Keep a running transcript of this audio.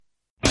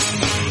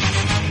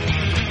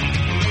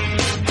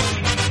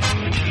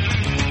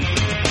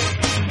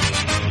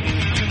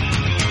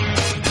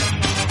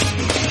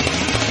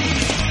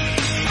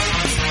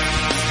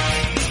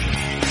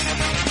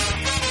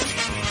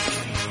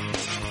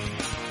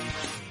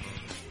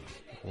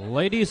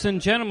Ladies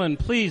and gentlemen,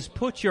 please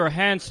put your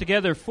hands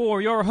together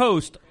for your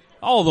host,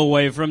 all the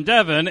way from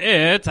Devon,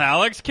 it's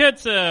Alex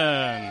Kitson.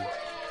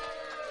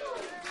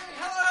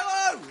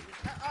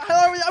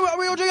 Hello, are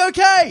we all doing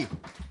okay?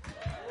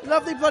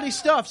 Lovely bloody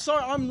stuff.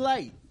 Sorry, I'm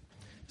late.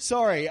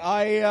 Sorry,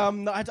 I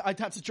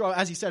had to drive,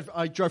 as he said,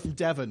 I drove from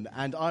Devon,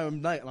 and I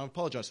am late, and I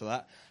apologise for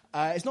that.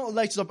 It's not the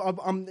latest.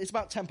 It's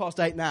about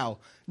 8:10 now.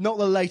 Not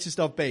the latest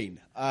I've been.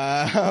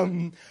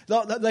 The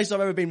latest I've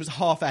ever been was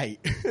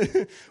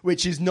 8:30,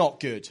 which is not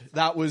good.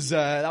 That was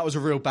a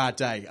real bad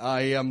day.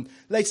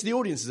 Latest the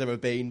audience has ever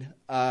been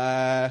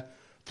for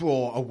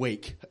a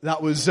week.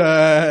 That was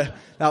a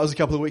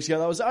couple of weeks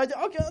ago.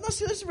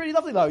 That's really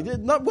lovely though.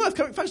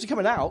 Thanks for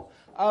coming out.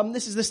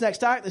 This is this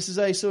next act. This is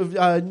a sort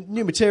of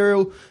new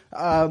material,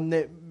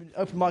 open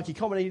mic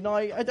comedy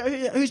night.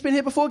 Who's been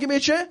here before? Give me a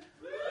cheer.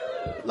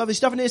 Lovely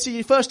stuff in here. See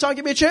you first time.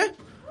 Give me a cheer.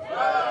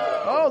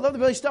 Oh,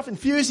 lovely stuff.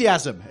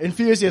 Enthusiasm.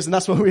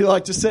 That's what we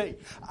like to see.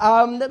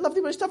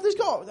 Lovely stuff. There's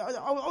got.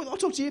 I'll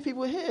talk to you.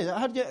 People are here.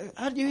 How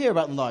did you hear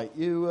about the night?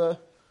 You.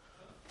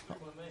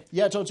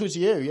 Yeah, talk to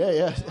you.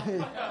 Yeah.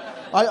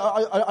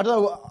 I don't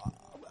know.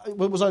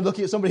 Was I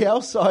looking at somebody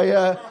else?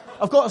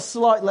 I've got a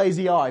slight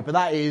lazy eye, but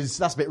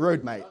that's a bit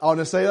rude, mate.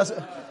 Honestly,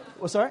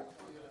 sorry.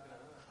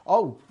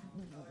 Oh.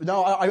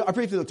 No, I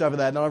briefly looked over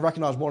there and I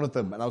recognised one of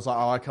them and I was like,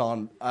 oh, I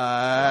can't.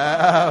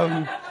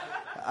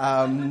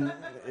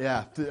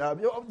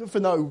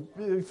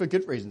 For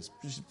good reasons.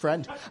 Just a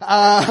friend.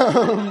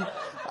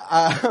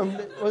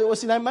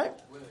 What's your name, mate?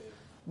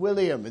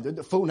 William.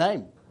 The full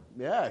name.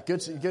 Yeah,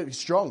 good,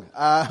 strong.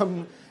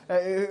 Who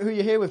are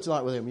you here with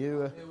tonight,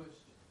 William?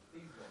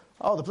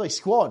 Oh, the police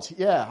squad,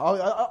 yeah.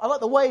 I like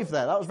the wave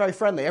there. That was very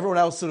friendly. Everyone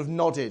else sort of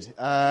nodded.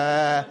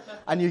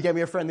 And you gave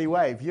me a friendly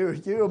wave.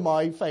 You are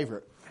my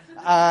favourite.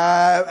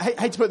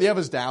 Hate to put the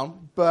others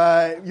down,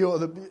 but you're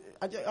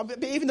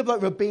even the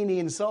bloke with a beanie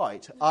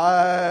inside,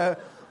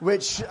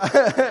 which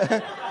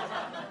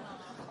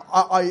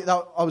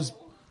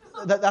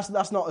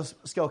that's not a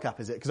skull cap,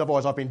 is it? Because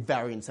otherwise I've been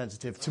very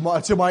insensitive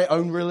to my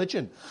own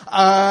religion.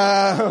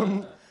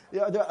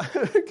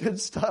 Good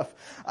stuff.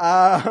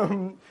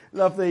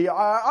 Lovely.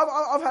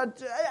 I've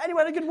had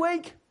anyone had a good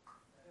week?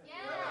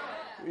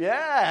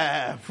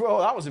 Yeah. Oh,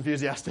 that was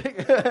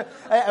enthusiastic.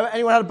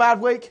 Anyone had a bad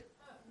week?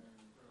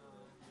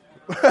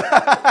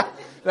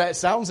 It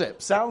sounds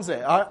it.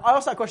 I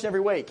ask that question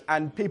every week,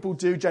 and people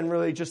do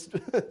generally just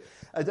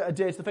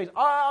adhere to the things.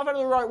 I've had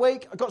a right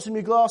week. I got some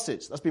new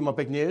glasses. That's been my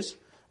big news.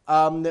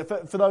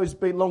 For those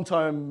being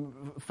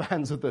long-time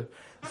fans of the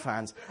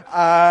fans,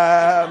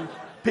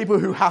 people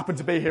who happen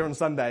to be here on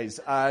Sundays,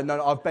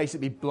 know I've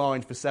basically been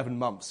blind for 7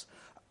 months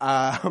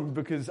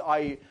because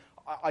I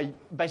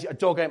basically a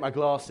dog ate my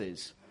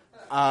glasses,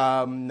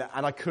 and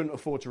I couldn't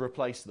afford to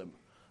replace them,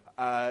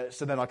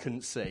 so then I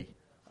couldn't see.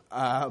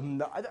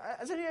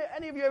 Has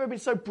any of you ever been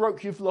so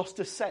broke you've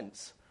lost a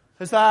sense?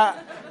 Has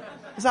that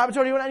happened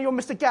to anyone? Anyone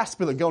Mr.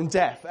 Gaspil and gone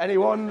deaf?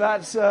 Anyone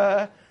that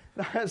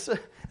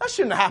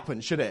shouldn't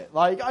happen, should it?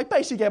 Like, I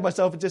basically gave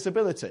myself a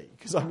disability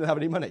because I didn't have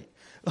any money.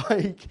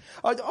 Like,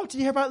 did you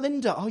hear about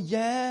Linda? Oh,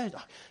 yeah.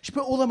 She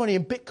put all her money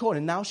in Bitcoin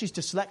and now she's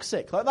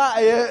dyslexic. Like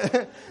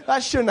that,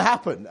 that shouldn't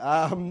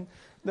happen.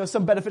 There's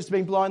some benefits to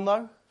being blind,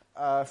 though.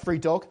 Free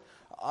dog.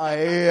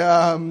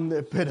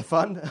 A bit of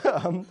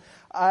fun.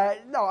 I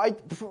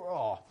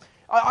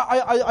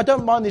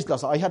don't mind these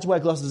glasses. I had to wear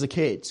glasses as a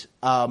kid.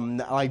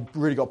 I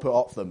really got put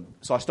off them,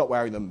 so I stopped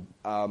wearing them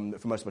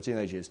for most of my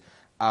teenage years.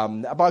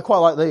 But I quite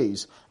like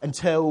these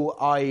until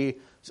I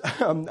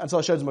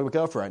showed them to my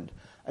girlfriend,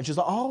 and she was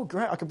like, "Oh,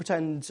 great! I can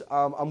pretend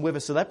I'm with a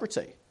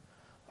celebrity."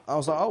 I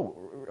was like,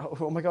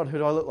 "Oh my God, who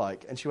do I look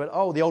like?" And she went,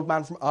 "Oh, the old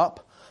man from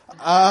Up."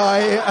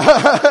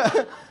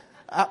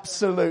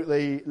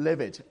 Absolutely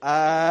livid,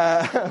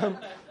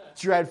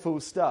 dreadful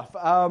stuff.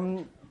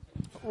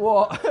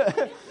 What?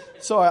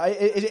 Sorry,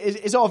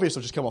 it's obvious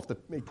I've just come off the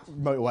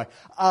motorway.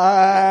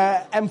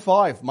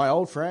 M5, my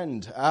old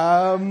friend.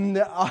 I'm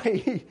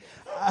living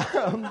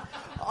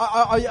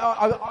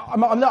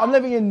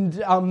in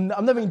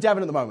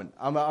Devon at the moment.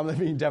 I'm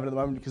living in Devon at the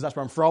moment because that's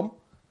where I'm from.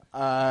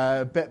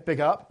 Big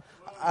up.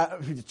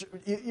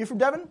 You from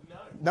Devon?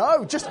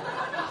 No, just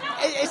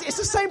it's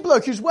the same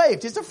bloke who's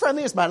waved. He's the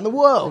friendliest man in the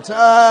world.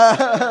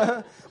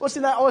 What's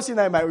your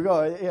name, mate? We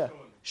got yeah.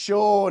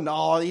 Sean,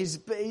 you've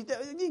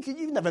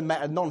never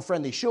met a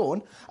non-friendly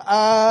Sean.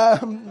 I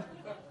don't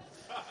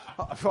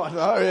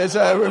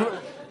know.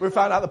 We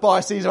found out the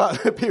biases about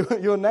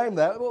your name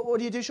there. What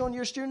do you do, Sean?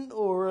 You're a student,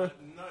 or?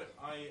 No,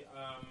 I'm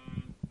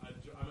a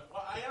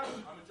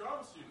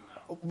drama student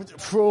now.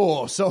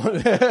 Oh, so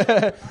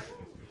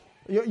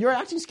you're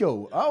at acting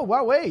school. Oh,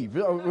 wow, wait.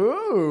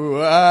 Ooh.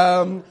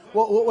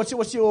 What's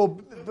your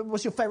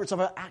favourite type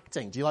of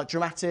acting? Do you like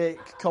dramatic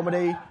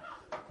comedy?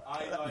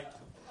 I like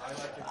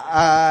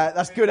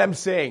that's good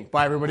emceeing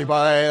by everybody.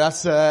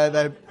 That's a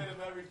bit of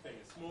everything.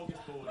 A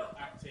smorgasbord of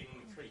acting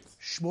treats.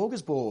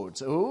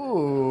 Smorgasbord.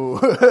 Ooh,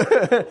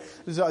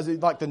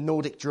 like the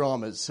Nordic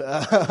dramas.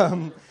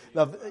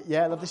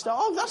 Lovely stuff.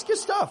 Oh, that's good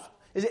stuff.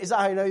 Is that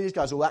how you know these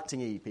guys are all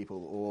acting-y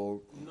people,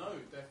 or? No,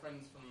 they're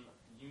friends from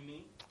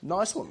uni.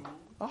 Nice one.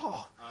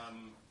 Oh.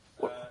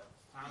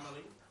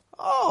 Family.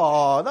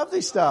 Oh,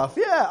 lovely stuff.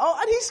 Yeah. Oh,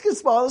 and he's good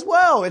smile as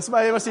well. It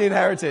must be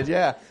inherited.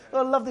 Yeah.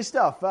 Oh, lovely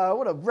stuff.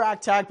 What a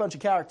ragtag bunch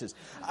of characters.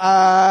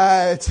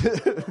 To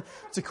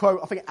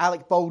quote, I think,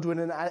 Alec Baldwin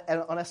on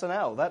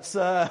SNL. That's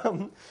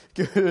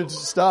good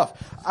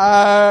stuff.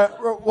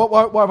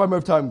 Why have I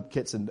moved home,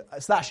 Kitson?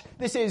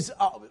 This is,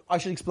 I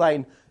should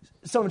explain,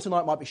 some of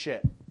tonight might be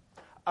shit.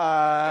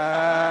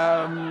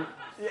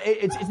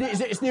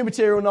 It's new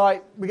material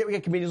night. We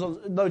get comedians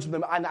on, loads of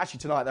them, and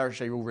actually tonight they're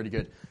actually all really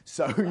good.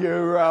 So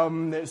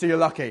you're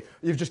lucky.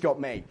 You've just got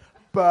me.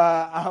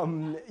 But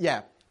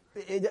yeah,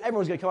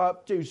 everyone's going to come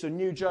up, do some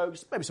new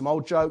jokes, maybe some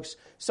old jokes.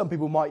 Some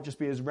people might just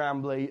be as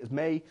rambly as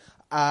me,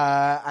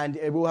 and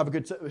we'll have a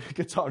good time.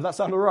 Does that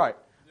sound all right?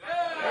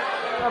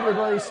 Yeah. Lovely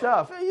bloody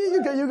stuff.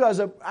 You guys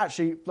are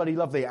actually bloody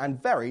lovely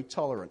and very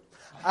tolerant.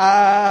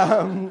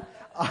 I've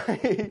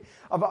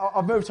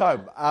moved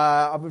home.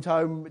 I've moved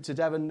home to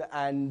Devon,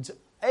 and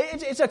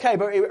it's okay.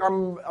 But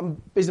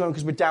I'm busy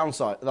because we're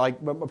downsizing.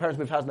 Like my parents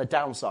moved house, and they're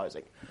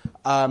downsizing.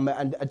 And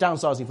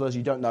downsizing, for those of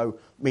you who don't know,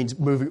 means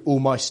moving all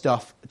my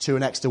stuff to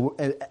an Exeter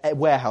a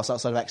warehouse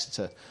outside of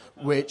Exeter,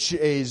 which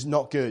is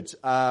not good.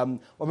 My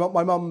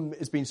mum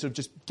has been sort of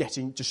just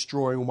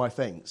destroying all my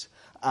things.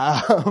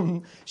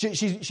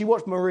 She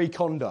watched Marie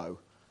Kondo,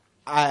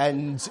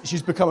 and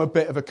she's become a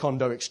bit of a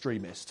Kondo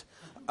extremist.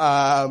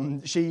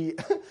 She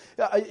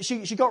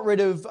got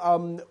rid of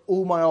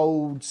all my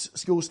old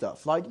school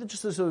stuff, like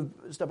just the sort of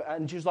stuff,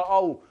 and she was like,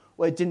 "Oh,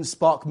 well, it didn't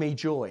spark me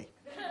joy."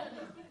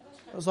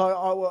 I was like,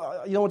 "Oh,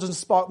 well, you know what doesn't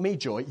spark me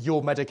joy?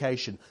 Your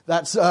medication."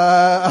 That's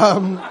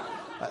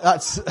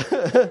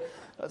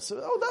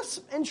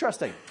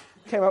interesting.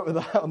 Came up with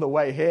that on the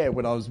way here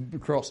when I was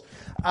across.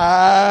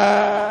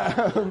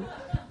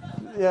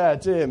 Yeah,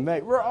 dear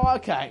mate.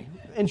 Okay,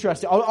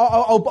 interesting.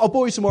 I'll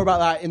bore you some more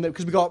about that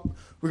because we got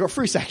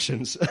 3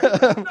 sections.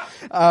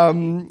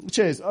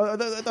 Cheers.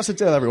 That's a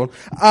deal, everyone.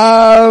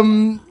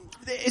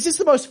 Is this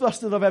the most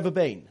flustered I've ever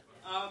been?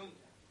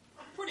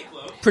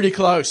 Pretty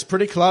close.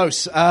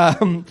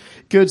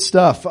 Good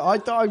stuff.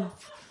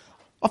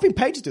 I've been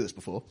paid to do this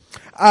before.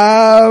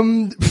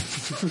 That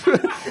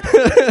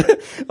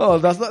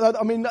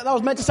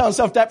was meant to sound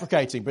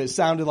self-deprecating, but it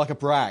sounded like a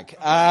brag.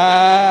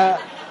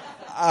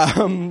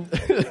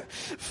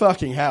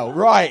 Fucking hell.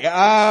 Right.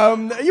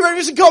 You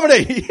ready for some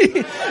comedy?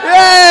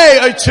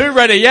 Yay! Too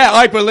ready. Yeah,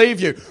 I believe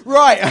you.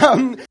 Right.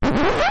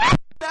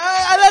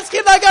 Let's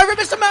give that go for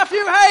Mr. Matthew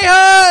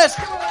Hayhurst.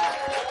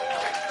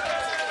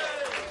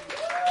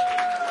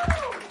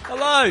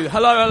 Hello.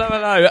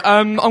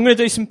 I'm going to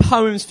do some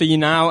poems for you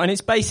now, and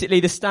it's basically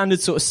the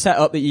standard sort of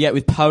setup that you get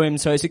with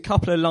poems. So it's a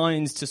couple of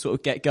lines to sort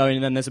of get going,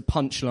 and then there's a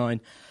punchline.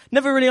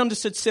 Never really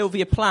understood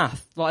Sylvia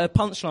Plath. Like, her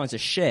punchlines are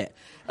shit.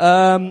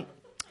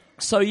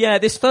 So yeah,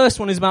 this first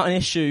one is about an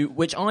issue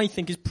which I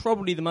think is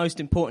probably the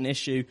most important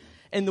issue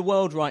in the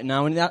world right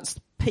now, and that's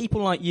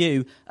people like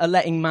you are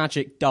letting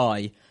magic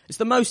die. It's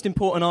the most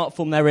important art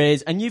form there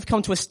is, and you've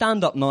come to a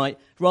stand-up night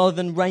rather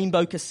than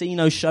Rainbow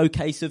Casino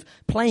showcase of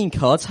playing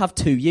cards have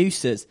 2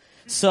 uses.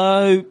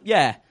 So,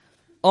 yeah,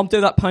 I'll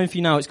do that poem for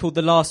you now. It's called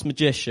The Last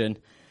Magician.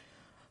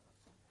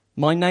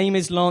 My name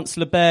is Lance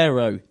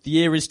Libero. The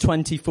year is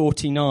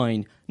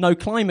 2049. No,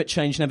 climate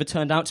change never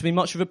turned out to be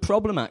much of a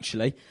problem,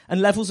 actually,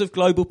 and levels of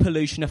global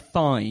pollution are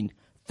fine.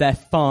 They're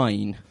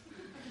fine.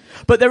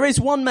 But there is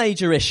one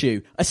major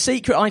issue, a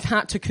secret I've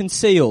had to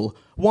conceal,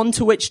 one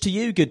to which to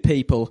you, good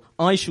people,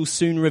 I shall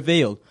soon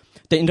reveal.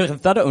 My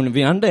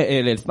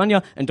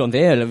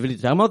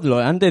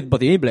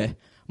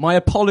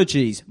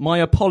apologies,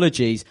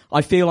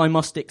 I feel I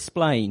must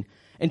explain.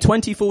 In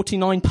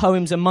 2049,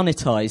 poems are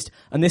monetised,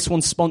 and this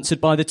one's sponsored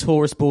by the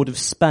Tourist Board of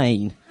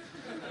Spain.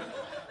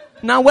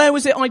 Now, where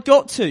was it I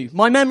got to?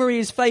 My memory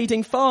is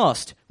fading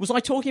fast. Was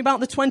I talking about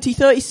the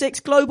 2036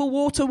 global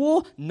water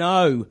war?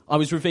 No, I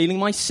was revealing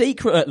my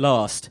secret at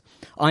last.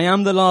 I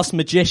am the last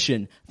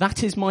magician.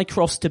 That is my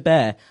cross to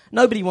bear.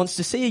 Nobody wants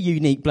to see a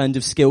unique blend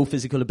of skill,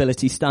 physical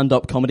ability,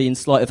 stand-up comedy and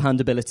sleight of hand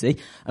ability,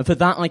 and for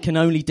that I can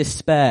only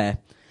despair.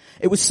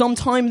 It was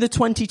sometime in the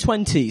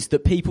 2020s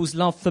that people's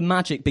love for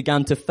magic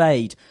began to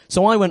fade,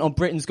 so I went on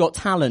Britain's Got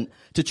Talent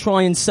to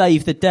try and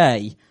save the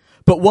day.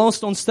 But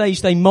whilst on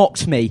stage they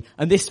mocked me,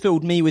 and this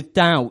filled me with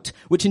doubt,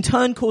 which in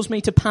turn caused me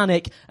to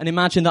panic and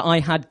imagine that I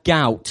had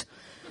gout.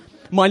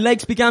 My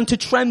legs began to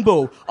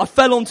tremble, I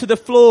fell onto the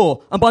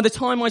floor, and by the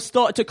time I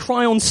started to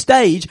cry on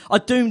stage, I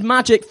doomed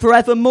magic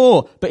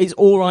forevermore. But it's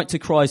alright to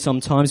cry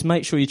sometimes,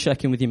 make sure you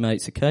check in with your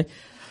mates, okay?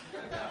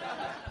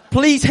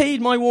 Please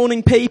heed my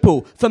warning,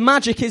 people, for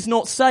magic is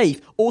not safe.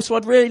 Also,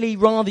 I'd really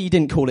rather you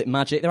didn't call it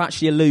magic, they're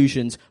actually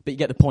illusions, but you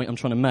get the point I'm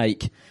trying to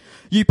make.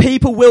 You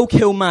people will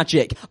kill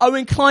magic. Oh,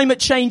 and climate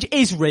change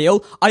is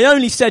real. I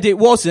only said it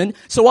wasn't,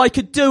 so I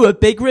could do a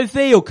big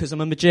reveal, because I'm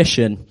a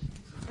magician.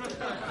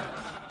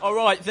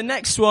 Alright, the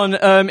next one,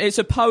 it's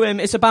a poem,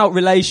 it's about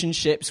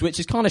relationships, which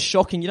is kind of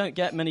shocking. You don't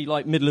get many,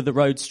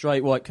 middle-of-the-road,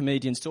 straight white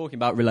comedians talking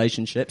about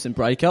relationships and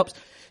breakups.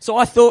 So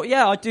I thought,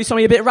 yeah, I'd do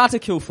something a bit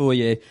radical for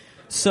you.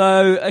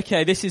 So,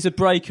 okay, this is a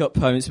breakup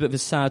poem. It's a bit of a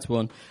sad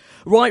one.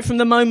 Right from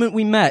the moment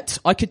we met,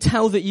 I could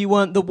tell that you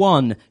weren't the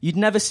one. You'd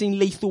never seen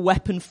Lethal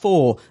Weapon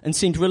 4 and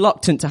seemed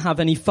reluctant to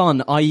have any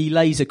fun, i.e.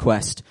 Laser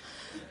Quest.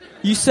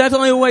 You said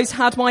I always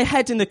had my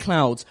head in the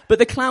clouds, but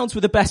the clouds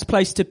were the best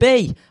place to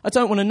be. I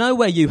don't want to know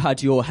where you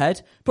had your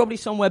head. Probably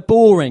somewhere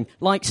boring,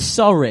 like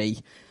Surrey.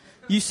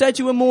 You said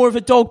you were more of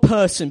a dog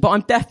person, but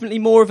I'm definitely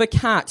more of a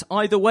cat.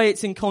 Either way,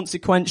 it's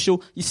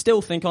inconsequential. You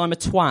still think I'm a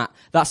twat.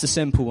 That's a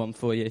simple one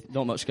for you.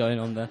 Not much going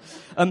on there.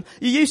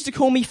 You used to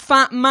call me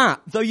Fat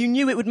Matt, though you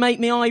knew it would make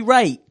me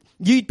irate.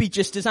 You'd be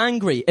just as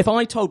angry if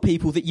I told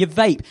people that you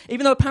vape,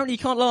 even though apparently you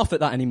can't laugh at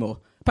that anymore.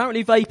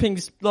 Apparently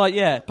vaping's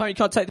apparently you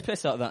can't take the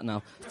piss out of that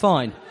now.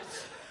 Fine.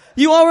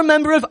 You are a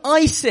member of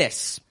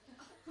ISIS.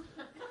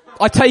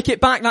 I take it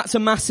back, that's a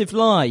massive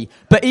lie.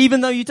 But even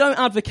though you don't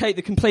advocate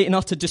the complete and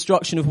utter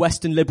destruction of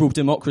Western liberal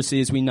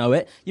democracy as we know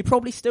it, you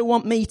probably still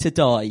want me to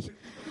die.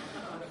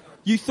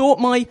 You thought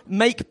my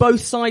make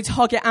both sides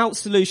hug it out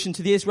solution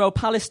to the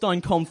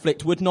Israel-Palestine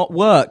conflict would not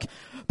work.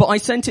 But I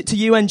sent it to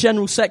UN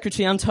General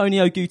Secretary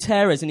Antonio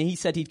Guterres and he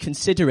said he'd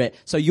consider it,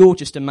 so you're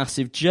just a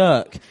massive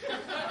jerk.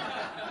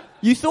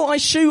 You thought I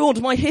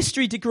shoehorned my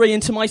history degree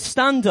into my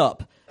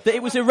stand-up, that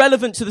it was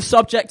irrelevant to the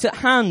subject at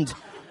hand.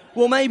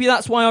 Well, maybe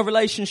that's why our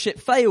relationship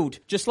failed,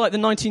 just like the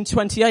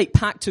 1928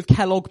 Pact of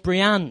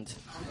Kellogg-Briand.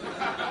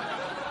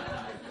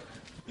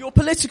 Your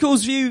political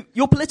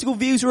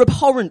views are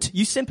abhorrent.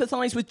 You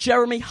sympathise with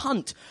Jeremy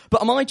Hunt.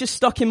 But am I just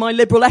stuck in my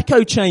liberal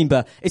echo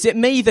chamber? Is it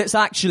me that's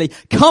actually,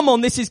 come on,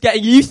 this is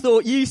getting, you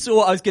thought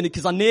I was going to,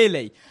 because I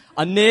nearly,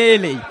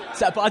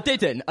 but I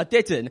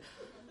didn't.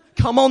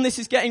 Come on, this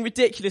is getting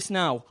ridiculous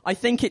now. I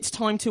think it's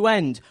time to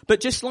end. But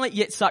just like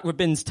Yitzhak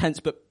Rabin's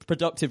tense but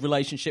productive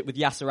relationship with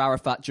Yasser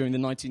Arafat during the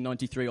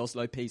 1993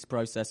 Oslo peace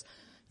process,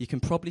 you can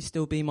probably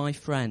still be my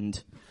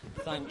friend.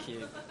 Thank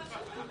you.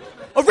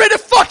 I've written a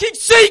fucking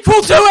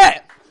sequel to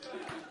it!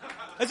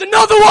 There's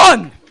another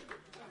one!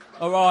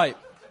 Alright.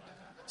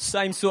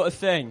 Same sort of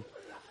thing.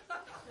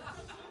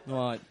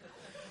 Right.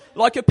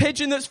 Like a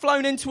pigeon that's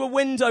flown into a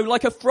window,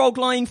 like a frog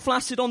lying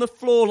flaccid on the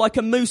floor, like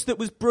a moose that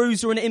was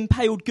bruised or an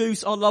impaled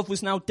goose, our love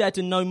was now dead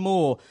and no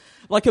more.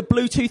 Like a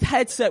Bluetooth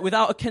headset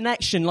without a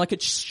connection, like a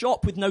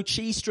shop with no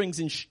cheese strings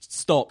in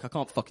stock. I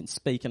can't fucking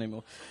speak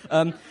anymore.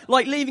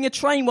 Like leaving a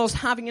train whilst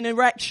having an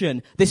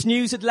erection. This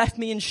news had left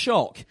me in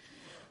shock.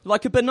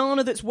 Like a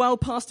banana that's well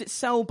past its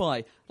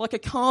sell-by. Like a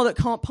car that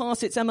can't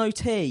pass its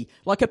MOT.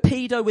 Like a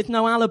pedo with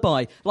no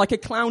alibi. Like a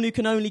clown who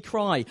can only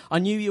cry. I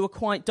knew you were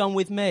quite done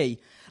with me.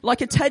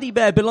 Like a teddy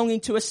bear belonging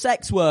to a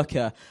sex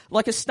worker.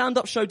 Like a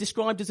stand-up show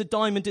described as a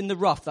diamond in the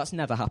rough. That's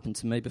never happened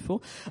to me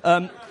before.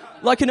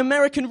 Like an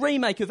American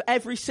remake of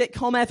every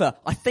sitcom ever.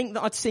 I think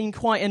that I'd seen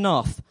quite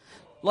enough.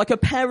 Like a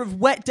pair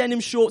of wet denim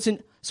shorts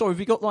in... Sorry, have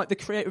we got like the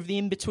creator of the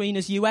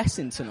In-Betweeners US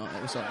in tonight?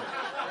 It was like...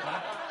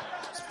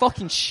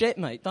 Fucking shit,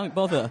 mate. Don't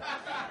bother.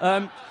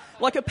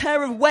 Like a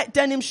pair of wet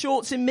denim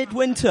shorts in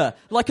midwinter.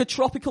 Like a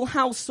tropical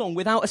house song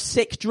without a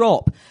sick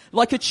drop.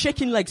 Like a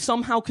chicken leg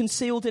somehow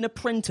concealed in a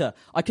printer.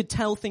 I could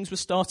tell things were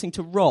starting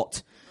to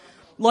rot.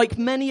 Like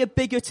many a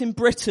bigot in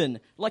Britain.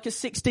 Like a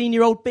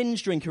 16-year-old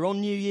binge drinker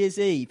on New Year's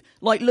Eve.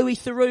 Like Louis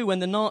Theroux when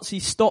the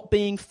Nazis stopped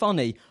being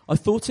funny. I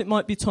thought it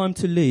might be time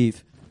to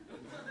leave.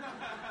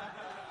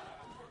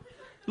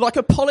 Like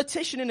a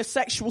politician in a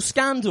sexual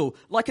scandal.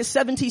 Like a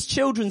 70s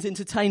children's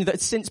entertainer that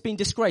had since been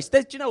disgraced.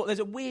 Do you know what? There's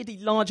a weirdly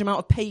large amount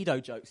of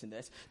pedo jokes in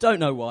this. Don't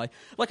know why.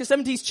 Like a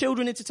 70s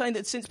children entertainer that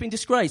had since been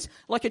disgraced.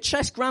 Like a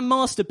chess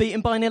grandmaster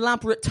beaten by an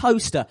elaborate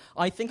toaster.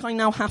 I think I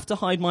now have to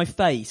hide my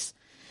face.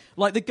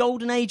 Like the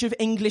golden age of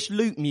English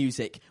lute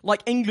music.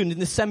 Like England in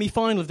the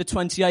semi-final of the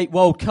 28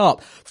 World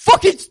Cup.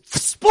 Fucking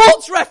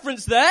sports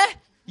reference there!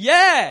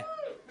 Yeah,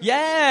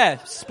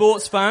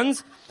 sports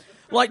fans.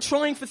 Like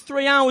trying for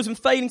 3 hours and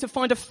failing to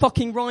find a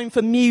fucking rhyme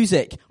for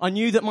music. I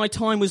knew that my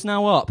time was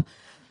now up.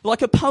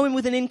 Like a poem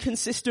with an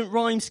inconsistent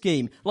rhyme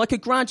scheme. Like a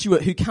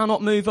graduate who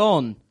cannot move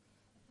on.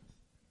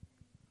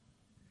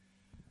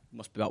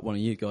 Must be about one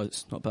of you guys,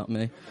 it's not about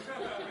me.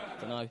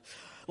 Don't know.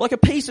 Like a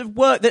piece of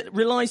work that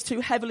relies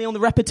too heavily on the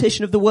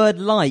repetition of the word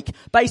like.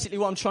 Basically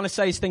what I'm trying to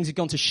say is things have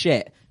gone to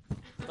shit.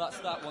 That's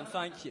that one,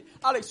 thank you.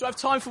 Alex, do I have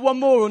time for one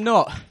more or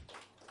not?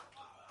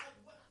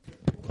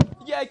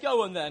 Yeah,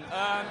 go on then.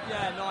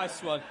 Yeah,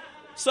 nice one.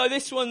 So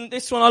this one,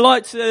 I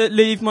like to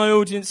leave my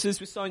audiences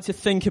with something to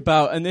think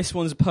about, and this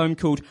one's a poem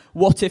called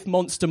What If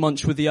Monster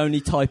Munch Were the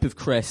Only Type of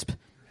Crisp?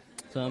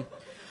 So,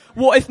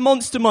 what if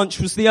Monster Munch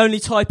was the only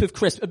type of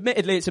crisp?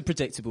 Admittedly, it's a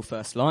predictable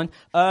first line.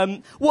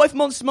 What if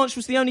Monster Munch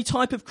was the only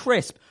type of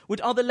crisp?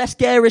 Would other less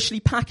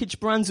garishly packaged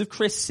brands of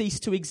crisp cease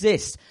to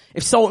exist?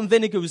 If Salt and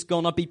Vinegar was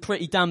gone, I'd be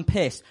pretty damn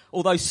pissed,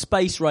 although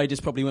Space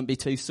Raiders probably wouldn't be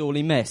too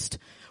sorely missed.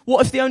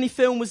 What if the only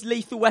film was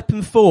Lethal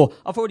Weapon 4?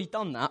 I've already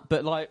done that,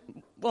 but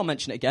I'll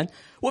mention it again.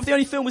 What if the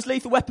only film was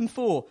Lethal Weapon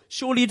 4?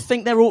 Surely you'd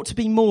think there ought to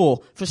be more.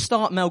 For a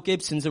start, Mel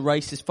Gibson's a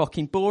racist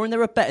fucking bore, and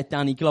there are better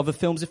Danny Glover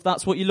films if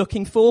that's what you're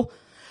looking for.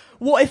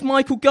 What if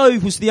Michael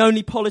Gove was the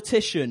only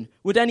politician?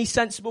 Would any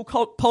sensible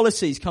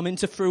policies come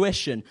into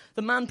fruition?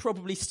 The man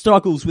probably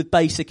struggles with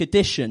basic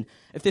addition.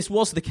 If this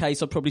was the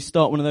case, I'd probably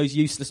start one of those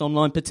useless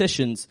online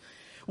petitions.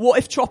 What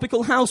if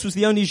Tropical House was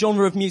the only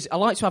genre of music? I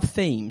like to have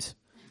themes.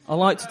 I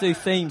like to do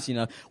themes, you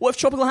know. What if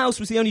Tropical House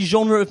was the only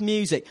genre of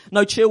music?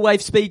 No chill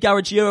wave, speed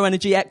garage, Euro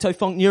energy, ecto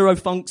funk,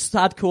 neurofunk,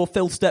 sadcore,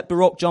 filth step,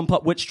 baroque, jump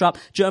up, witch trap,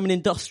 German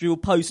industrial,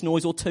 post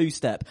noise, or two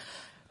step.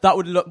 That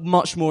would look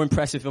much more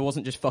impressive if I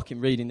wasn't just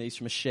fucking reading these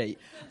from a sheet.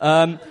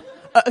 At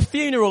a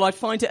funeral, I'd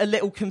find it a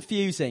little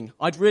confusing.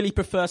 I'd really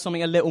prefer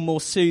something a little more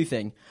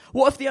soothing.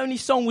 What if the only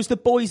song was The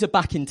Boys Are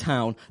Back in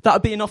Town? That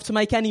would be enough to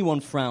make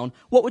anyone frown.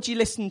 What would you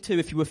listen to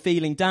if you were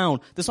feeling down?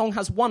 The song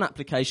has one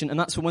application, and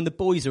that's for when the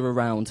boys are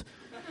around.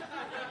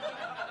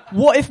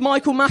 What if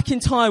Michael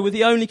McIntyre were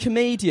the only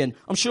comedian?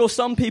 I'm sure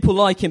some people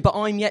like him, but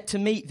I'm yet to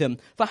meet them.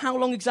 For how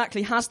long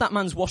exactly has that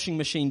man's washing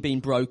machine been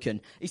broken?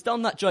 He's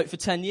done that joke for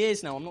 10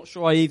 years now. I'm not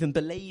sure I even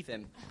believe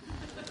him.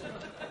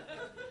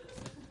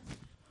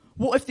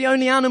 What if the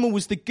only animal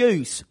was the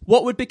goose?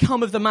 What would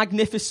become of the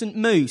magnificent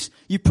moose?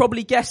 You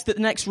probably guessed that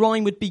the next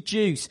rhyme would be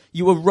juice.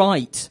 You were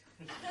right.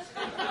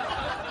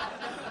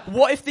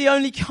 What if the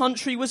only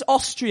country was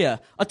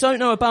Austria? I don't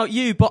know about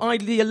you, but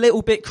I'd be a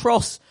little bit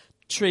cross.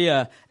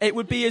 It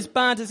would be as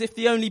bad as if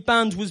the only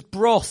band was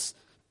Bros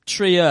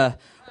Tria,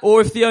 or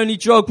if the only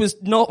drug was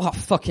not. Oh,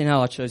 fucking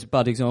hell! I chose a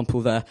bad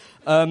example there.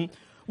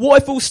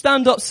 What if all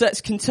stand-up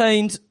sets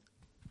contained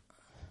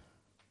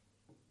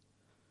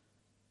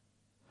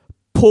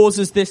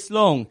pauses this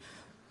long?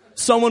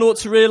 Someone ought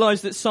to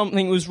realise that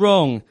something was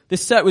wrong.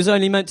 This set was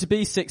only meant to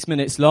be 6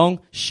 minutes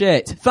long.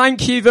 Shit.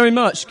 Thank you very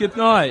much. Good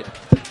night.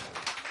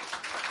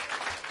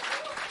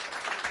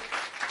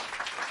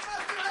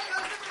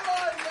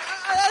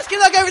 Give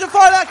that over to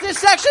final act in this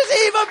section,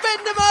 Eva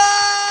Binderman!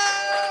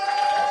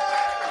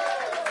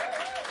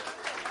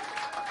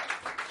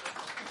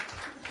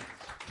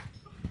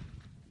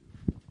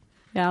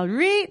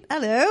 Valerie,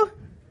 hello.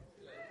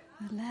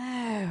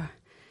 Hello.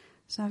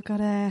 So I've got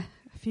a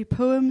few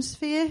poems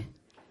for you.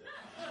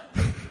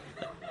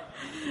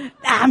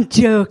 I'm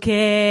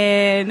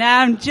joking.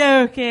 Yeah,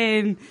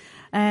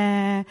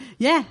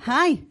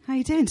 hi. How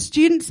you doing?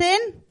 Students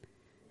in?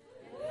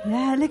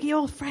 Yeah, look at you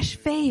all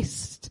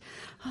fresh-faced.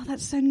 Oh,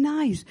 that's so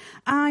nice.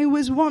 I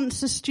was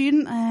once a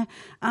student.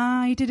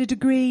 I did a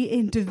degree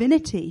in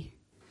divinity.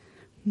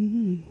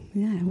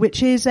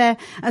 Which is,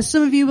 as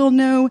some of you will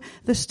know,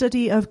 the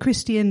study of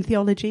Christian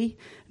theology,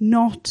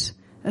 not,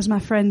 as my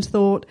friends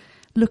thought,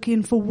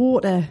 looking for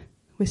water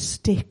with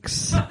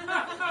sticks.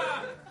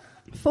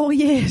 4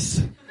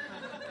 years.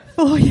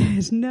 4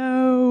 years.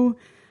 No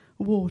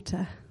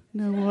water.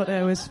 No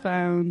water was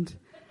found.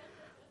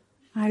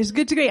 It was a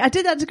good degree. I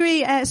did that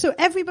degree. So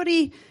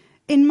everybody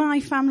in my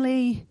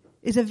family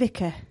is a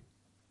vicar.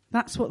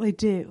 That's what they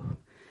do.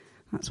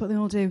 That's what they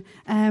all do.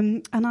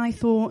 And I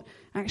thought,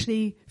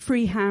 actually,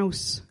 free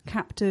house,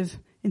 captive,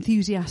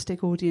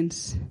 enthusiastic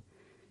audience.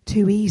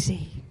 Too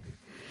easy.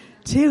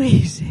 Too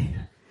easy.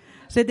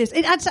 So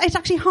it's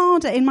actually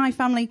harder in my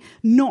family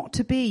not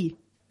to be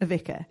a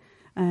vicar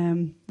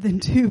than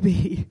to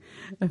be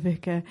a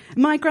vicar.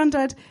 My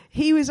granddad,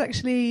 he was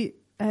actually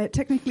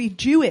technically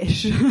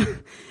Jewish,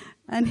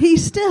 and he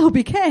still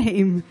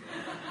became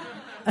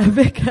a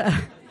vicar.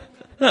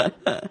 I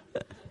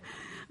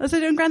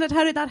said, "And Grandad,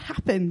 how did that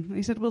happen?"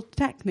 He said, "Well,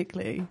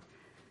 technically,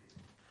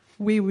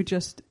 we were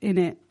just in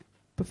it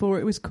before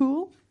it was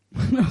cool."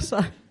 I was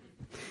like,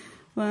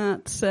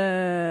 that's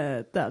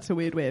a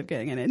weird way of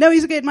getting in it. No,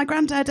 he's good. My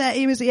granddad,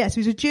 he was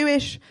a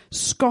Jewish,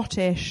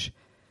 Scottish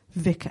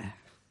vicar.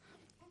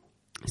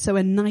 So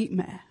a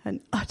nightmare, an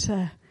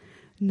utter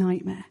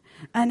nightmare.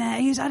 And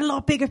he had a lot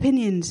of big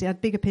opinions. He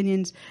had big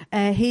opinions.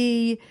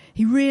 He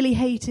really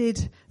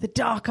hated the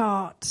dark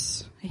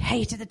arts. He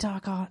hated the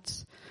dark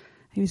arts.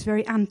 He was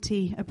very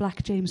anti a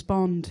black James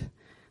Bond.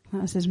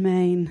 That was his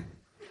main.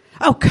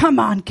 Oh, come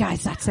on,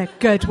 guys. That's a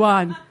good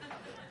one.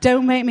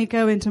 Don't make me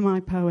go into my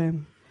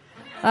poem.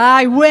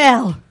 I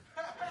will.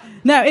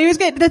 No, he was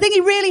good. The thing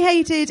he really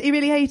hated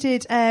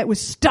was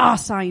star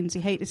signs.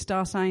 He hated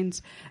star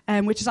signs,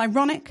 which is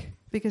ironic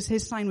because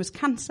his sign was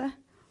Cancer.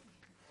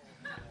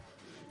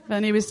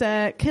 And he was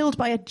killed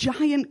by a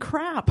giant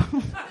crab.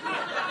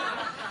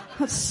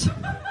 That's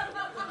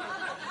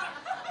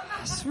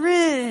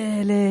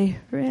really,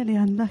 really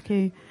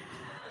unlucky.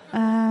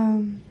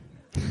 Hi.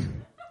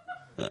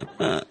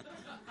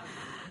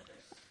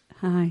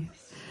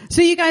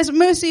 So you guys,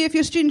 most of you, if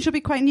you're students, you'll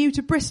be quite new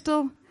to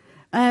Bristol.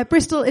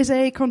 Bristol is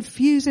a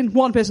confusing...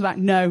 One person back.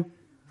 No.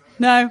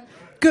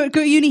 Go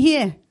to uni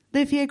here.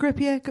 Live here, grew up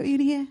here, go to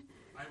uni here.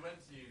 I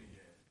went to uni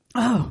here.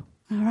 Oh,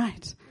 all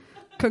right.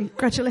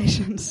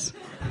 Congratulations.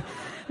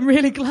 I'm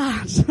really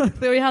glad that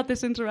we had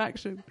this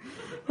interaction.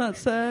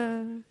 That's...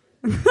 I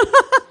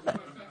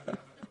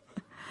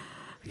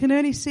can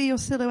only see your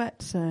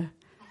silhouette, sir.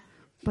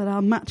 But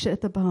I'll match it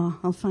at the bar.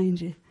 I'll find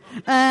you.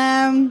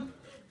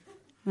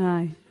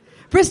 Aye.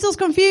 Bristol's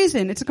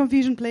confusing. It's a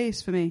confusing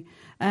place for me.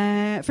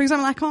 For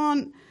example, I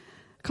can't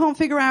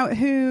figure out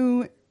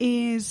who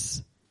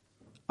is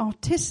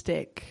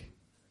artistic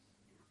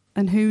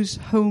and who's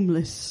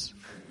homeless?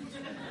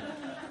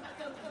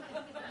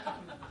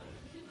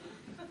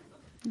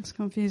 It's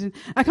confusing.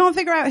 I can't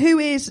figure out who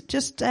is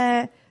just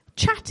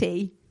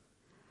chatty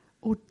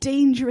or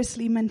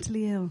dangerously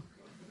mentally ill.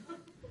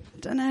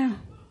 Don't know.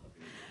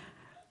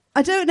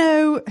 I don't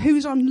know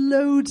who's on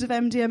loads of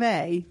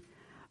MDMA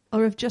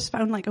or have just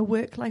found like a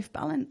work-life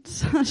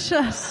balance. I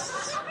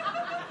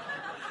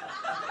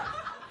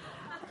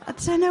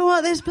don't know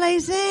what this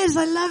place is.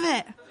 I love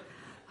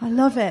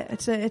it.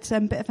 It's a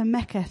bit of a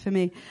mecca for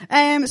me.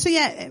 So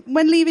yeah,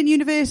 when leaving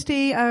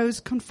university, I was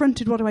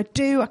confronted. What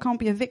do? I can't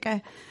be a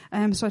vicar.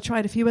 So I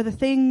tried a few other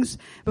things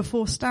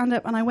before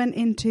stand-up, and I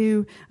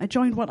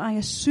joined what I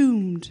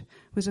assumed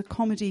was a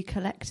comedy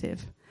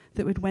collective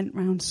that went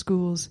round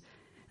schools.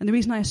 And the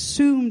reason I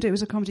assumed it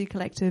was a comedy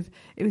collective,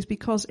 it was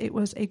because it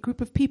was a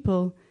group of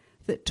people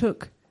that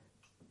took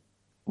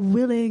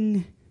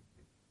willing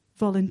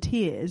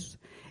volunteers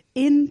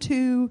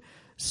into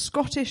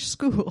Scottish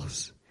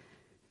schools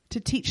to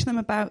teach them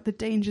about the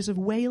dangers of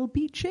whale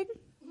beaching.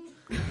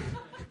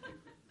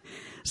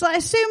 So I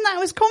assumed that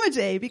was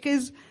comedy,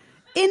 because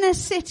inner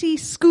city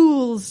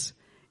schools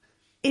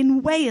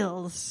in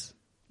Wales.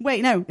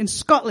 In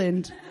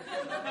Scotland.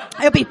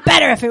 It would be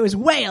better if it was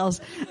Wales.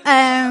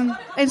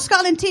 In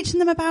Scotland, teaching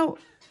them about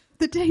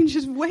the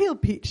dangers of whale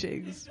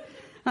beachings.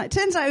 And it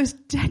turns out it was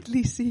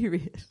deadly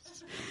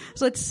serious.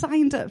 So I'd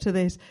signed up to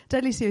this,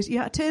 deadly serious. You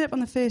had to turn up on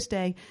the first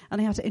day, and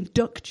they had to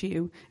induct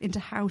you into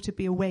how to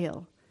be a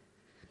whale.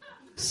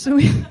 So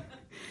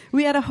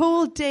we had a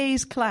whole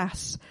day's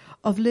class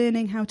of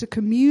learning how to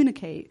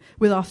communicate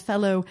with our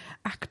fellow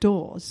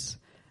actors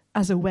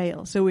as a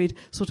whale. So we'd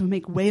sort of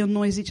make whale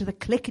noise, each other,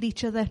 click at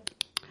each other.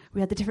 We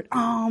had the different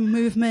arm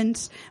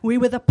movements. We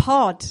were the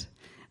pod.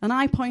 And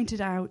I pointed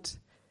out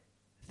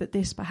that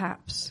this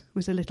perhaps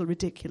was a little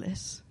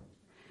ridiculous.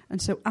 And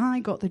so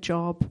I got the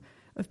job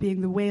of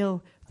being the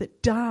whale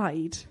that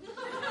died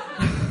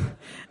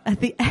at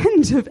the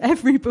end of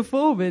every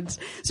performance.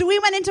 So we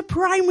went into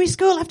primary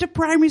school after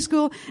primary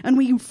school, and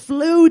we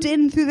flowed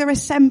in through their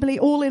assembly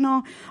all in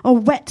our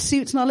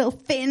wetsuits and our little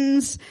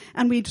fins,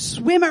 and we'd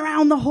swim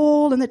around the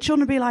hall, and the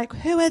children would be like,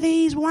 who are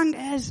these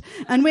wankers?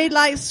 And we'd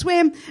like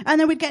swim, and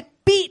then we'd get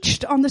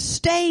beached on the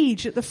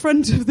stage at the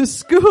front of the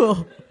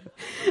school.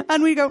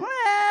 And we'd go,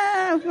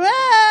 wah,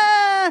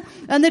 wah.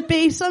 And there'd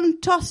be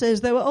some tossers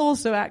that were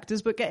also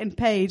actors but getting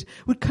paid,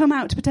 would come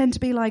out to pretend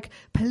to be like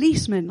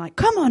policemen, like,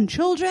 come on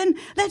children,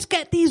 let's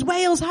get these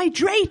whales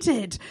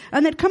hydrated.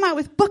 And they'd come out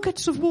with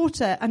buckets of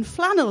water and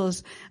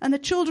flannels, and the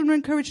children were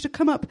encouraged to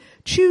come up,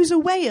 choose a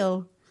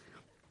whale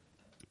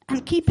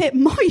and keep it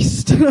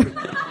moist. During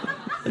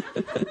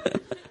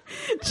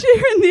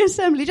the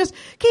assembly, just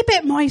keep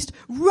it moist,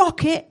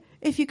 rock it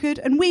if you could.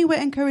 And we were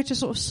encouraged to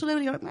sort of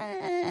slowly go,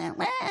 wah,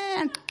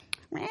 wah,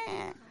 wah.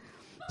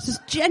 This is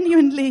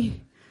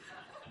genuinely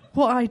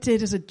what I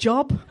did as a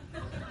job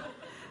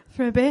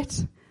for a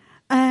bit.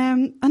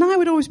 And I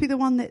would always be the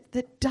one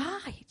that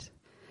died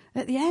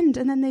at the end.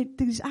 And then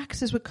these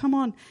actors would come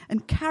on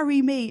and carry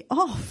me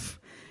off.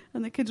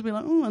 And the kids would be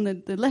like, oh,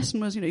 and the lesson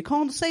was, you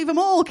can't save them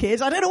all,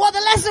 kids. I don't know what the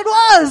lesson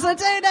was. I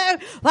don't know.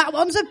 That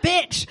one's a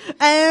bitch.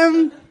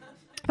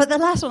 But the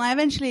last one, I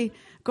eventually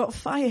got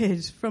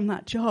fired from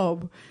that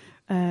job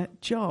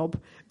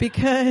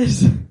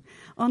because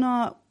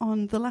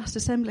on the last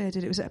assembly I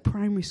did, it was at a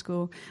primary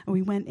school, and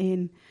we went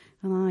in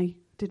and I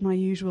did my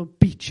usual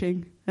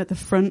beaching at the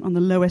front on the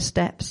lower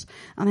steps,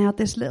 and I had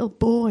this little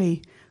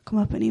boy come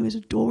up, and he was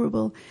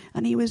adorable,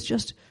 and he was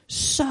just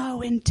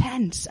so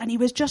intense, and he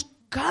was just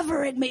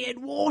covering me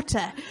in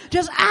water,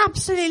 just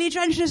absolutely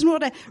drenched in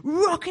water,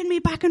 rocking me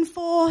back and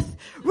forth,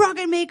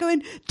 rocking me,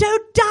 going,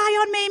 don't die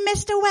on me,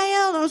 Mr.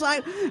 Whale. And I was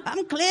like,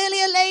 I'm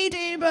clearly a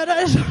lady, but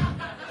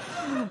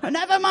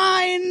never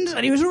mind.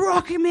 And he was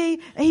rocking me,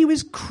 and he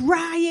was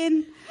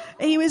crying,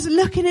 and he was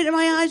looking into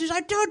my eyes, he was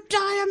like, don't die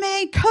on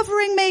me,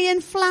 covering me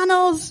in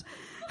flannels.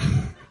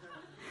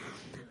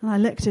 And I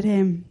looked at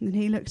him, and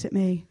he looked at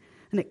me,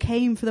 and it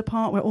came for the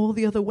part where all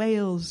the other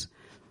whales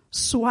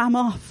swam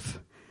off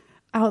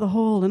out of the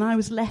hall, and I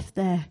was left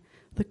there,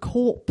 the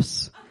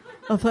corpse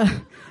of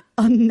a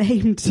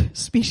unnamed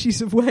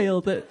species of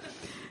whale that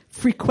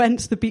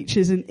frequents the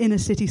beaches in inner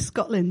city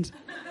Scotland.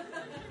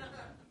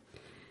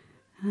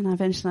 And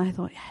eventually I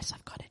thought, yes,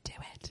 I've got to do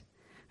it.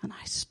 And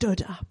I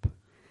stood up,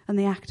 and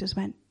the actors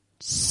went,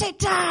 sit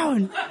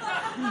down!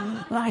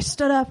 And I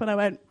stood up, and I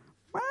went,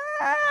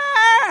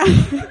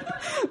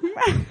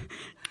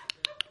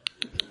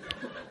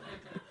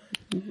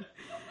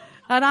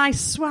 and I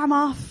swam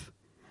off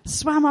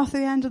the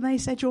end, and they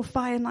said, you're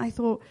fired. And I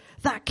thought,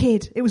 that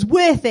kid, it was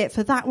worth it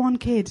for that one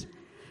kid.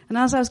 And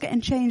as I was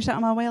getting changed out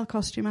of my whale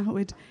costume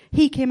outward,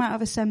 he came out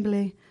of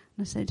assembly,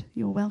 and I said,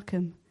 you're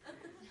welcome.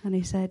 And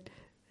he said,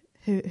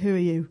 who are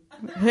you?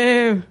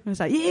 Who? I was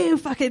like, you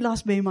fucking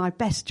lost me my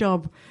best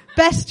job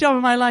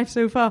of my life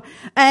so far.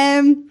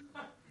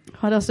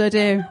 What else do I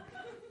do?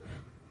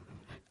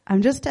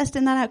 I'm just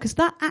testing that out, because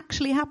that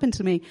actually happened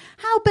to me.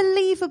 How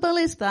believable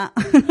is that?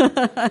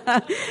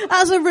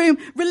 As a room,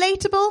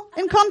 relatable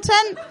in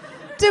content?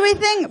 Do we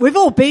think? We've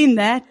all been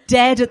there,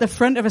 dead at the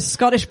front of a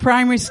Scottish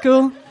primary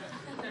school.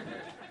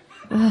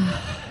 The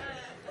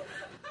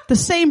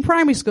same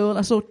primary school,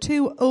 I saw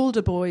two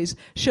older boys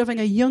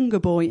shoving a younger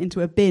boy into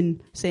a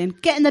bin, saying,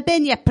 "Get in the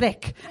bin, you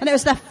prick." And it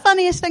was the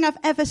funniest thing I've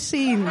ever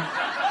seen.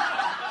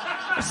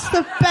 It's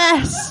the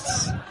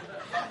best.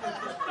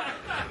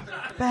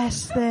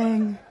 Best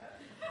thing.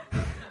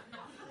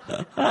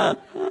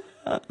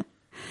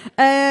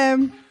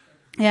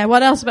 Yeah,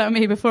 what else about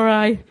me before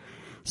I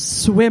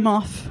swim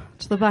off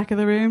to the back of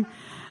the room?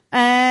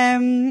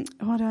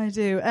 What do I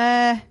do?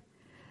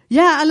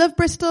 Yeah, I love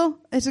Bristol.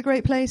 It's a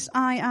great place.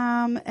 I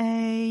am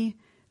a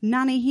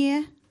nanny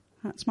here.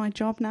 That's my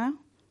job now,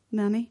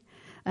 nanny.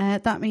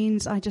 That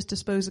means I just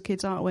dispose of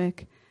kids'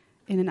 artwork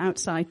in an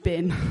outside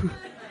bin.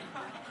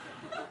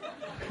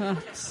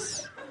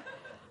 That's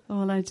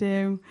all I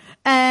do.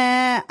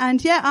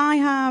 And yeah,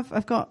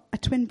 I've got a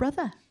twin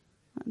brother.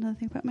 Another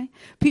thing about me.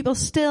 People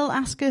still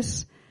ask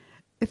us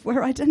if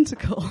we're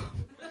identical.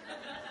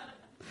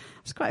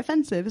 It's quite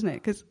offensive, isn't it?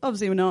 Because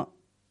obviously we're not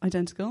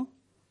identical.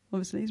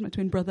 Obviously, he's my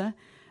twin brother.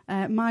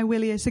 My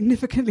willy is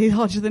significantly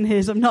larger than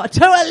his. I'm not a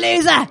total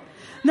loser.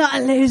 Not a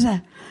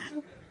loser.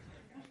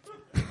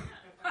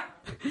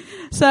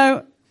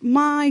 So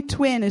my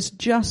twin has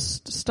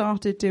just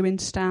started doing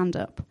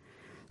stand-up.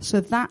 So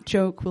that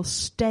joke will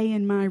stay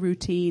in my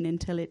routine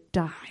until it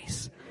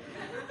dies.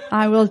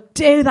 I will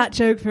do that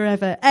joke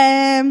forever.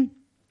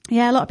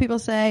 Yeah, a lot of people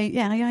say,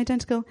 yeah, are you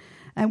identical?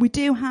 We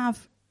do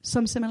have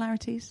some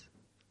similarities.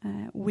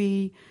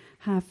 We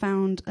have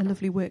found a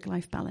lovely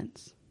work-life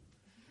balance.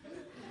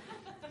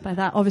 By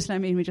that, obviously, I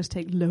mean we just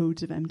take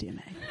loads of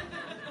MDMA.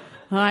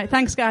 All right,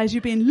 thanks, guys.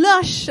 You've been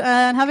lush,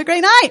 and have a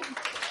great night.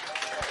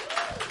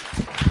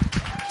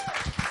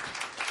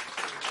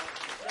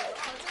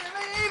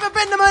 Eva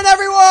Binderman,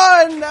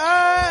 everyone!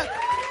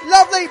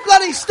 Lovely,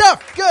 bloody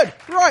stuff. Good.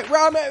 Right,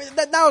 well,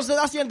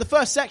 that's the end of the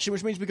first section,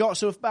 which means we've got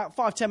sort of about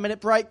 5-10 minute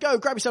break. Go,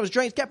 grab yourselves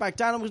drinks, get back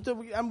down,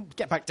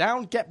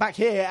 and get back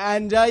here,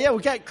 and yeah, we'll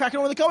get cracking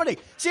on with the comedy.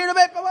 See you in a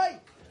bit. Bye-bye.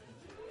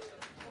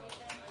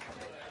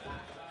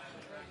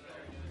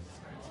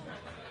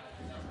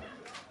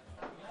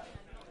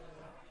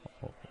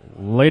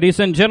 Ladies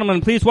and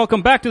gentlemen, please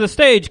welcome back to the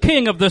stage,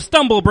 king of the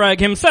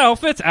Stumblebrag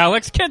himself, it's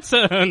Alex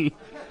Kitson.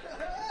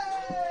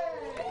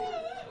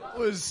 That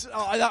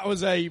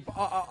was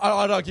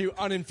I'd argue,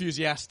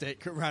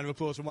 unenthusiastic round of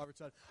applause for my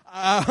return.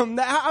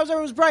 How's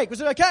everyone's break? Was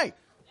it okay?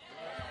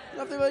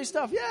 Lovely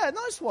stuff. Yeah,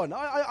 nice one.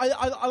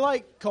 I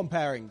like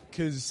comparing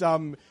because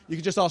you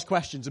can just ask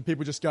questions and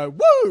people just go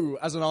woo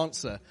as an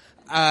answer,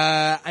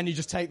 and you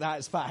just take that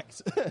as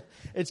fact.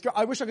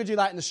 I wish I could do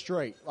that in the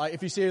street. Like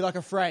if you see like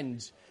a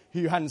friend who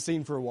you hadn't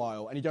seen for a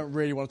while and you don't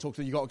really want to talk to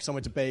them, you got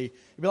somewhere to be,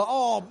 you'd be like,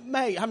 "Oh,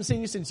 mate, I haven't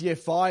seen you since year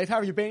 5. How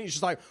have you been?" It's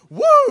just like,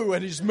 woo!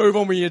 And you just move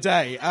on with your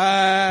day.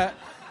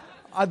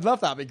 I'd love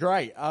that. It'd be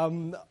great. I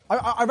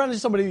ran into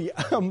somebody,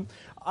 I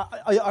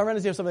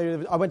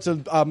went to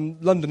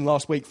London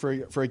last week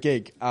for a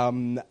gig,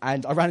 and I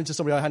ran into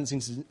somebody I hadn't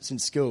seen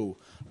since school,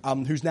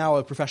 who's now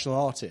a professional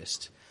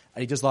artist.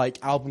 And he does like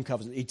album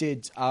covers. He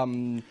did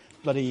what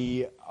are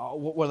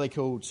they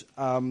called?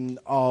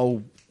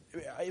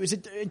 It was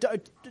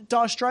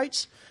Dire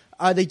Straits.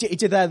 He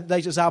did their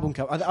latest album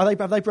cover.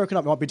 Have they broken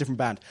up? It might be a different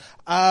band.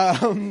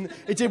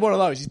 He did one of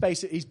those.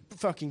 He's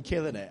fucking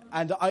killing it.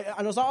 And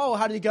I was like, "Oh,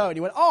 how did he go?" And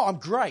he went, "Oh, I'm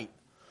great."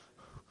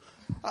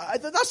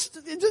 Does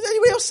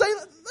anybody else say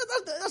that?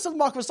 That's a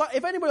mark of a sign.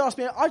 If anybody asks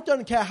me, I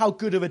don't care how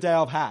good of a day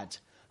I've had.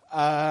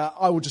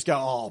 I will just go,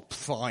 "Oh,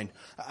 fine."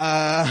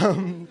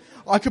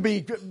 I could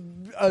be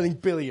earning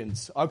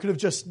billions. I could have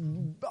just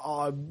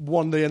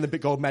won the Olympic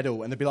gold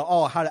medal, and they'd be like,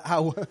 "Oh,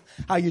 how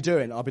are you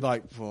doing?" I'll be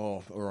like,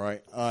 "Oh, all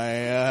right,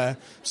 I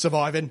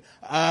surviving."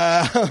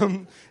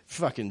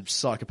 Fucking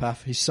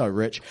psychopath. He's so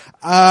rich.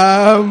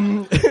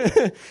 Comedy,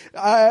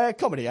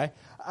 eh?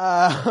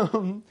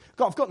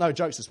 I've got no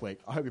jokes this week.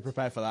 I hope you're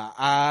prepared for that.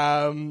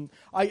 I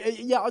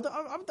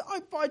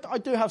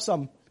do have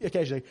some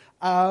occasionally,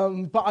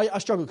 but I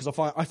struggle because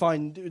I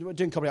find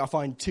doing comedy. I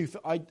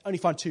only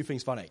find two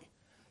things funny,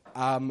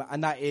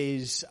 and that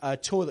is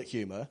toilet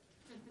humour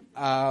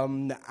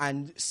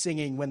and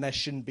singing when there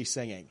shouldn't be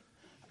singing.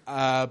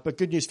 But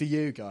good news for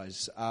you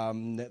guys. I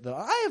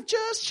have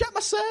just shut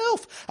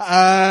myself.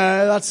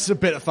 That's a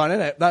bit of fun,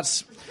 isn't it?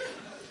 That's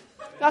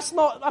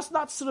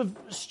sort of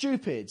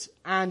stupid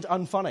and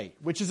unfunny,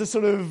 which is a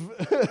sort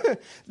of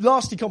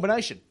nasty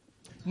combination.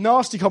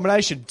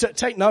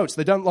 Take notes.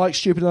 They don't like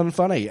stupid and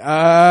unfunny.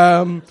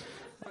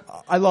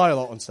 I lie a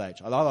lot on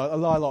stage. I lie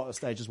a lot on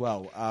stage as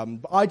well.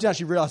 But I didn't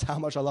actually realise how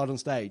much I lied on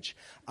stage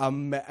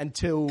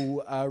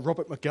until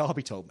Robert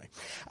Mugabe told me.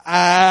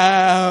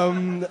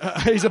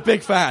 He's a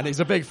big fan. A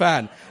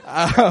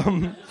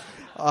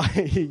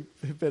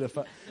bit of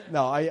fun.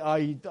 No,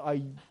 I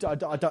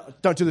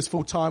don't do this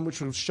full time,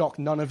 which will shock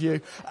none of you.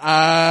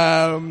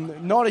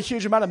 Not a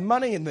huge amount of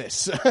money in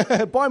this.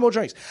 Buy more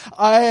drinks.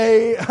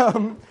 I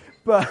have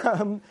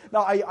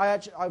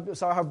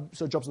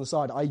sort of jobs on the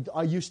side.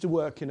 I used to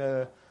work in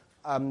a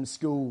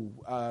school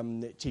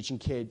teaching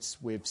kids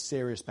with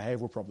serious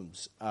behavioural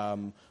problems,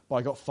 but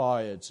I got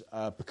fired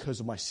because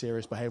of my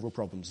serious behavioural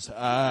problems.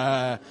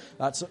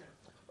 That's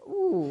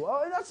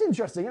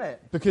interesting, isn't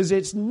it? Because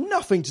it's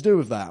nothing to do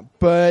with that,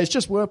 but it's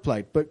just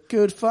wordplay, but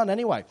good fun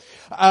anyway.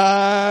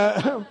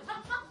 I'd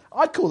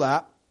call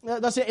that,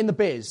 that's it in the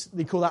biz,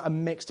 they call that a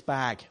mixed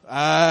bag.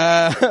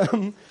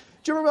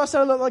 Do you remember I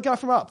said I looked like a guy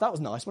from Up? That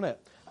was nice, wasn't it?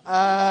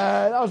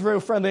 That was real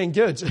friendly and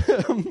good.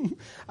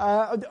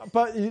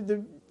 But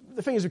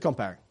the thing is with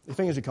comparing.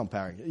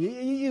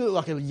 You look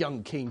like a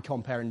young, keen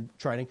compere in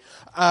training.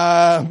 Is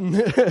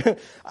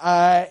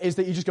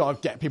that you just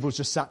got to get people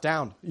just sat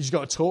down. You just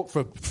got to talk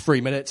for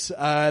 3 minutes.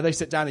 They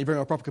sit down and you bring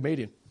on a proper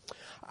comedian.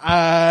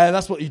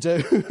 That's what you do.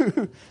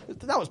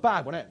 That was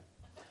bad, wasn't it?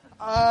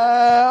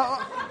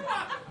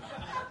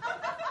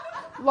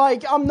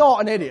 I'm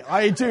not an idiot.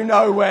 I do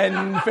know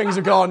when things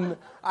have gone,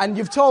 and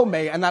you've told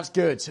me, and that's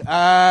good.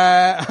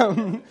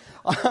 I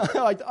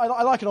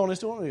like an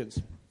honest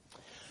audience.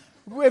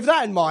 With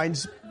that in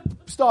mind,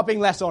 start being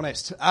less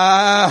honest.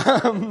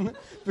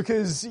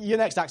 Because your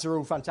next acts are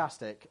all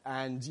fantastic,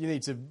 and you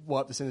need to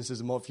wipe the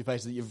cynicism off your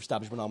face that you've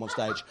established when I'm on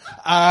stage.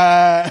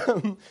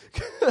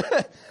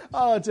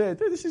 Oh, dear.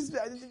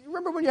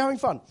 Remember when you're having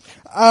fun?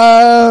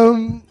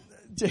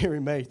 Dearie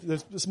me.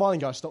 The smiling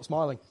guy stopped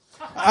smiling.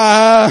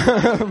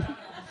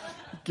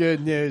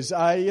 Good news.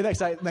 Your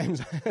next act's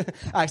name's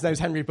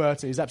Henry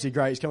Burton. He's absolutely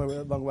great. He's come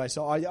a long way.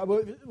 So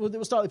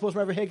we'll start the pause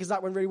from over here because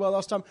that went really well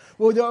last time.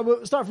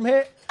 We'll start from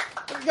here.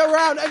 Go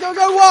around and go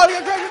one.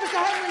 Go great with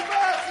Mr. Henry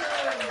Burton.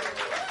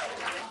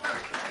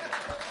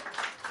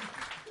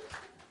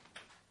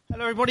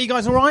 Hello, everybody. You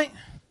guys all right?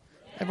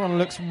 Everyone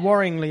looks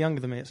worryingly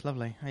younger than me. It's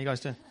lovely. How you guys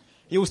doing?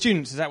 You all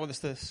students? Is that what this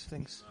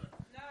thing's?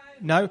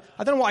 No?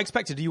 I don't know what I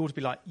expected. You all to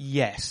be like,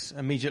 yes,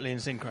 immediately in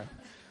synchro,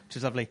 which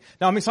is lovely.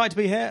 Now, I'm excited to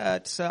be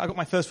here. I got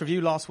my first review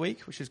last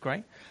week, which is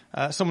great.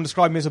 Someone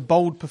described me as a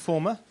bold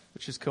performer,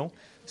 which is cool.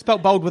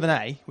 Spelt bold with an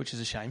A, which is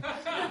a shame.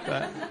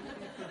 But a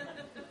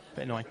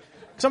bit annoying.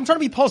 Because I'm trying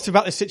to be positive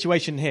about this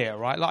situation here,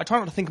 right? I try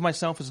not to think of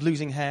myself as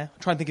losing hair. I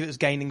try and think of it as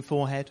gaining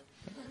forehead.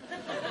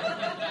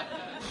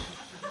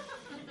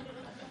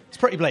 It's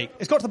pretty bleak.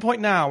 It's got to the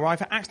point now where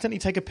if I accidentally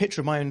take a picture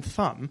of my own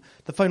thumb,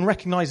 the phone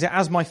recognises it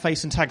as my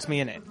face and tags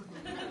me in it.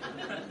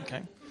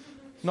 Okay?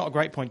 Not a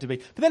great point to be.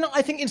 But then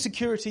I think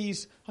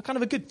insecurities are kind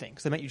of a good thing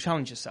because they make you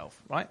challenge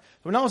yourself, right?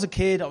 When I was a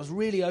kid, I was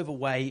really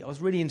overweight. I was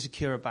really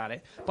insecure about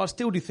it. But I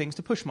still do things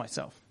to push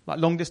myself, like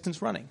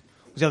long-distance running.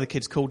 As the other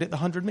kids called it, the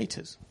 100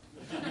 metres.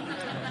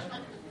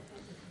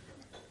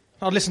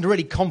 I'd listen to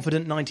really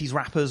confident 90s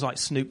rappers like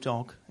Snoop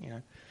Dogg.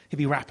 He'd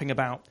be rapping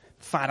about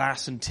fat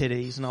ass and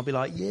titties, and I'll be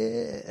like,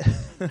 yeah,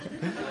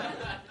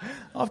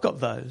 I've got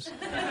those.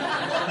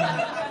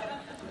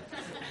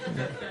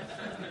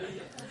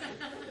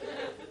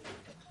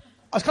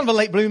 I was kind of a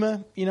late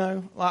bloomer,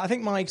 I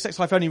think my sex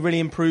life only really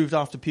improved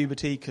after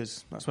puberty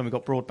because that's when we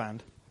got broadband.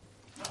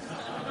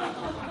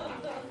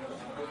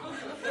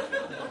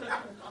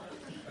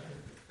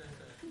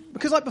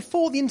 Because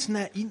before the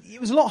internet,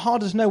 it was a lot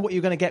harder to know what you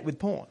were going to get with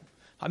porn.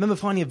 I remember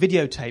finding a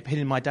videotape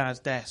hidden in my dad's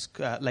desk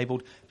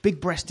labelled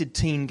 "Big-Breasted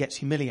Teen Gets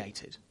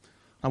Humiliated."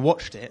 I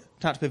watched it. It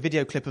turned out to be a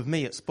video clip of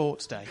me at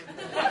sports day.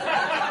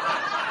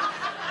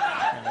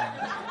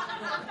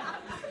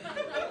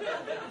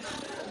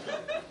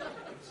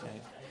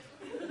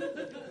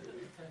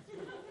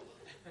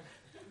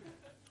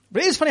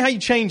 But it is funny how you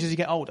change as you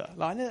get older.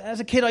 As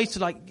a kid, I used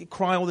to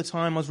cry all the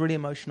time. I was really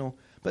emotional.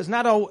 But as an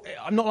adult,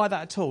 I'm not like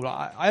that at all.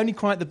 I only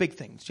cry at the big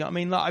things. Do you know what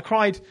I mean? I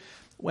cried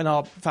when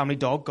our family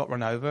dog got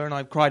run over, and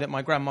I cried at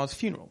my grandma's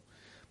funeral.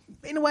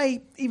 In a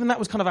way, even that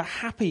was kind of a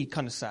happy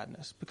kind of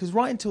sadness, because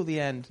right until the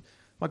end,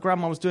 my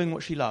grandma was doing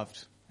what she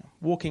loved,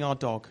 walking our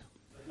dog.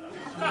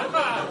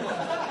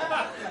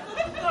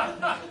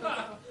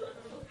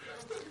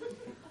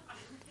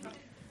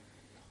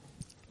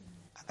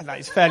 And that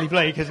is fairly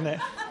bleak, isn't it?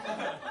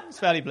 It's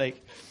fairly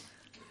bleak.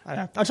 I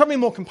know. I'm trying to be a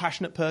more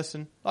compassionate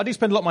person. I do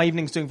spend a lot of my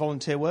evenings doing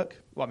volunteer work.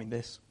 Well, I mean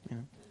this,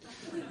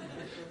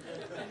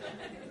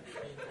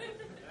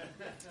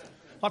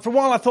 for a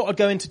while I thought I'd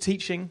go into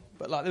teaching,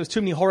 but there was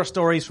too many horror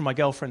stories from my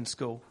girlfriend's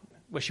school,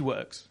 where she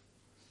works,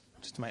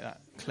 just to make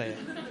that clear.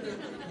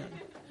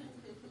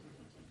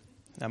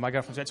 No, my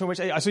girlfriend's I saw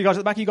you guys at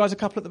the back. Are you guys a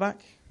couple at the back?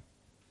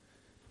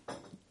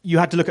 You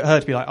had to look at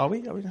her to be like, are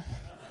we?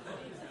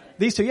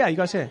 These two, yeah, you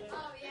guys here?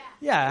 Oh,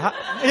 yeah.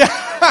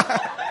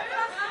 Yeah.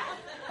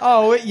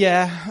 Oh,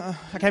 yeah.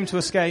 I came to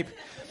escape.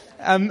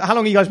 How long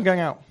have you guys been going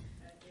out?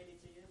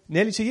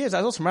 Nearly 2 years.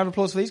 That's awesome. Round of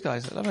applause for these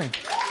guys. Lovely.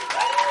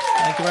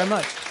 Thank you very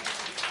much.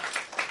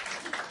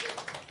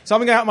 So I've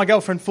been going out with my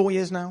girlfriend 4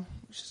 years now,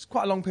 which is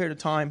quite a long period of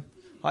time.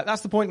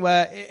 That's the point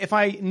where if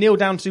I kneel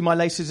down to do my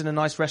laces in a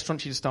nice restaurant,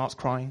 she just starts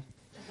crying.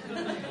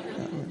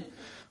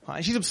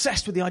 And she's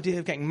obsessed with the idea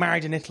of getting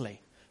married in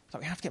Italy.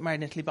 We have to get married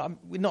in Italy, but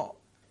we're not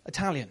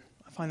Italian.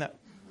 I find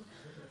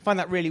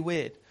that really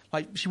weird.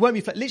 She won't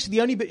be literally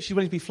the only bit she's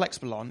willing to be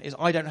flexible on is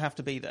I don't have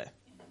to be there.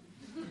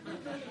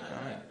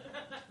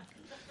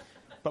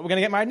 But we're going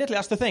to get married in Italy.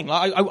 That's the thing.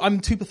 I'm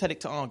too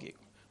pathetic to argue.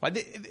 Right,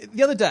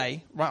 the other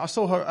day, right, I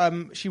saw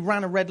her, she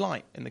ran a red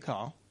light in the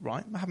car,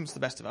 right? That happens to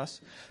the best of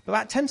us. But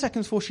about 10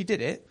 seconds before she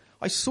did it,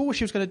 I saw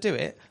she was going to do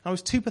it, and I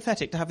was too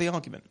pathetic to have the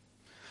argument.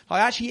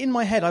 In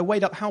my head, I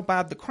weighed up how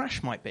bad the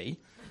crash might be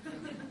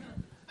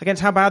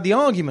against how bad the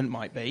argument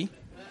might be.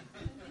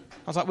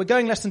 I was like, we're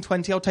going less than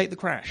 20, I'll take the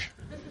crash.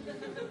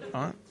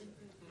 All right?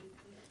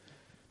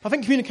 I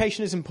think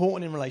communication is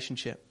important in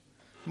relationship.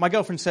 My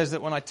girlfriend says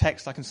that when I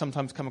text, I can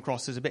sometimes come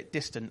across as a bit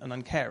distant and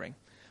uncaring,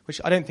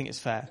 which I don't think is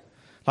fair.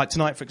 Like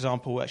tonight, for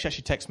example, she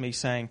actually texted me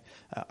saying,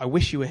 I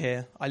wish you were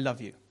here, I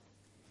love you.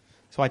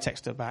 So I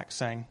text her back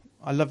saying,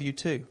 I love you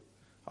too.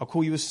 I'll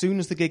call you as soon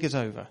as the gig is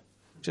over.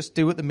 Just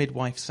do what the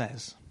midwife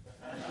says.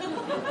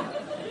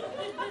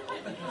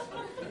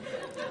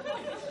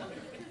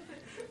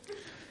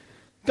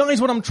 Guys,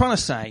 what I'm trying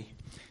to say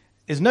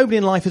is nobody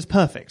in life is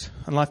perfect,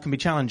 and life can be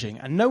challenging,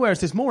 and nowhere is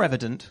this more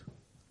evident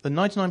than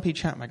 99p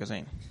Chat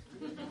magazine.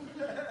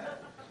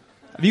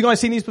 Have you guys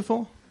seen these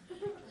before?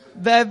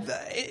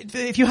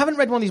 If you haven't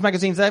read one of these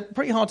magazines, they're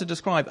pretty hard to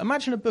describe.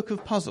 Imagine a book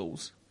of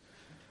puzzles,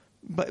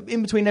 but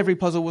in between every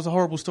puzzle was a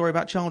horrible story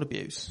about child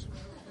abuse.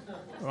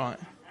 Right.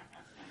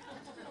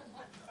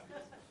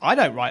 I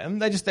don't write them.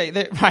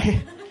 They're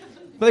right.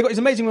 But they've got these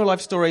amazing real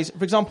life stories.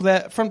 For example,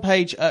 their front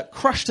page,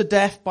 crushed to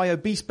death by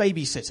obese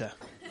babysitter.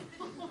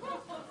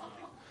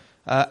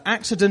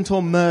 Accident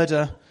or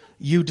murder,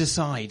 you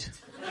decide.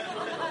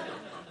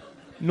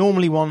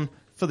 Normally one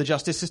for the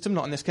justice system,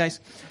 not in this case.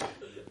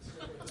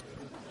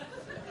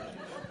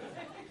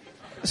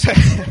 So,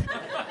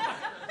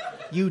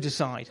 you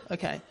decide.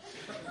 Okay.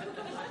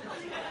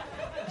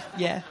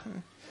 Yeah.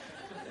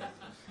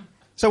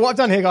 So what I've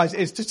done here, guys,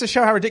 is just to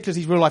show how ridiculous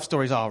these real-life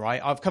stories are,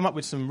 right? I've come up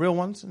with some real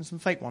ones and some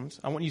fake ones.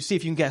 I want you to see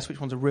if you can guess which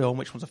ones are real and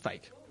which ones are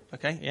fake.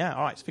 Okay? Yeah,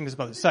 all right. So fingers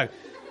above it. So,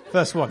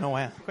 first one. Oh,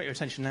 yeah. Got your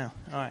attention now.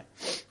 All right.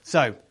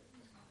 So,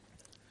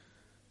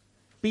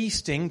 bee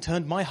sting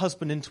turned my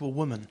husband into a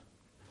woman.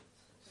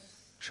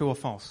 True or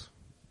false?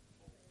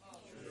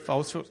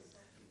 False. It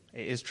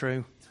is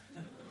true.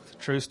 It's a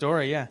true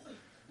story, yeah.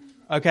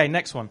 Okay,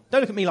 next one.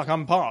 Don't look at me like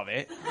I'm part of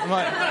it. I'm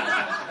like,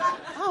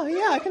 oh,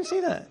 yeah, I can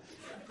see that.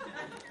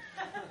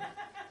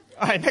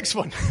 All right, next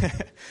one. All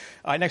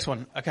right, next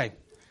one. Okay.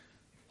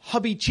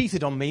 Hubby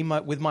cheated on me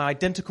with my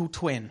identical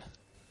twin.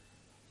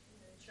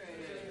 True.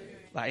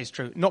 That is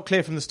true. Not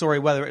clear from the story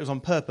whether it was on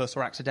purpose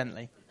or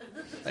accidentally.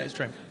 That is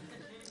true.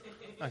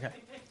 Okay.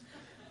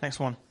 Next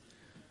one.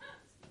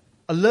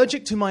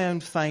 Allergic to my own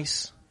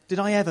face. Did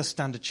I ever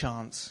stand a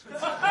chance?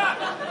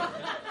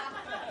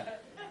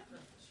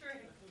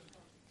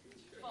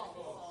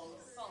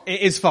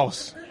 It is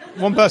false.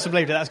 One person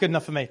believed it. That's good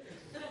enough for me.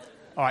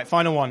 All right,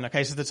 final one. Okay,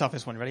 this is the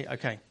toughest one. Ready?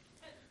 Okay.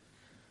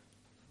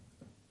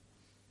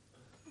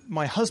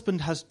 My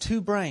husband has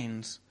 2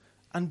 brains,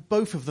 and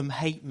both of them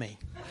hate me.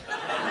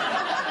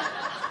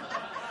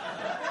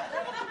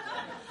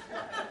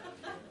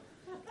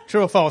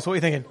 True or false? What are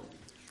you thinking?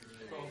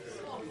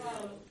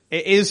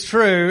 It is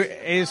true.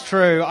 It is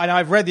true. And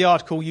I've read the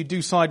article. You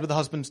do side with the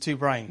husband's 2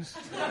 brains.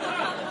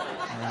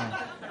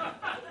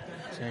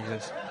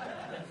 Jesus.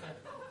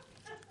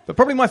 But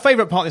probably my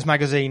favourite part of this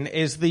magazine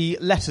is the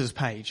letters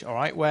page, all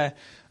right, where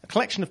a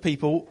collection of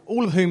people,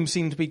 all of whom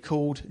seem to be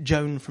called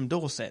Joan from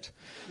Dorset,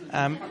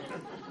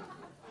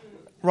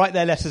 write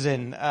their letters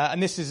in.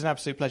 And this is an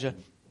absolute pleasure.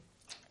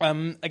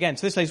 Again,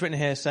 so this lady's written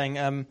here saying,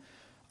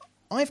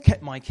 I've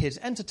kept my kids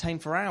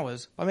entertained for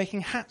hours by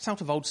making hats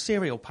out of old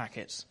cereal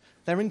packets.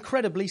 They're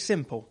incredibly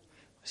simple.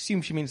 I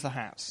assume she means the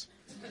hats.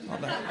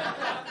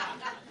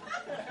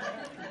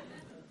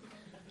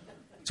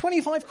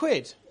 25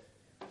 quid.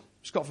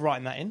 Just got for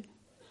writing that in,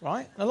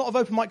 right? And a lot of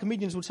open mic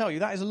comedians will tell you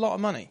that is a lot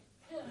of money.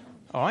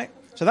 All right?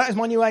 So that is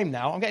my new aim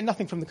now. I'm getting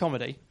nothing from the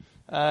comedy.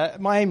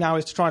 My aim now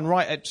is to try and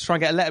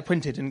get a letter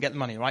printed and get the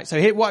money, right? So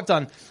here, what I've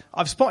done,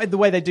 I've spotted the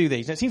way they do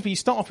these. And it seems to be you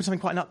start off with something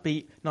quite an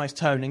upbeat, nice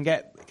tone and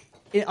get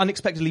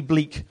unexpectedly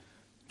bleak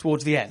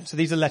towards the end. So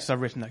these are letters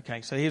I've written,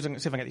 okay? So here's, see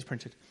if I can get these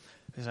printed.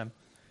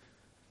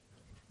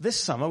 This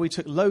summer, we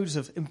took loads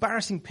of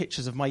embarrassing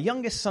pictures of my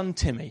youngest son,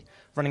 Timmy,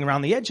 running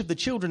around the edge of the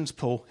children's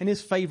pool in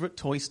his favourite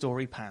Toy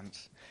Story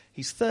pants.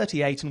 He's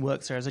 38 and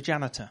works there as a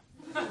janitor.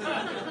 It's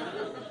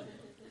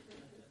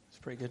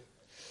pretty good.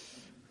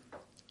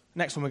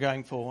 Next one we're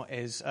going for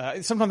is,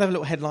 sometimes they have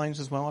little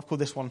headlines as well. I've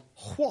called this one,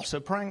 What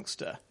a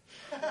Prankster.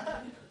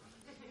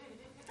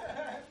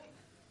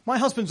 My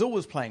husband's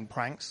always playing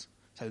pranks,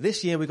 so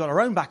this year we got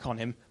our own back on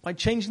him by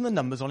changing the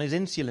numbers on his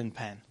insulin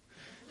pen.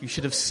 You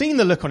should have seen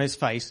the look on his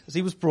face as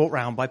he was brought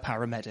round by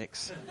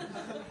paramedics.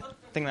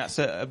 I think that's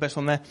a best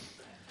one there.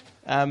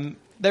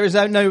 There is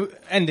no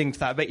ending to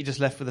that. I bet you're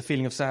just left with a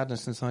feeling of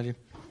sadness inside you.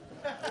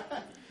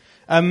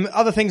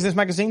 Other things in this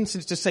magazine, so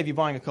just save you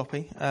buying a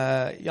copy.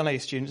 Young lady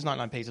students,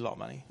 99p is a lot of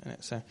money. Isn't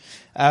it? So,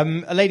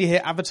 a lady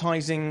here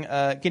advertising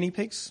guinea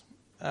pigs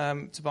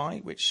to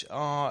buy, which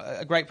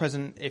are a great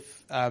present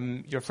if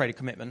you're afraid of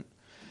commitment.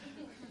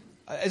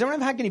 Has anyone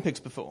ever had guinea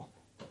pigs before?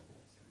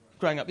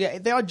 Growing up, yeah,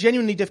 they are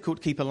genuinely difficult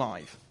to keep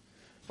alive,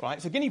 right?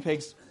 So guinea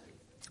pigs,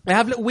 they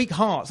have little weak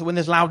hearts, so when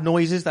there's loud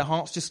noises, their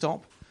hearts just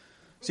stop.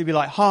 So you'd be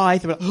like, hi.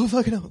 They'd be like, oh,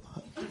 fucking hell.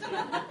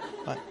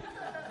 Like,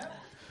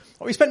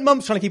 well, we spent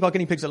months trying to keep our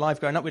guinea pigs alive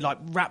growing up. We'd like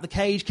wrap the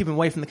cage, keep them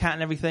away from the cat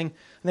and everything. And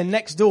then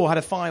next door had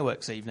a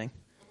fireworks evening.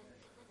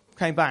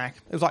 Came back.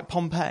 It was like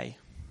Pompeii.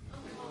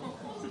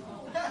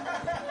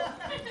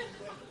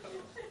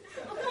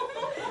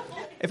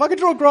 If I could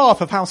draw a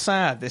graph of how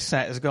sad this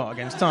set has got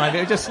against time, it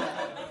would just...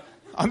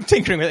 I'm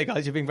tinkering with it,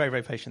 guys. You're being very,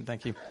 very patient.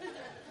 Thank you.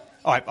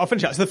 All right, I'll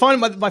finish up. So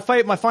my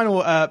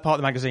final part of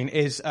the magazine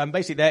is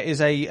basically there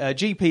is a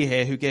GP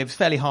here who gives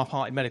fairly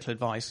half-hearted medical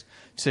advice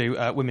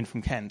to women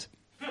from Kent.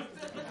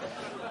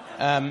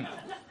 And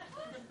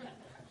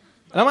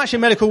I'm actually a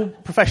medical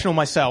professional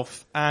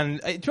myself,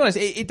 and to be honest,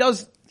 it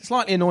does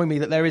slightly annoy me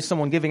that there is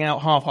someone giving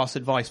out half-assed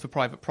advice for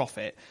private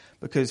profit,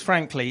 because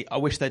frankly, I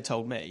wish they'd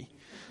told me.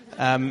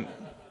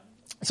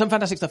 Some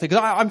fantastic stuff here,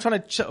 because I'm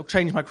trying to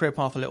change my career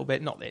path a little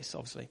bit. Not this,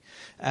 obviously.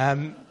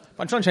 I'm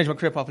trying to change my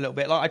career path a little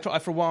bit. Like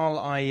for a while,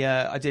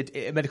 I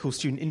did medical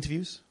student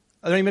interviews.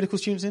 Are there any medical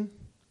students in?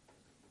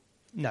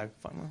 No.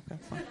 Fine. Well,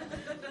 okay, fine.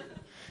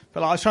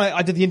 But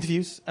I did the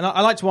interviews, and I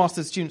like to ask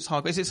the students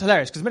hard questions. It's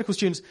hilarious, because medical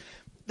students,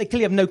 they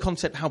clearly have no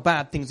concept how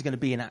bad things are going to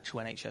be in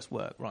actual NHS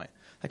work, right?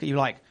 Like, you're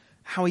like,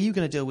 how are you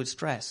going to deal with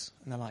stress?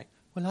 And they're like,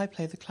 well, I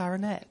play the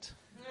clarinet.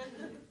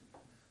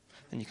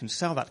 Then you can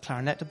sell that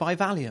clarinet to buy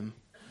Valium.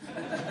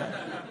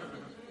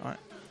 Right.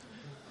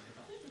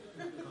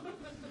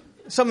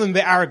 Some of them a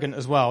bit arrogant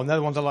as well, and they're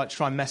the ones I like to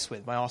try and mess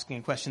with by asking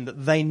a question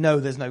that they know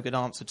there's no good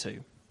answer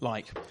to.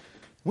 Like,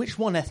 which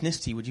one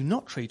ethnicity would you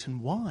not treat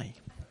and why?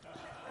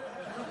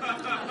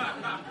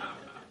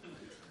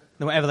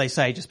 Then whatever they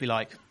say, just be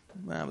like,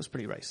 well, that was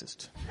pretty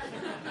racist.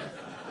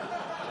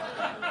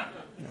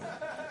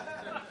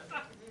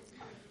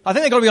 I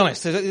think they've got to be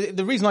honest.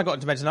 The reason I got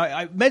into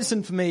medicine,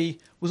 medicine for me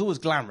was always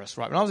glamorous,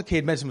 right? When I was a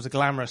kid, medicine was a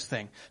glamorous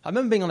thing. I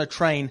remember being on a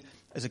train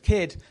as a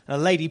kid and a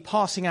lady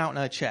passing out in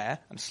her chair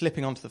and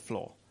slipping onto the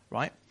floor,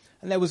 right?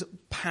 And there was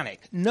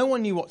panic. No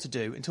one knew what to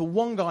do until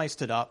one guy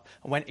stood up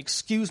and went,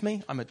 excuse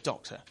me, I'm a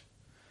doctor.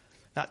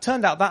 Now, it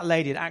turned out that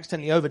lady had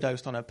accidentally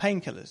overdosed on her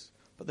painkillers,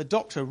 but the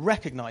doctor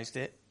recognised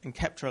it and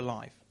kept her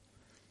alive.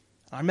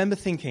 And I remember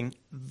thinking,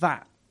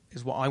 that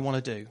is what I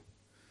want to do.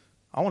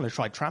 I want to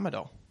try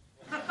tramadol.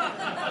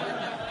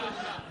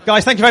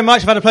 Guys, thank you very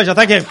much. I've had a pleasure.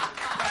 Thank you.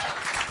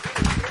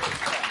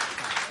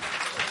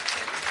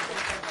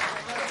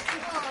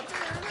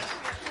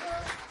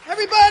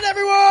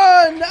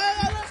 Everyone!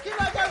 Let's give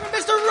that go for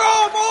Mr.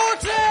 Rob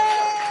Orton!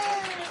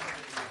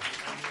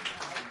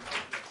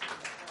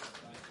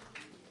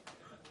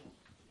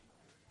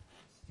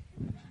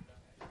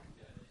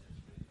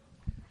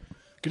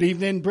 Good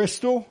evening,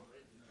 Bristol.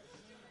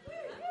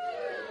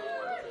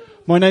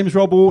 My name's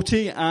Rob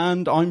Orty,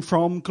 and I'm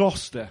from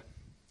Gloucester.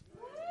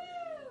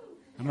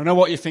 And I know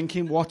what you're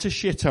thinking, what a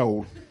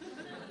shithole.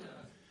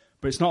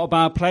 But it's not a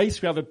bad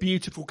place. We have a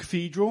beautiful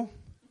cathedral,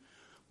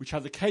 which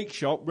has a cake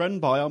shop run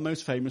by our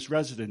most famous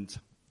resident,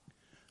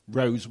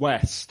 Rose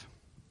West.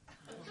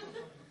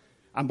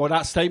 And by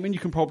that statement, you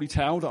can probably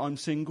tell that I'm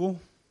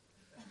single.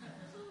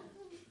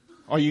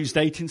 I use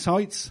dating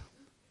sites.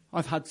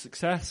 I've had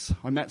success.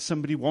 I met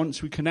somebody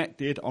once, we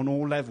connected on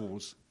all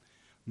levels.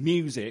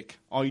 Music,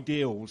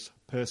 ideals,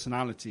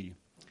 personality.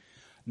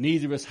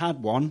 Neither of us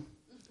had one.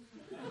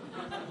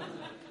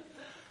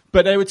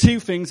 But there were two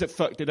things that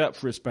fucked it up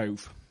for us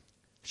both.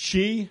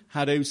 She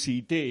had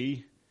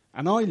OCD,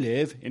 and I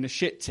live in a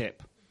shit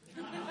tip.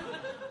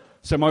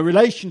 So my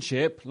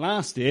relationship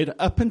lasted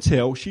up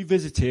until she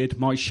visited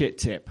my shit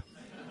tip.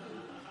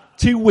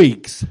 2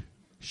 weeks,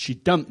 she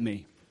dumped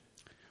me.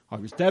 I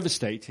was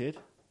devastated.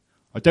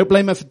 I don't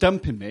blame her for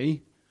dumping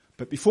me,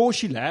 but before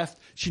she left,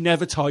 she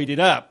never tied it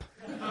up.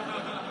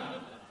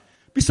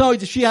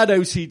 Besides, if she had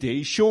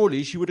OCD,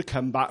 surely she would have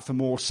come back for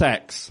more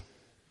sex.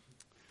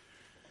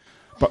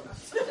 But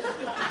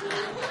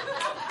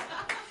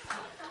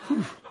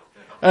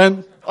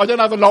I don't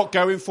have a lot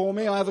going for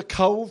me. I have a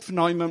cold for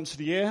 9 months of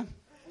the year.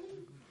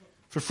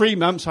 For 3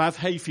 months, I have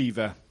hay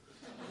fever.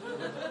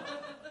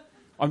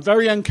 I'm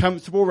very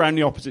uncomfortable around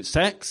the opposite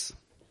sex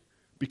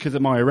because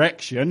of my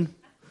erection.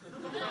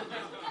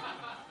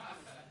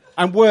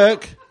 And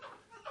work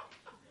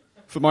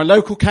for my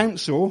local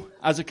council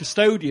as a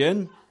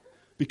custodian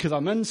because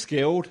I'm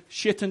unskilled,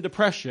 shit under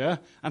pressure,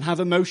 and have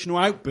emotional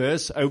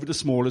outbursts over the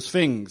smallest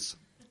things.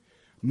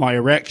 My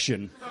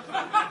erection.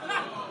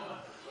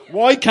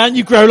 Why can't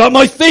you grow like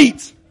my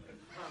feet?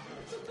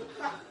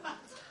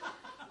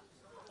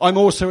 I'm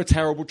also a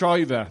terrible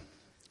driver.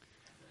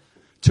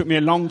 Took me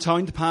a long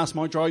time to pass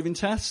my driving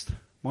test.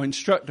 My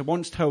instructor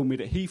once told me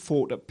that he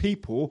thought that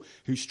people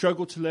who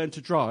struggle to learn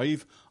to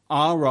drive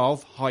are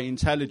of high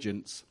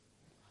intelligence.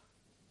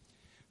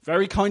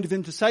 Very kind of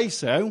him to say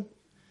so,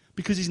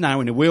 because he's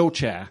now in a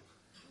wheelchair.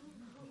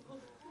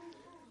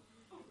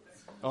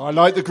 Oh, I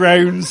like the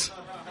groans.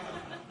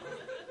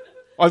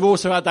 I've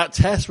also had that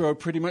test where I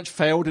pretty much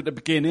failed at the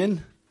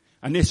beginning,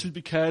 and this was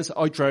because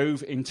I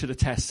drove into the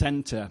test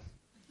centre.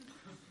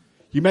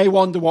 You may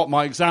wonder what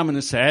my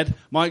examiner said.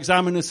 My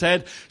examiner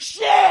said,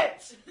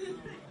 shit!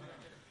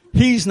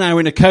 He's now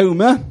in a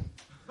coma.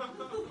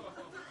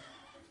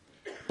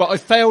 But I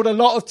failed a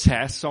lot of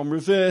tests, so I'm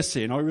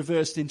reversing. I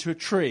reversed into a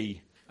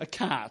tree, a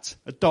cat,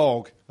 a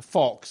dog, a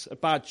fox, a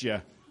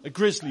badger, a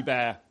grizzly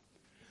bear,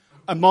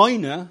 a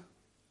miner.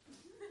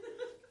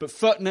 But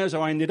fuck knows how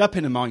I ended up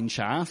in a mine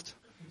shaft.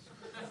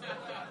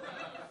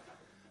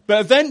 But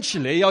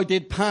eventually I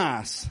did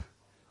pass.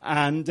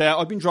 And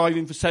I've been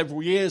driving for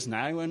several years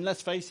now, and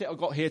let's face it, I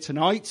got here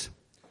tonight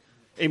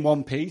in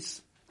one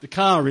piece. The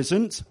car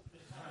isn't.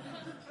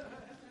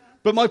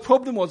 But my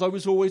problem was I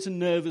was always a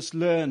nervous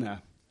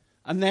learner.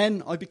 And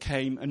then I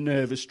became a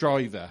nervous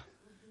driver.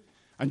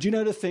 And do you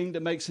know the thing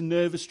that makes a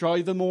nervous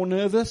driver more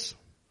nervous?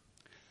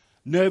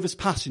 Nervous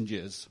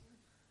passengers.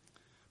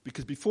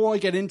 Because before I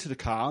get into the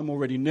car, I'm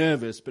already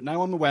nervous, but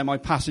now I'm aware my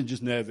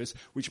passenger's nervous,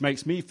 which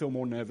makes me feel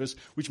more nervous,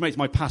 which makes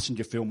my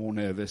passenger feel more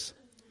nervous.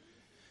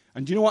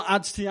 And do you know what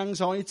adds to the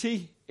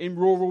anxiety in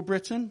rural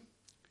Britain?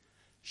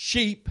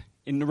 Sheep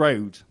in the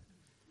road.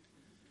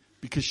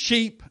 Because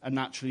sheep are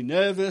naturally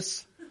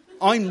nervous,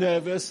 I'm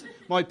nervous,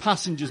 my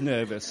passenger's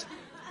nervous.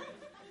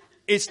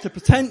 It's the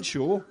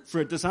potential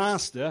for a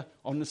disaster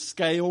on the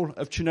scale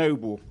of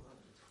Chernobyl.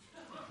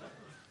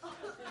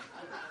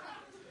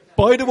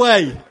 By the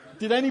way,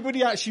 did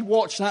anybody actually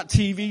watch that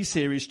TV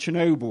series,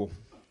 Chernobyl?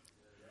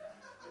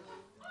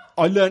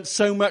 I learnt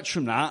so much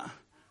from that.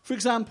 For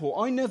example,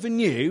 I never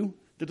knew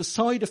that a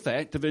side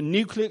effect of a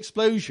nuclear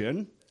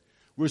explosion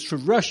was for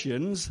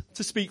Russians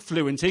to speak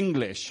fluent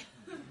English.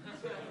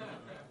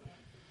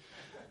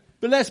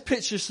 But let's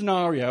picture a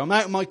scenario. I'm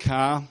out in my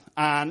car,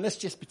 and let's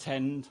just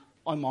pretend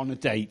I'm on a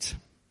date.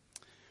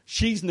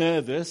 She's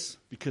nervous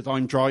because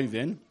I'm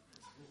driving,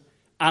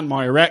 and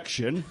my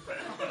erection.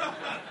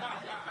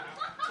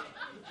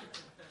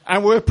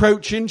 And we're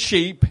approaching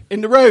sheep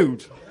in the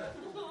road.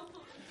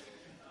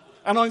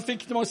 And I'm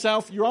thinking to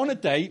myself, you're on a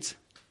date,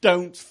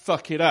 don't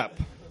fuck it up.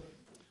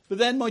 But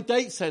then my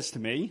date says to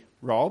me,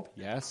 Rob,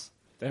 yes,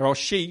 there are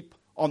sheep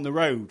on the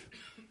road.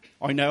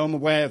 I know, I'm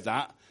aware of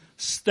that.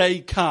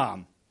 Stay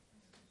calm.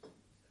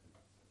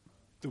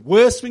 The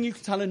worst thing you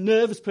can tell a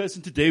nervous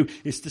person to do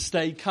is to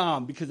stay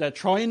calm because they're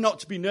trying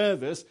not to be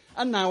nervous,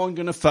 and now I'm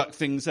going to fuck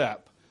things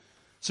up.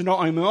 So not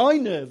only am I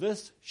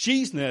nervous,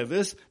 she's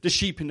nervous, the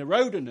sheep in the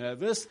road are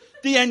nervous,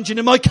 the engine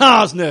in my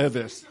car's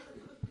nervous.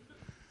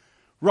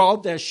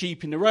 Rob, there's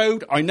sheep in the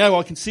road. I know,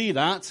 I can see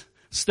that.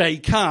 Stay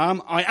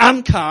calm. I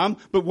am calm,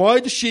 but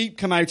why do sheep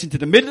come out into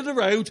the middle of the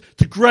road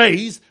to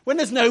graze when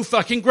there's no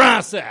fucking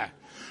grass there?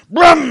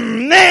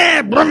 Brum,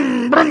 nah,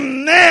 brum,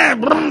 brum, nah,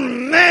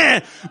 brum, nah,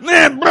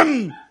 nah,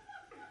 brum.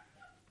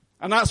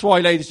 And that's why,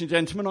 ladies and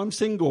gentlemen, I'm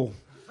single.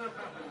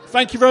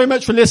 Thank you very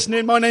much for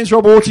listening. My name's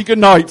Rob Orty. Good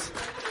night.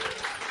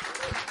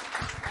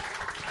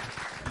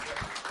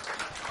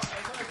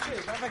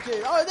 Thank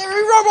you. Oh, there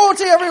is Rob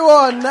Orty,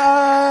 everyone.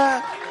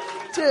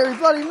 Deary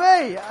bloody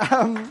me.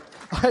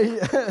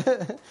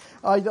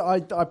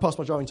 I passed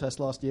my driving test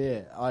last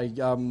year. I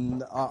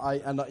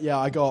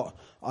got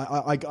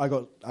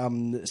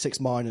 6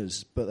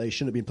 minors, but they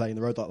shouldn't have been playing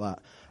the road like that.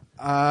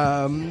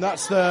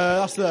 That's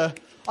the.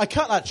 I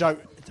cut that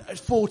joke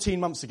 14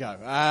 months ago.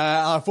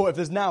 I thought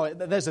if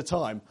there's a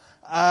time.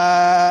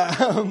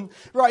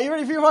 Right, you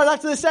ready for your right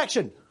back to this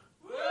section?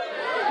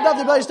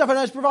 Lovely bloody stuff, and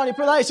that's providing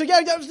play. So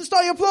yeah,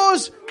 start your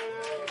applause.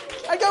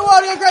 And go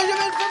on, go crazy.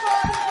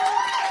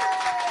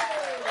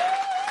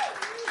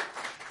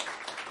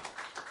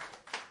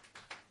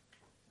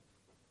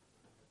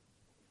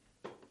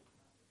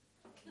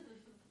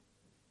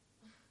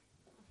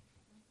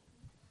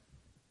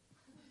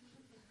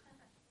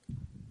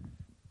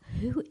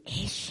 Who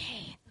is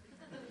she?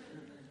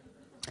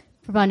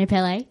 Pravani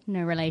Pillai,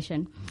 no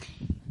relation.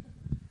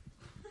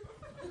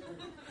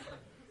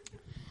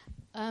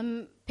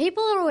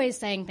 People are always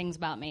saying things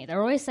about me. They're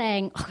always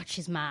saying, oh God,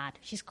 she's mad,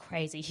 she's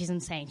crazy, she's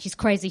insane, she's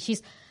crazy,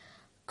 she's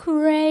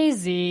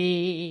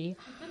crazy.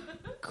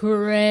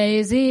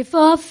 Crazy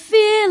for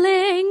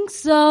feeling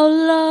so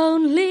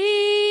lonely.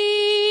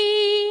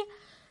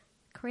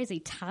 Crazy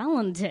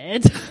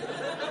talented.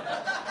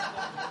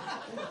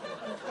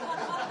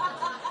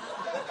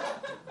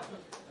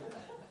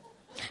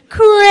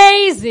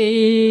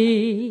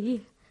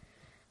 Crazy.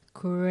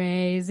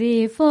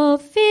 Crazy for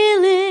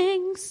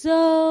feeling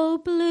so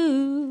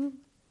blue.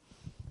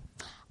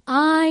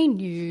 I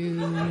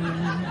knew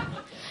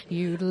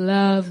you'd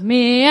love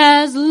me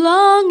as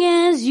long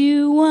as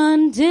you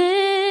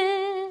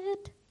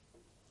wanted.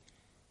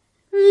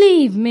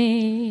 Leave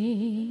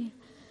me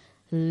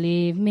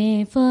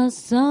for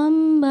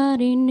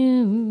somebody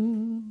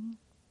new.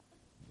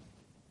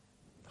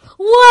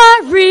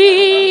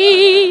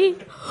 Worry.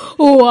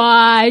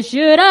 Why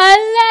should I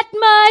let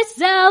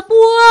myself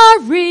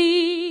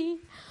worry?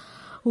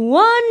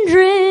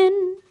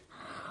 Wondering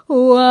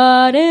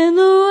what in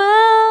the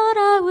world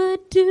I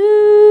would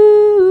do.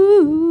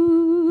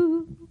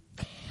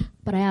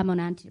 But I am on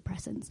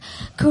antidepressants.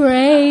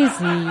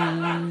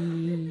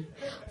 Crazy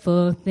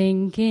for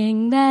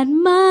thinking that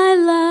my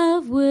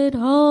love would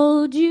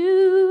hold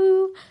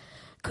you.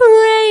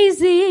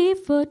 Crazy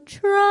for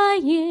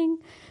trying.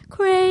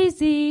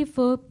 Crazy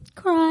for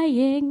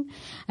crying.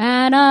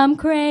 And I'm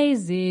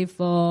crazy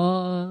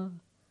for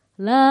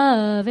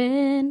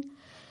loving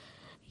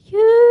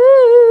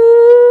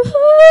you.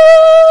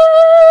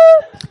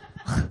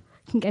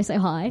 Can go so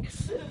high.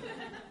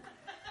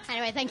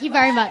 Anyway, thank you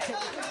very much.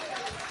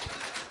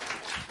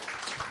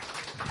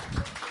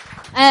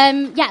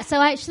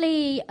 So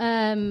actually,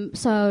 I've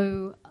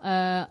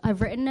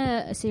written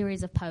a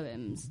series of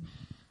poems.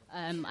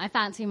 I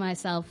fancy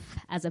myself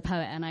as a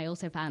poet, and I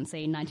also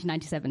fancy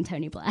 1997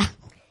 Tony Blair.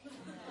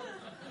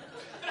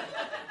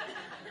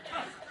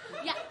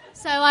 Yeah,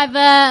 so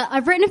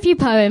I've written a few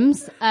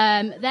poems.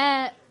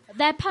 They're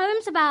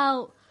poems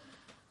about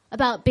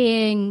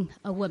being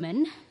a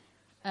woman,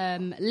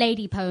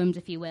 lady poems,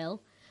 if you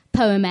will,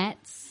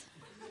 poemettes,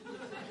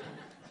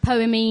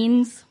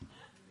 poemines,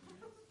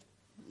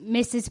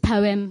 Mrs.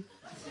 Poem.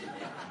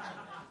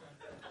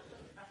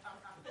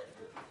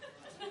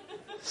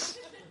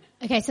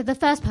 Okay, so the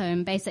first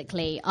poem,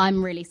 basically,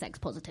 I'm really sex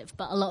positive,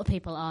 but a lot of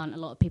people aren't. A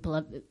lot of people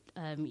are,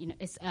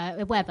 it's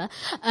whatever.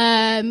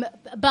 Yeah,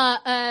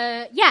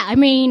 I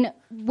mean,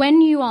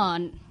 when you're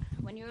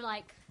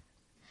like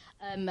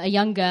a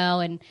young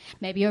girl and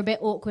maybe you're a bit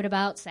awkward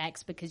about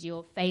sex because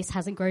your face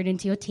hasn't grown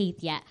into your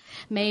teeth yet.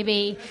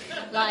 Maybe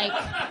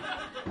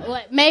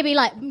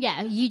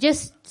you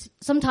just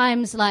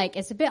sometimes like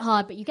it's a bit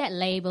hard, but you get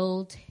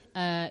labelled.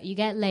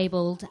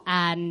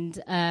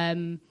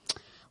 And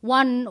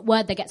one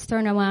word that gets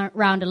thrown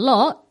around a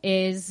lot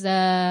is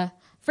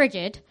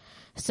frigid.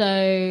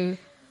 So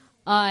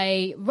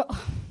it's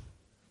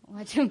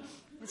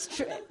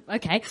true.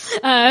 Okay.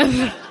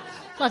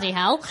 Bloody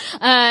hell.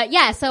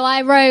 So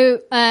I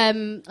wrote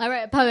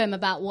a poem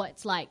about what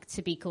it's like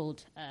to be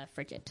called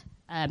frigid.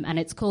 And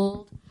it's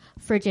called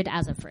Frigid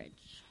as a Fridge.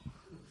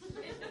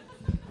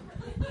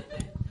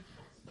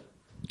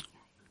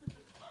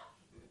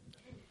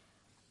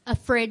 A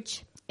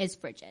fridge is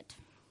frigid.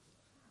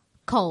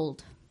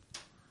 Cold.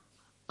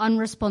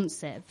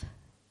 Unresponsive.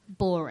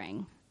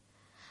 Boring.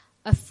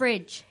 A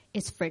fridge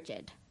is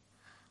frigid.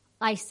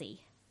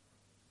 Icy.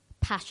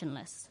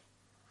 Passionless.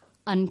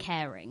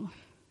 Uncaring.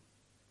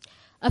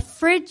 A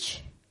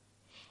fridge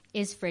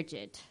is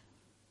frigid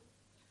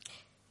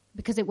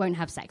because it won't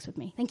have sex with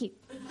me. Thank you.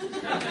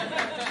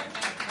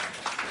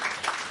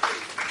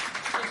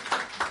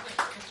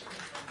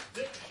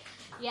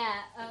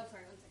 Yeah. Oh,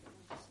 sorry. 1 second.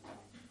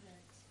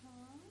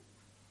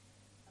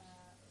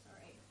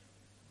 Sorry.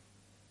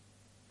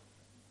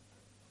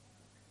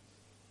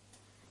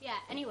 Yeah.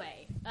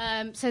 Anyway.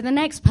 So the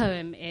next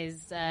poem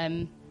is.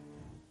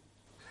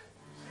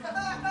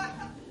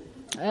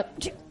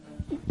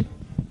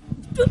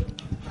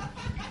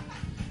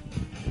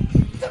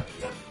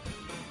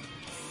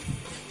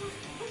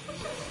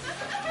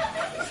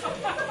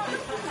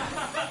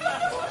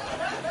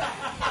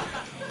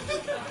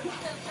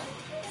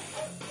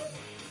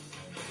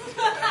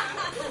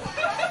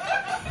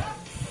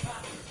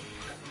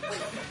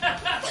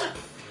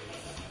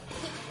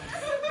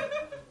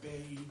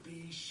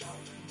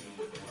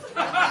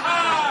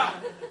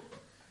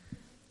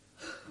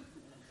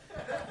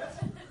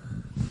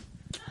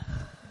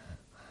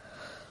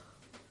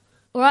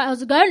 All right,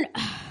 how's it going?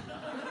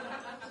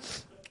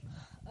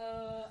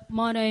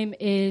 My name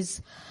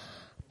is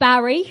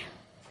Barry.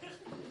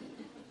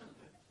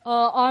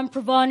 I'm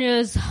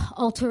Pravania's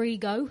alter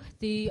ego,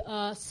 the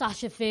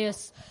Sasha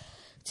Fierce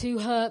to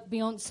her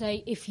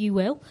Beyonce, if you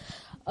will.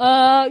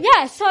 I'm a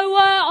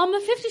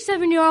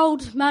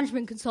 57-year-old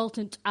management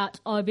consultant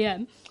at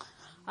IBM.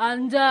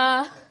 And,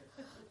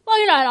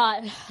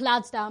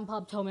 Ladsdown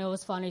Pub told me I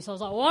was funny, so I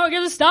was like, well, I'll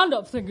give the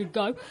stand-up thing a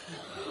go.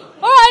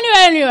 All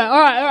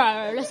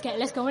right,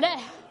 let's go with it.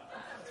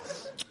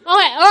 All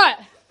right.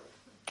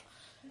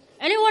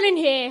 Anyone in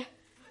here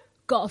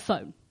got a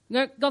phone?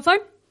 You got a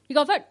phone? You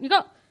got a phone? You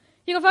got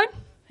a phone?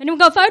 Anyone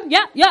got a phone?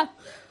 Yeah.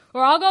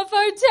 Or I got a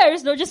phone too.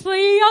 It's not just for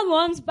you young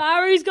ones.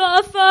 Barry's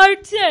got a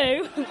phone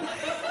too.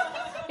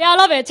 Yeah, I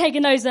love it.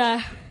 Taking those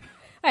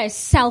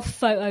self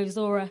photos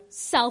or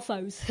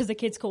selfos, as the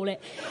kids call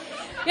it.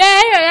 Yeah.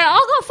 I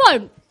got a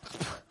phone,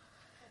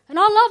 and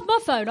I love my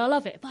phone. I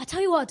love it. But I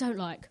tell you what I don't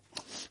like.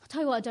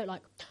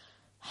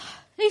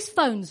 These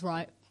phones,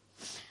 right?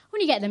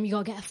 When you get them, you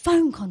gotta get a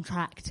phone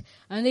contract.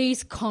 And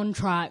these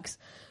contracts,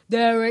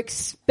 they're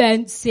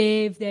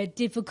expensive, they're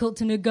difficult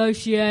to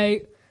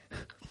negotiate.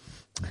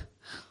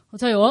 I'll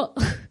tell you what,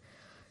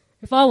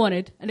 if I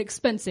wanted an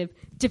expensive,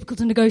 difficult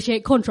to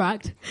negotiate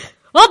contract,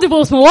 I'll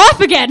divorce my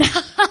wife again.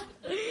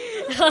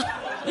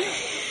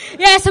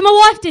 Yeah, so my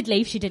wife did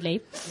leave, she did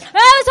leave.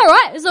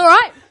 It's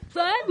alright.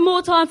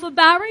 More time for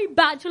Barry,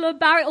 Bachelor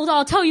Barry. Although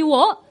I'll tell you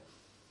what,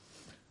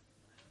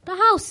 the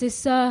house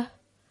is,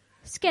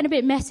 it's getting a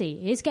bit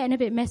messy. It's getting a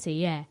bit messy,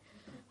 yeah.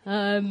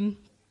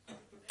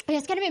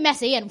 It's getting a bit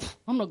messy and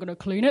I'm not going to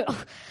clean it.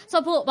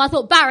 So I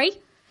thought, Barry,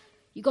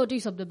 you got to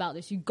do something about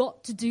this. You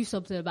got to do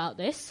something about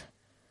this.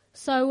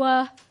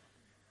 So,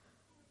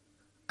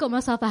 got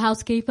myself a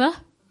housekeeper.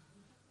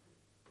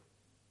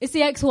 It's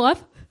the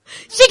ex-wife.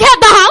 She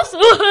kept the house.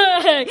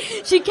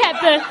 She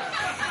kept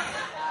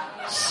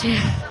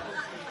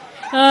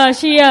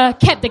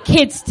kept the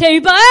kids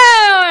too, but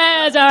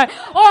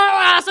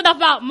that's enough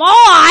about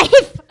my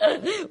wife.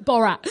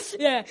 Borat.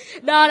 Yeah.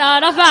 No,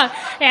 not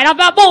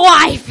about my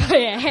wife.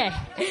 Yeah.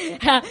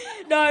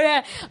 No,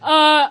 yeah.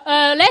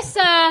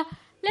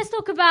 Let's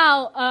talk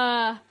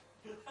about,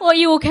 what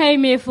you all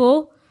came here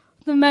for.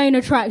 The main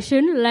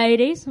attraction,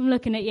 ladies. I'm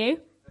looking at you.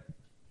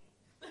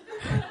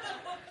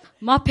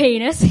 My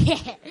penis.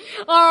 Yeah.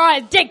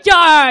 Alright, dick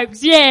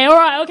jokes. Yeah,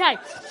 alright, okay.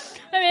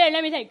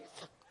 Let me think.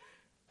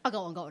 I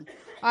got one.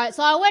 Alright,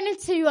 so I went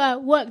into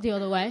work the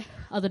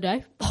other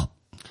day. I'm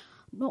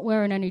not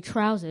wearing any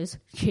trousers.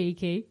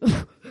 Cheeky.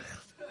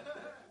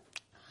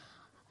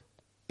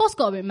 Boss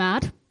got a bit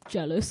mad.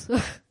 Jealous.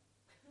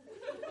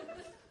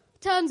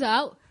 Turns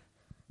out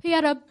he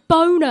had a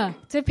boner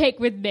to pick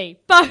with me.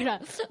 Boner.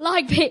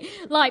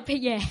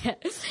 Yeah.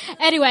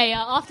 Anyway,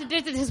 after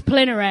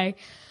disciplinary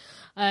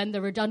and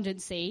the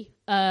redundancy,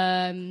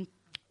 had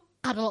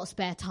a lot of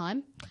spare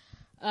time.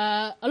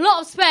 A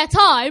lot of spare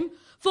time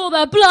for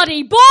the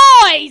bloody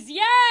boys!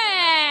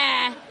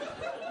 Yeah!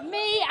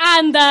 Me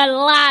and the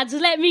lads,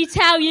 let me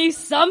tell you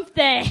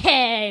something.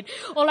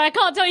 Although I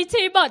can't tell you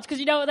too much, because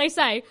you know what they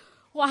say.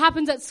 What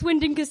happens at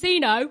Swindon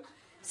Casino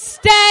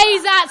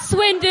stays at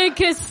Swindon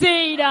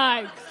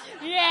Casino.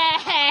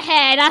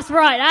 Yeah, that's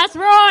right.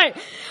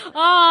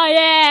 Oh,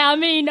 yeah, I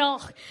mean,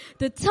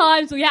 the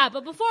times we had.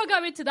 But before I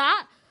go into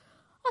that,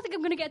 I think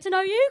I'm going to get to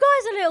know you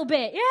guys a little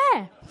bit,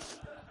 yeah.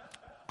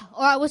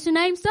 All right, what's your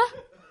name, sir?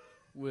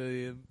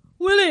 William.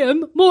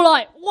 More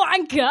like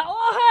wanker.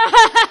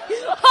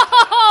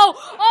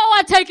 Oh,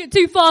 I take it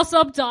too far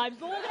sometimes.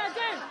 But what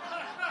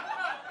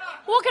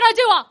can I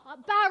do?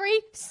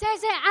 Barry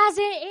says it as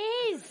it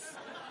is.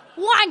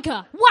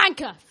 Wanker,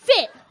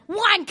 fit,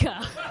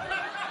 wanker.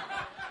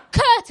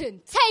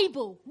 Curtain,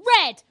 table,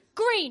 red,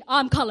 green.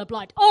 I'm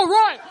colourblind. All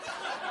right,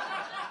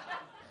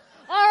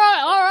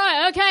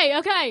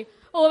 okay.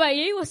 What about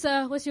you?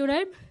 What's your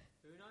name?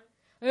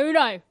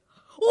 Uno.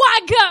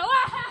 Wanker!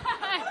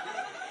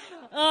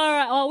 All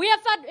right. Oh, we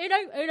have fun.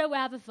 Uno, we're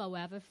having fun.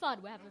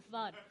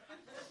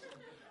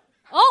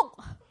 Oh,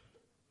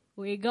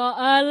 we got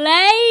a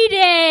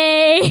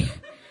lady.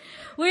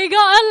 In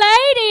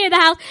the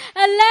house.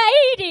 A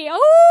lady.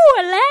 Oh,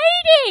 a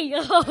lady.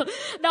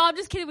 No, I'm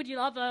just kidding with you,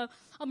 love.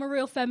 I'm a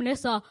real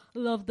feminist. I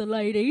love the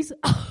ladies.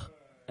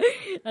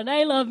 And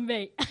they love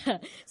me.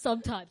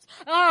 Sometimes.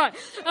 All right.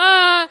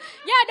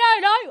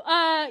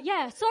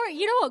 Yeah, sorry.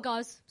 You know what,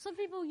 guys? Some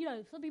people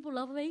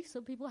love me.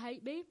 Some people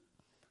hate me.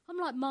 I'm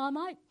like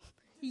Marmite.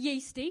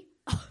 Yeasty.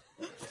 All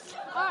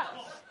right.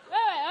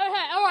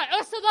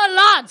 So the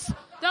lads.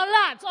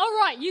 All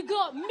right, you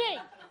got me.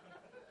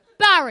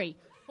 Barry.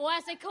 Or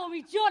as they call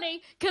me,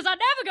 Johnny, because I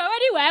never go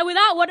anywhere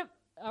without one of...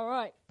 All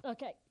right.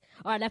 Okay.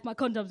 All right, left my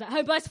condoms at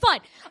home, but it's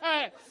fine.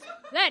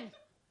 Then,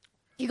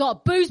 you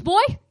got Booze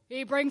Boy.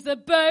 He brings the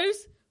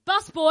booze.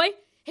 Bus Boy.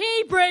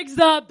 He brings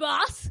the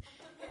bus.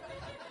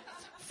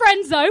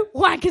 Friendzone.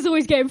 Wanker's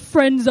always getting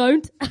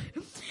friend-zoned.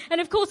 And,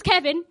 of course,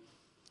 Kevin.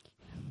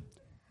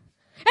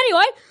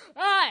 Anyway,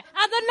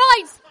 and the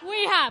nights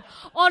we have.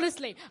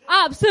 Honestly,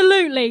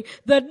 absolutely,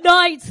 the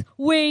nights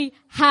we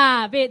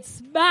have.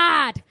 It's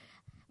mad.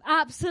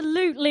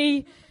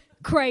 Absolutely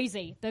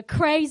crazy. The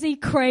crazy,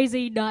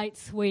 crazy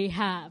nights we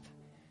have.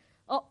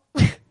 Oh.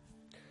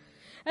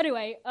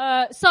 Anyway,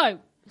 so,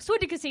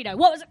 Swindon Casino.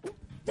 What was it?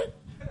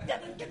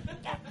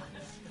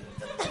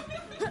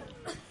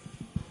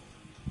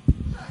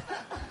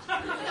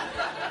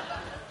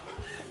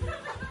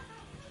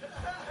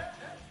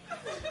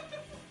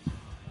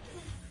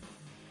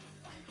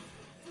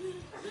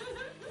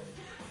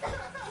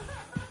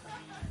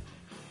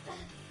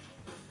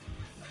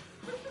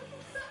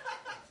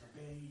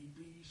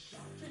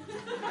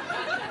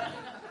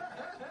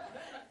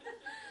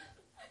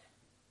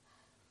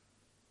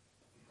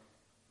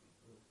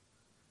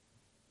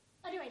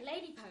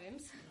 Lady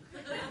poems.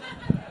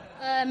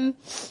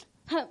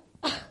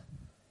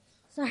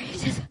 Sorry,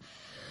 just...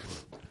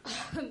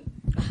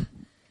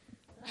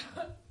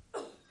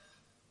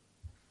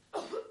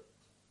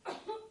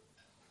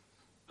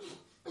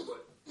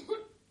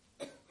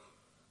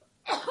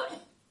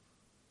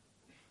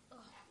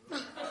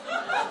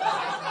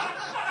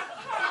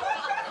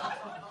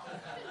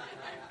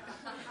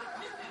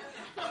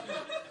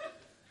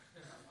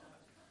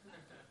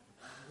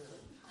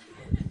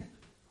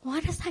 Why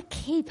does that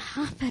keep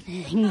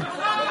happening?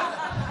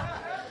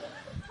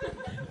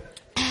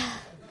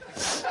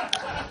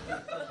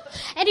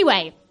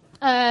 Anyway,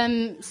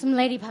 some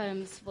lady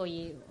poems for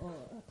you, or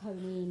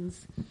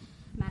poems.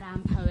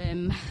 Madame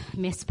poem,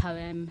 Miss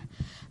poem,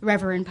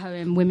 Reverend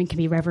poem. Women can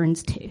be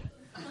reverends too.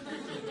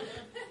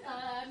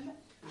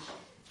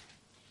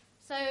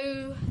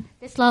 So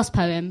this last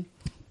poem,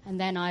 and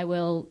then I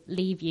will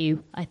leave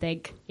you, I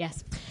think.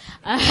 Yes.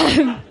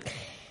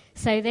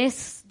 So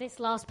this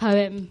last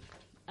poem...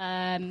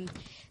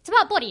 it's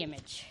about body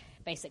image,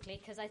 basically,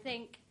 because I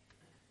think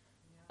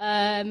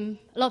a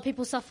lot of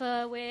people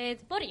suffer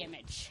with body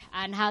image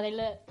and how they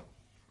look.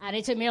 And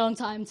it took me a long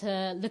time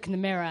to look in the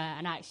mirror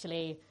and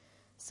actually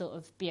sort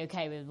of be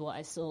okay with what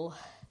I saw.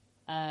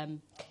 So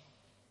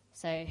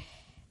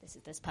this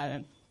is this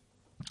poem.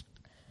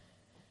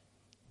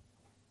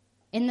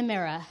 In the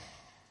mirror,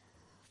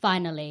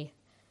 finally,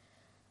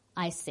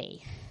 I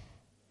see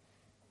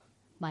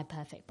my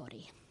perfect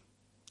body.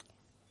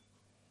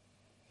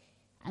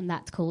 And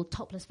that's called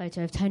Topless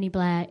Photo of Tony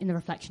Blair in the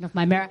Reflection of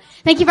My Mirror.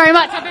 Thank you very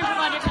much. I've been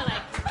provided Chile.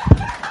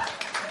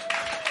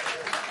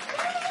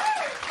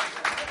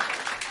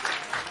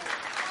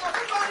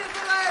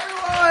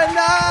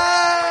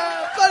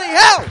 Bloody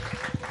hell!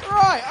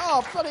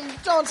 Right, bloody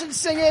dancing,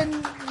 singing,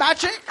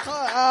 magic.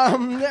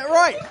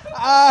 Right,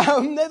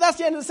 that's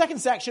the end of the second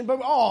section. But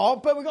we've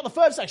got the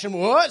third section.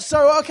 What?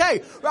 So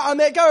okay, right, I'm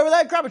there. Go over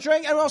there, grab a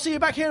drink, and I'll see you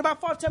back here in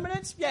about 5-10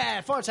 minutes.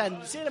 Yeah,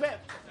 5-10. See you in a bit.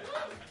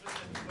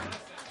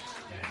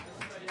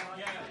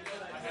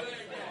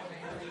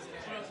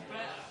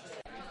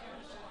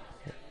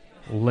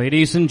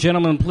 Ladies and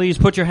gentlemen, please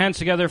put your hands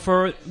together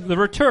for the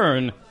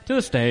return to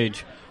the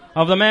stage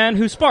of the man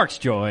who sparks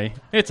joy.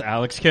 It's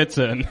Alex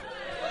Kitson.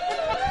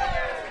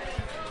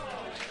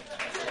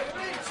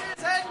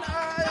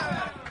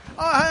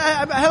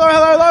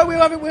 Hello.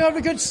 We have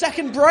a good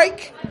second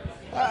break.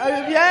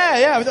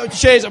 Yeah.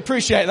 Cheers,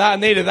 appreciate that. I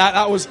needed that.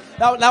 That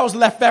was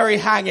left very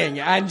hanging,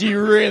 and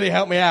you really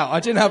helped me out. I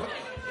didn't have.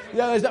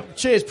 Yeah,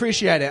 cheers,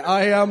 appreciate it.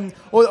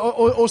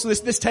 Also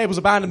this table's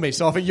abandoned me,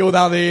 so I think you're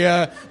now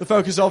the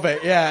focus of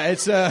it. Yeah,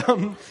 it's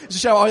a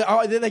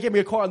show. They gave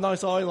me quite a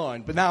nice eye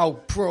line, but now,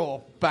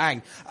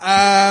 bang.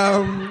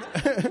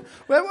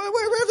 Where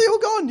have they all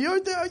gone? You're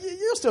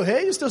still here.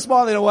 You're still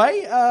smiling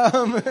away.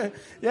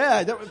 Yeah,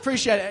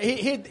 appreciate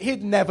it.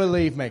 He'd never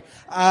leave me.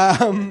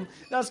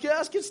 That's good.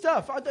 That's good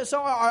stuff.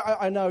 So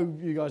I know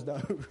you guys know.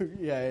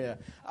 Yeah.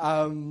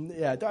 How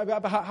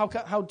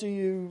do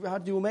you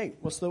all meet?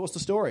 What's the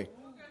story?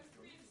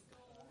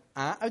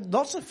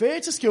 Lots of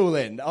theatre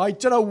schooling. I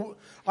don't know.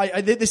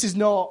 This is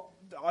not.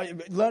 I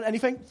learn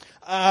anything.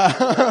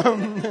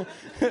 Do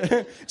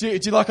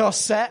you like our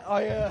set?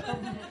 Yeah,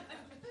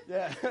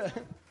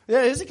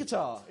 it is a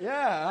guitar.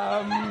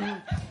 Yeah,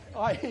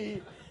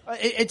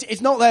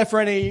 it's not there for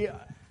any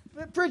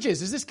Bridges.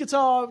 Has this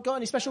guitar got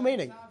any special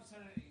meaning?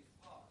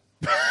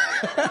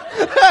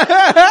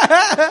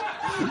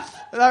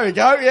 There we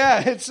go.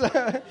 Yeah, it's.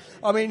 Not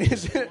only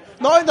has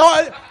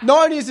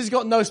it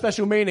got no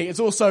special meaning, it's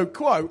also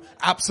quote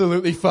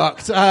absolutely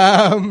fucked.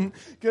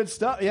 Good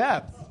stuff.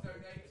 Yeah.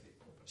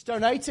 It's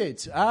donated.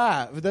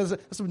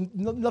 That's a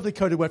lovely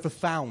coded word for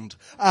found.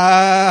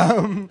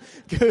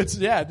 Good.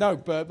 Yeah. No,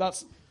 but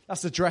that's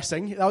the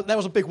dressing. That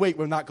was a big week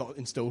when that got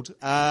installed.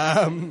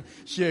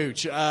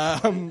 Huge.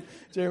 What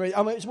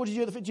did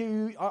you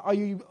do? Are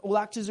you all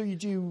actors or you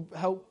do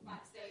help?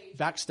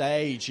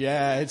 Backstage.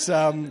 Yeah. It's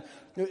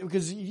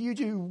because you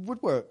do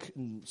woodwork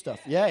and stuff.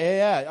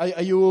 Yeah.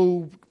 Are you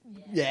all?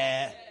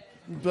 Yeah.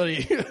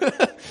 Bloody.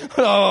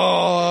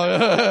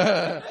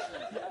 Oh.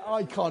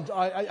 I can't.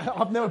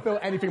 I've never built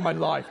anything in my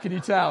life. Can you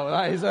tell?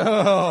 That is.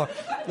 Oh.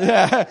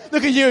 Yeah.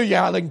 Look at you,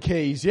 Alan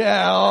Keyes.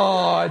 Yeah.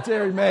 Oh,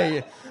 dearie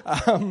me.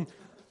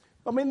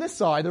 This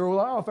side, they're all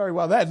like, oh, very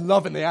well. They're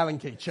loving the Allen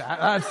Key chat.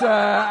 That's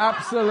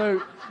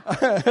absolute.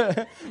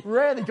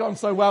 Rarely gone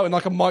so well in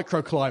like a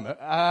microclimate.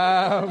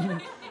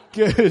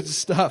 Good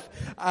stuff.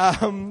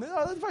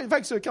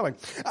 Thanks for coming.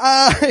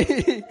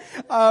 No,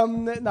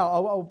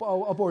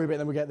 I'll bore you a bit,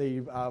 then we'll get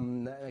the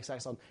next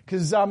act on.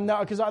 Because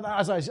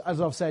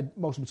as I've said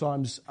multiple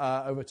times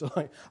over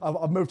to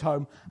I've moved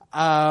home,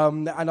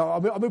 and I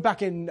moved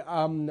back into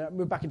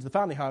the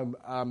family home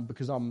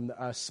because I'm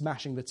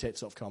smashing the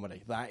tits off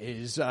comedy. That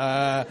is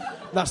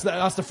that's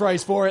the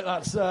phrase for it.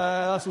 That's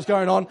what's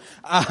going on.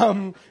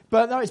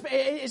 But no,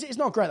 it's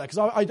not great because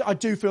I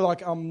do feel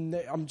like I'm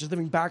just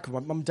living back with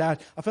my mum and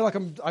dad. I feel like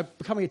I'm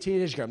becoming a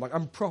teenager again. Like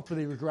I'm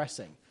properly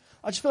regressing.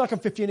 I just feel like I'm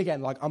 15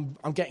 again. Like I'm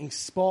getting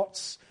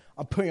spots.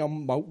 I'm putting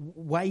on my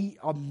weight.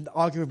 I'm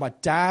arguing with my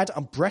dad.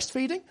 I'm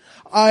breastfeeding.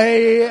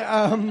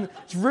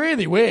 It's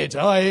really weird.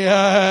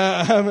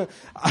 And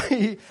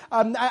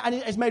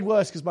it's made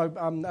worse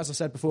because as I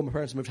said before, my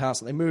parents moved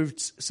house. They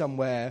moved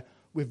somewhere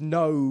with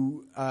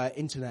no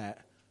internet,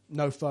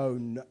 no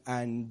phone,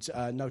 and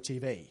no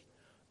TV.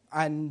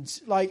 And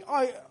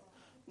I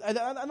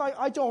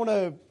don't want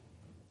to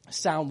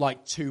sound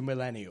like too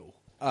millennial,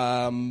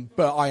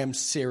 but I am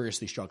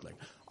seriously struggling.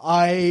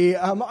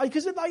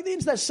 Because the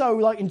internet's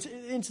so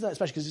internet,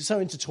 especially because it's so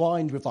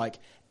intertwined with like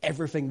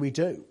everything we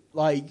do.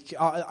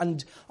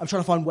 And I'm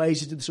trying to find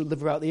ways to sort of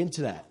live without the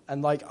internet.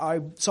 And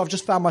so I've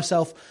just found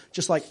myself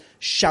just like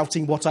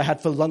shouting what I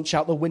had for lunch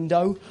out the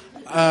window,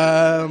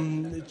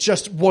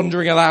 just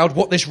wondering aloud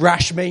what this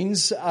rash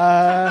means.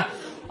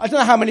 I don't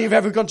know how many have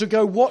ever gone to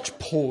go watch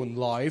porn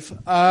live.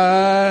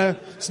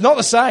 It's not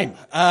the same.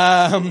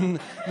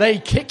 They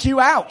kick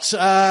you out.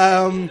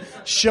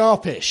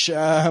 Sharpish.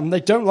 They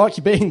don't like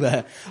you being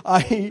there.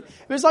 But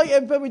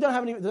we don't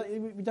have any.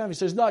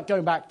 So it's not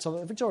going back to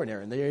the Victorian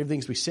era. And the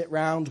evenings we sit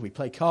round, we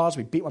play cards,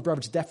 we beat my brother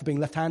to death for being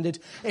left-handed.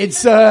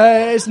 It's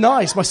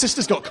nice. My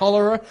sister's got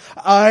cholera.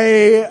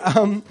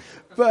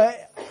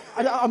 But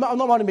I'm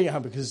not minding being at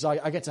home because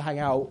I get to hang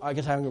out. I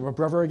get to hang out with my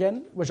brother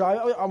again, which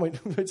I mean,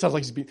 it sounds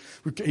like he's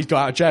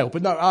got out of jail,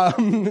 but no,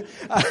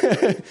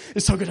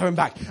 it's so good to have him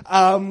back.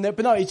 But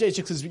no, it's just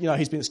because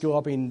he's been at school,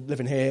 I've been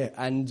living here,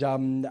 and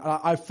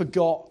I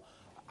forgot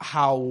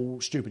how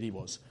stupid he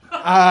was.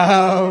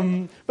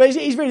 But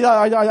he's really.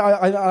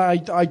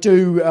 I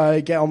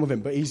do get on with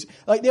him, but he's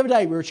like the other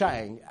day we were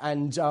chatting,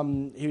 and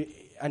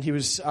he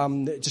was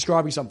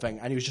describing something,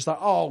 and he was just like,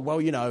 "Oh, well,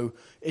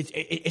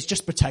 it's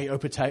just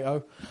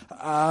potato."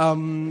 I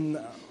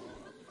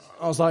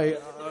was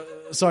like,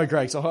 "Sorry,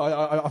 Greg. So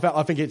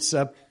I think it's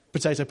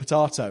potato."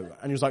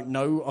 And he was like,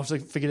 "No, I was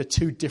thinking of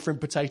two different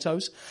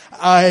potatoes."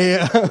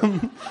 It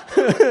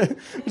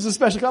was a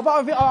special kind.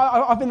 But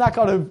I think that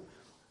kind of.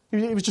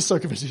 He was just so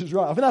convinced he was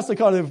right. I think that's the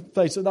kind of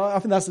place. I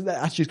think that's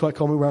actually quite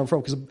common where I'm from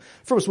because I'm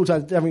from a small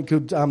town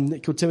called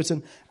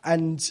Tiverton.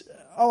 And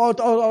I'll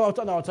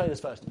tell you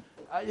this first.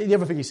 The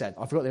other thing he said,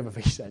 I forgot the other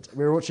thing he said.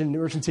 We were watching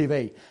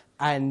TV,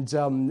 and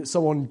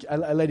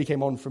a lady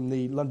came on from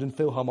the London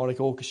Philharmonic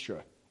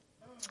Orchestra.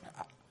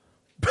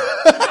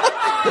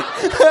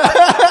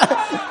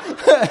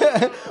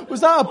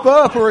 Was that a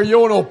burp or a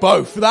yawn or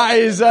both? That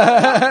is.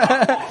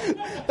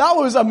 That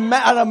was an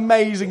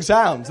amazing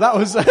sound. That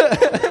was.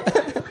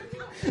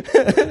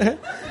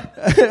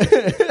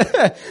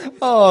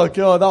 Oh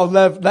God, I'll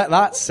let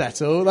that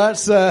settle.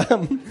 That's yeah.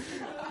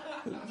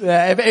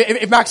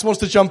 If Max wants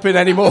to jump in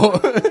anymore,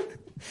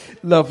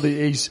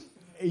 lovely.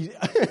 He's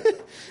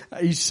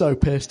so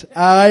pissed.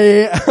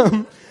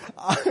 No,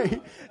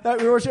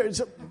 we were watching,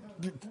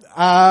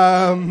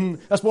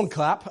 that's one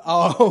clap.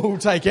 I'll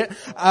take it.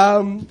 We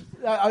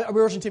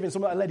were watching TV,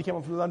 and a lady came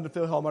on from the London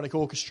Philharmonic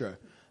Orchestra, and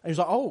he was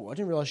like, "Oh, I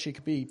didn't realise she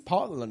could be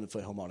part of the London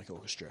Philharmonic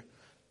Orchestra."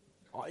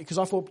 Because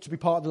I thought to be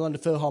part of the London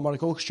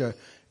Philharmonic Orchestra,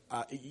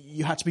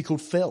 you had to be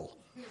called Phil.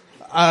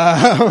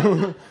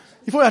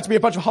 You thought it had to be a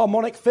bunch of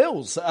harmonic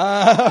Phils.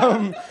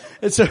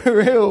 It's a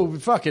real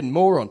fucking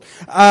moron.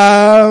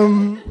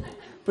 But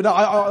no,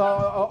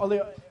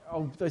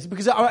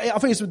 because I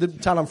think it's the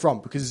town I'm from.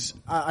 Because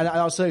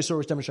I'll say a story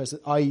which demonstrates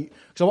that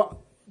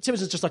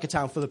Tiverton's just like a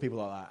town full of people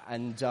like that.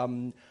 And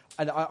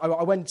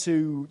I went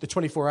to the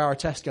 24-hour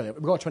Tesco.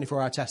 We've got a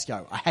 24-hour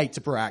Tesco. I hate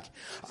to brag.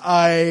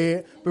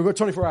 We've got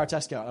a 24-hour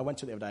Tesco. I went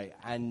to it the other day,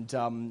 and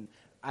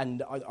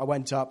I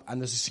went up,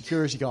 and there's a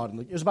security guard.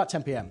 It was about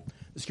 10 p.m.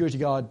 The security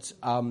guard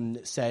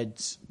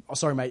said, "Oh,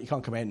 sorry, mate, you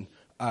can't come in.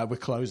 We're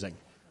closing."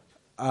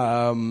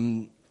 I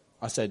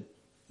said,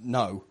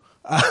 "No,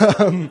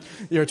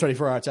 you're a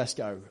 24-hour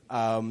Tesco."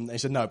 He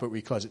said, "No, but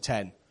we close at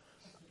 10."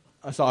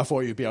 I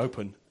thought you'd be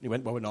open. He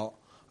went, "Well, we're not."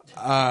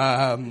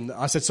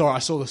 I said, "Sorry, I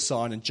saw the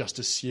sign and just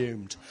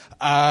assumed."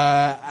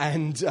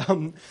 And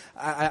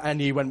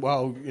he went,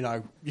 "Well,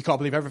 you can't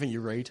believe everything you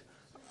read."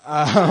 He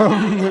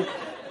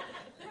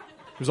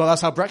was like,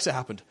 "That's how Brexit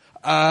happened."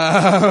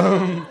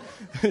 Yeah.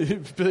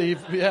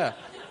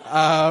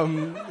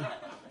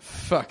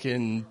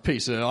 Fucking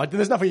piece of...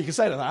 There's nothing you can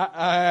say to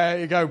that.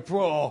 You go,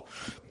 bro...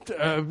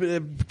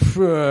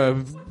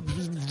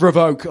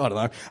 revoke, I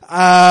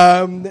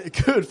don't know.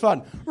 Good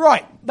fun.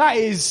 Right, that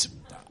is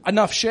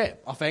enough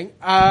shit, I think.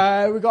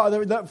 We've got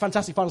the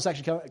fantastic final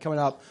section coming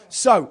up.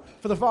 So,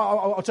 for the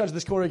I'll turn to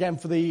this corner again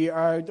for the,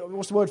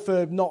 what's the word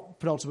for not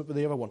penultimate, but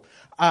the other one?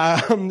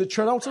 The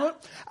Trinultimate?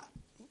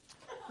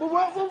 We'll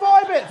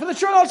vibe it for the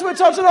Trinultimate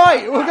time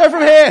tonight. We'll go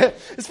from here.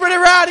 It's pretty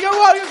rad. You go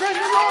wild, you go crazy.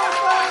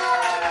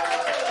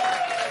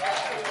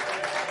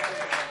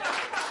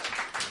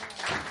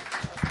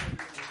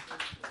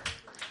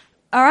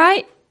 All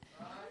right.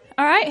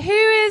 Who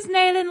is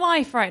nailing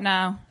life right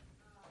now?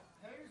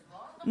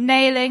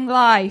 Nailing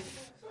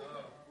life.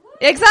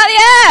 Exactly.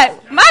 Yeah.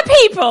 My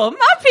people.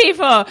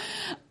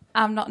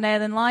 I'm not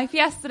nailing life.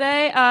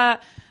 Yesterday,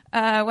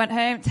 went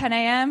home at 10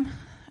 a.m.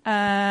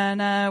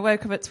 and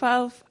woke up at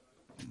 12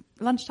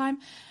 lunchtime.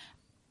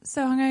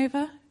 So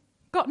hungover.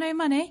 Got no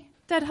money.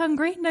 Dead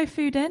hungry. No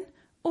food in.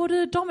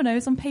 Ordered a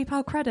Domino's on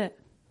PayPal credit.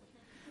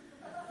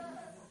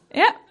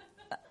 Yeah.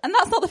 And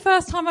that's not the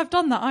first time I've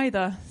done that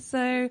either.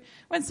 So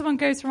when someone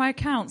goes through my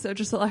accounts, it'll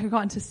just look like I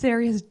got into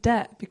serious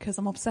debt because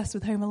I'm obsessed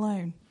with Home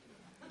Alone.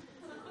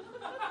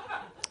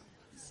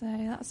 So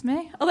that's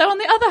me. Although on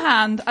the other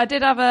hand, I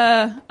did have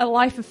a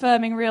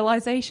life-affirming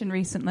realization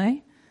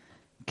recently.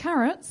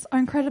 Carrots are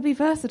incredibly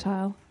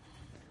versatile.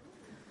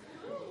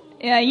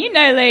 Yeah, you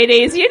know,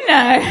 ladies, you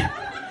know.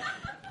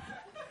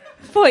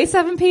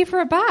 47p for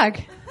a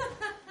bag.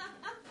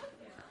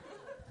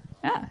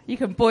 Yeah, you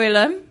can boil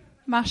them,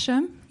 mash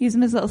them, use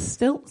them as little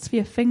stilts for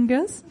your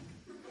fingers.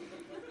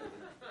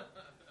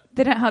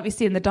 They don't help you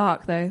see in the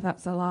dark, though.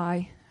 That's a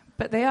lie.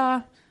 But they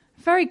are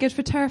very good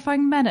for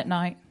terrifying men at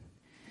night.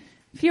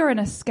 If you're in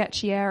a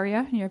sketchy area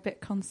and you're a bit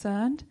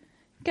concerned,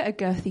 get a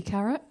girthy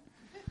carrot,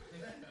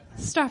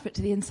 strap it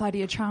to the inside of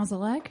your trouser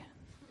leg,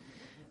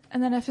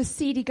 and then if a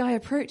seedy guy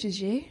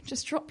approaches you,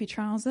 just drop your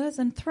trousers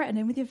and threaten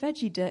him with your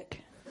veggie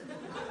dick.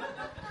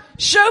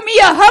 Show me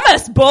your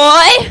hummus,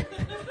 boy!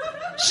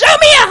 Show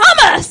me your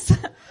hummus!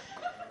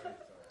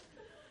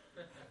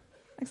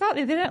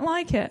 Exactly, they don't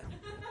like it.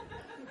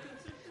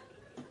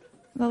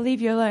 They'll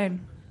leave you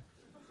alone.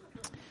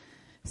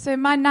 So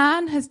my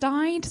nan has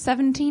died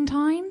 17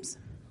 times.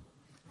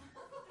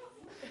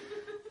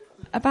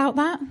 About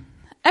that.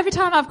 Every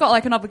time I've got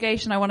like an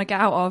obligation I want to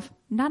get out of,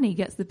 Nanny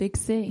gets the big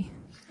C.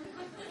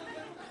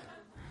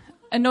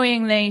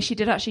 Annoyingly, she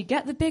did actually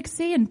get the big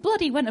C and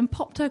bloody went and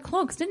popped her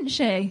clogs, didn't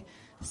she?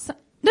 So,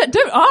 God,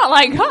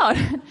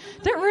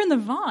 don't ruin the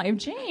vibe.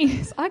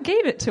 Jeez, I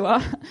gave it to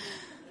her.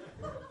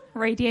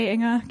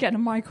 Radiating her, getting a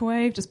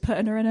microwave, just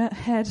putting her in it,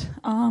 head,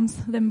 arms,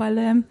 limb by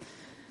limb.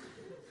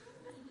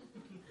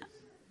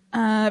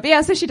 But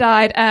yeah, so she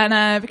died,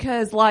 and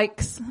because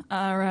likes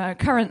are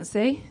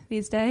currency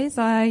these days,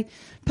 I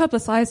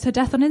publicised her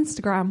death on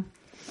Instagram.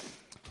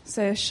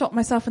 So shot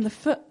myself in the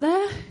foot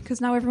there,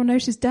 because now everyone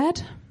knows she's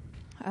dead.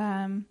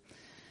 And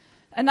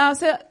now,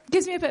 so it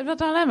gives me a bit of a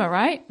dilemma,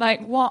 right?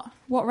 Like, what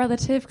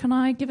relative can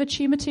I give a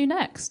tumour to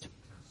next?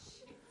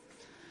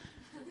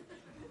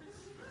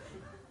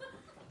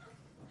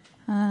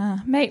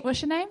 Mate,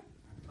 what's your name?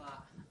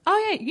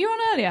 Oh, yeah, you were on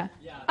earlier?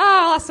 Yeah.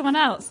 Oh, I'll ask someone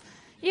else.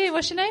 You,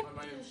 what's your name?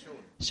 My name's Sean.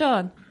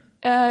 Sean.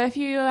 If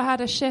you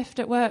had a shift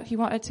at work you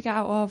wanted to get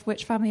out of,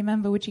 which family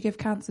member would you give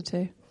cancer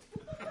to?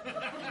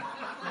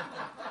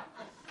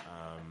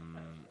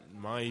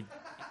 My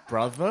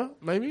brother,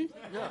 maybe?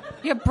 Yeah.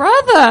 Your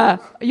brother!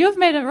 You've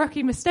made a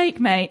rookie mistake,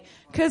 mate,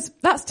 because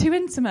that's too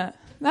intimate.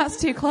 That's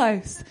too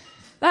close.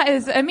 That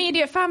is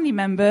immediate family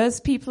members.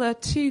 People are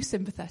too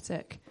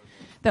sympathetic.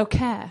 They'll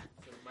care.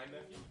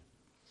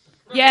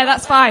 Yeah,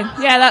 that's fine.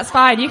 Yeah, that's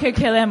fine. You could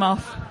kill him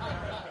off.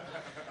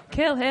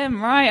 Kill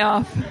him right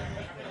off.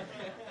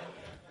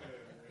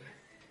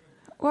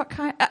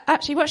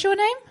 Actually, what's your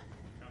name?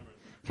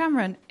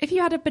 Cameron. If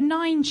you had a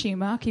benign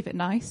tumour, I'll keep it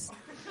nice.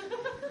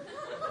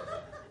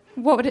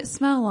 What would it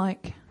smell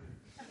like?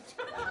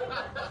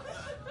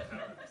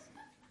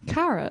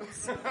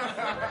 Carrots.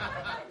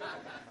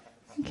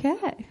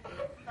 Okay.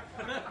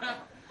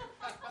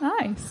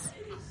 Nice.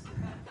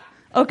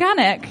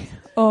 Organic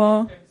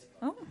or...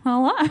 Oh, I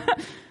like that.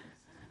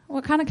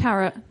 What kind of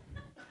carrot?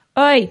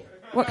 Oi,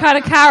 what kind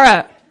of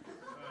carrot?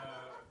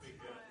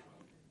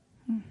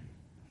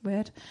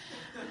 Weird.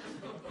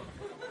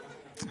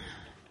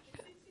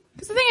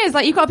 Because the thing is,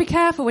 like, you've got to be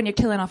careful when you're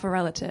killing off a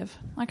relative.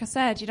 Like I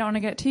said, you don't want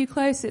to get too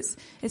close. It's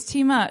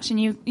too much, and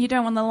you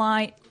don't want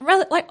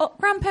the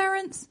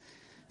grandparents.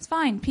 It's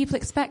fine. People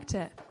expect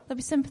it. They'll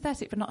be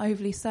sympathetic, but not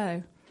overly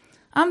so.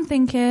 I'm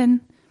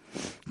thinking,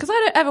 because I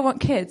don't ever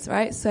want kids,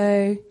 right?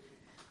 So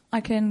I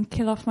can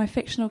kill off my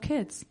fictional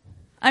kids.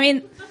 I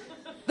mean,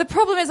 the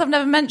problem is I've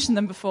never mentioned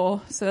them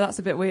before, so that's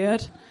a bit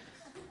weird.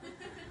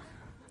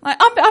 Like,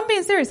 I'm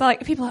being serious.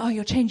 Like, people are like, oh,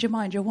 you'll change your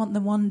mind. You'll want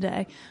them one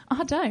day.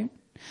 I don't.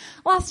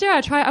 Last year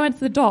I went to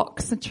the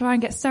docks to try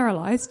and get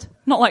sterilised.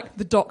 Not like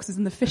the docks as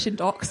in the fishing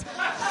docks.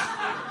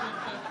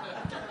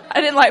 I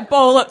didn't like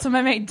bowl up to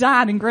my mate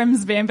Dan in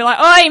Grimsby and be like,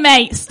 oi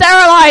mate,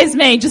 sterilise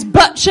me, just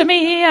butcher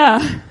me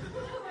here.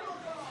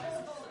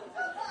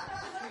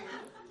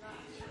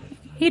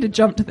 He'd have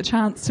jumped at the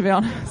chance, to be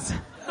honest.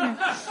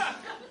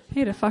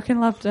 He'd have fucking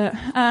loved it.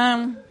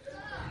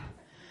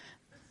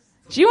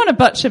 Do you want to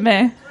butcher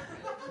me?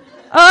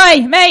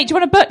 Oi, mate, do you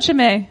want to butcher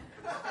me?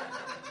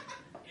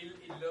 He'd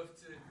love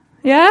to.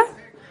 Yeah?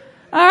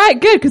 All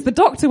right, good, because the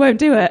doctor won't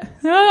do it.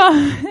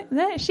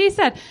 Oh, she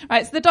said.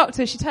 Right, so the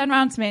doctor, she turned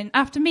around to me, and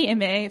after meeting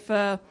me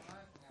for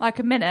like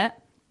a minute,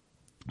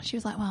 she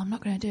was like, well, I'm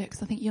not going to do it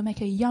because I think you'll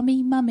make a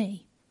yummy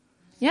mummy.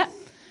 Yeah.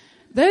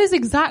 Those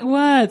exact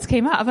words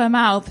came out of her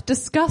mouth.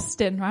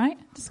 Disgusting, right?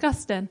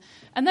 Disgusting.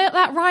 And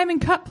that rhyming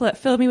couplet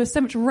filled me with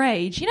so much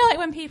rage. You know, like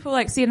when people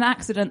like see an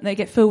accident, they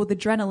get filled with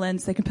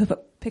adrenaline so they can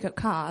pick up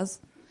cars.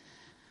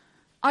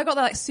 I got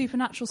that like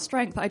supernatural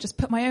strength that I just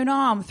put my own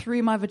arm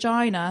through my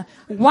vagina,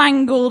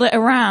 wangled it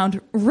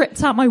around,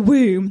 ripped out my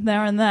womb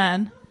there and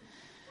then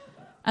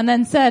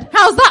said,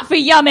 how's that for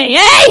yummy,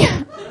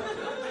 eh?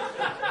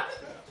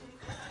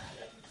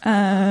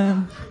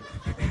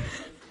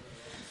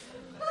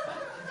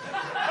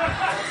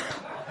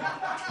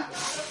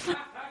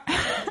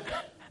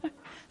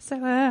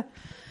 So,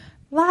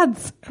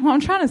 lads, what I'm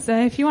trying to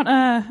say, if you want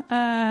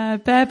a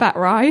bareback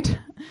ride,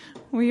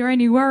 where your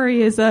only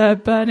worry is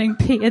burning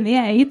peat in the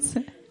AIDS,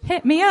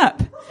 hit me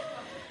up.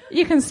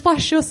 You can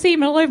splash your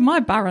semen all over my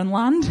barren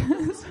land.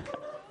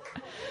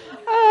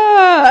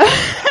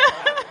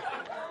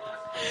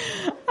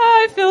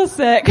 I feel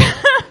sick.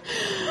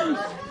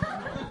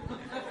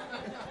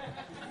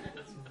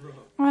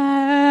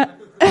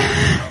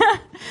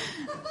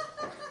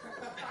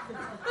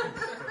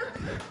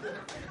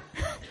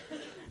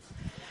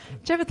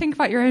 Do you ever think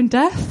about your own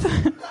death?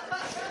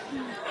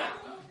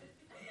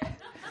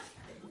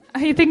 Are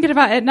you thinking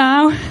about it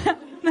now?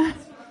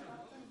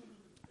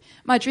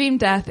 My dream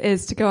death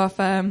is to go off...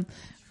 We've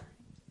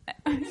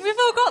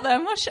all got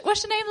them. What's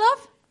your name,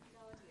 love?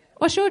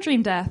 What's your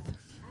dream death?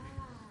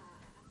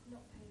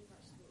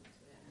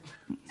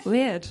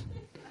 Weird.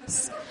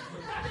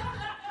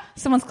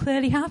 Someone's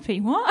clearly happy.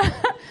 What?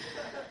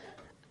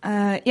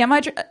 Yeah,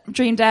 my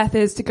dream death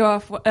is to go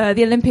off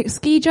the Olympic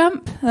ski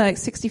jump, like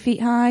 60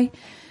 feet high,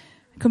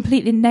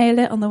 completely nail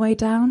it on the way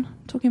down.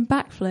 I'm talking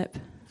backflip.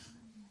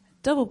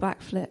 double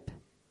backflip,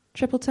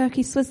 triple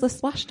turkey Swizzler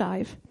splash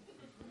dive.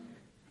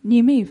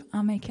 New move,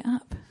 I'll make it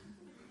up.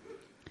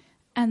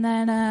 And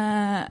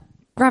then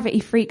gravity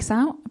freaks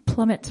out,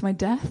 plummet to my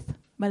death.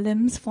 My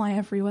limbs fly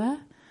everywhere.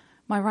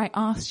 My right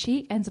arse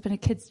cheek ends up in a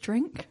kid's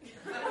drink.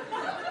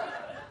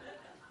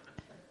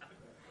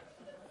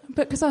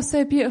 But because I was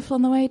so beautiful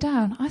on the way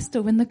down, I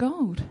still win the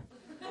gold.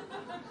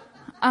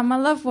 And my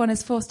loved one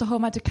is forced to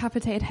hold my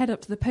decapitated head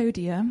up to the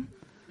podium.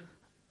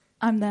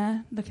 I'm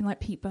there, looking like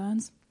Pete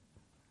Burns.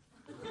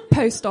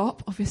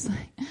 Post-op, obviously.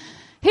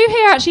 Who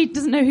here actually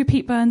doesn't know who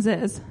Pete Burns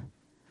is?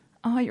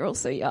 Oh, you're all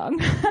so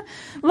young.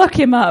 Look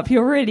him up.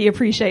 You'll really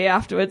appreciate it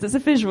afterwards. It's a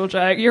visual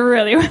joke. You're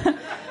really...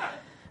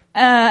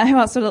 Who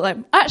else would it look like?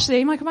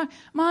 Actually,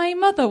 my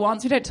mother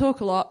once, we don't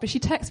talk a lot, but she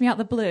texted me out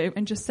the blue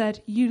and just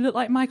said, "You look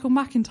like Michael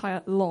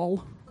McIntyre,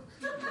 lol."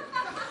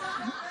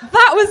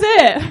 That was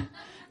it.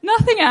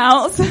 Nothing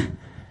else.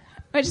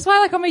 Which is why,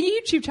 like, on my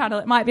YouTube channel,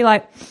 it might be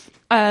like,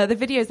 the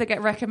videos that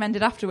get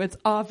recommended afterwards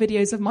are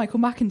videos of Michael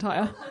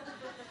McIntyre.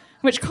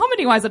 Which,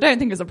 comedy-wise, I don't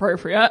think is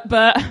appropriate,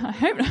 but I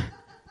hope not.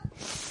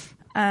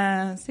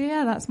 So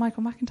yeah, that's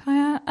Michael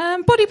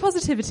McIntyre. Body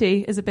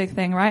positivity is a big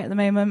thing, right, at the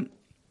moment.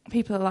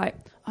 People are like,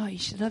 "Oh, you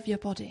should love your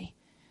body.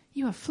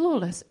 You are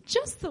flawless,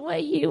 just the way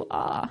you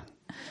are."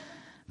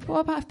 But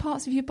what about if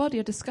parts of your body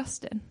are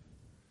disgusting?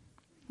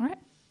 Right?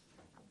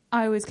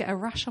 I always get a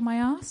rash on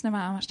my arse, no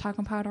matter how much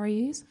talcum powder I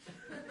use.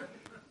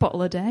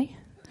 Bottle a day.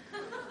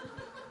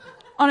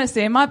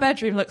 Honestly, my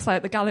bedroom looks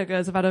like the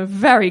Gallaghers have had a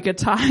very good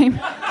time.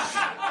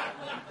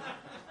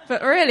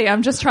 But really,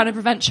 I'm just trying to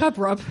prevent chub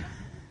rub.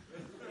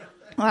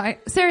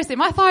 Like, seriously,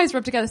 my thighs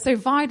rub together so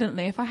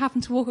violently, if I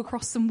happen to walk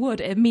across some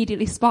wood, it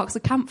immediately sparks a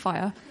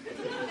campfire.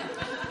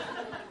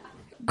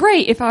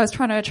 Great if I was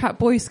trying to attract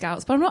Boy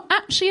Scouts, but I'm not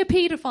actually a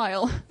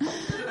paedophile.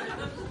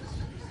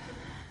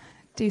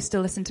 Do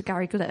still listen to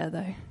Gary Glitter,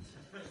 though.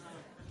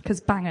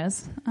 Because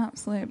bangers.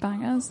 Absolute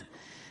bangers.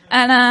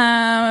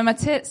 And my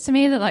tits, to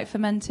me, look like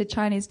fermented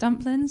Chinese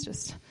dumplings,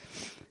 just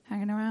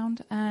hanging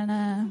around.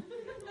 And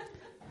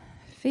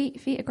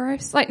feet are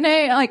gross. Like,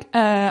 no, like,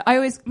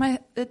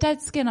 the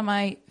dead skin on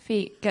my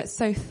feet gets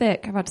so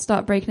thick, I've had to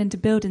start breaking into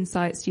building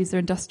sites to use their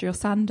industrial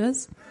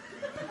sanders.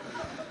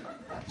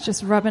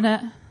 Just rubbing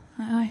it.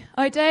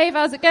 Oh, Dave,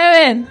 how's it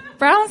going?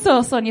 Brown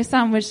sauce on your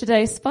sandwich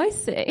today,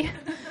 spicy.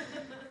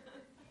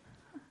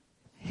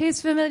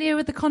 Who's familiar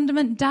with the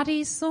condiment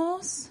Daddy's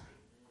sauce?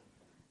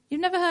 You've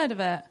never heard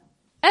of it?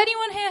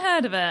 Anyone here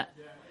heard of it?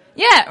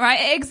 Yeah, right,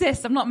 it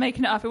exists. I'm not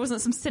making it up. It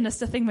wasn't some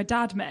sinister thing my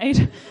dad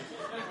made.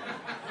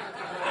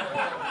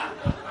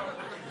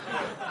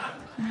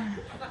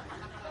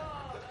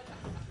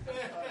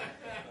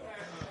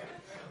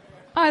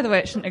 Either way,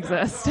 it shouldn't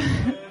exist.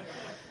 It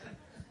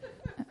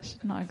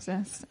should not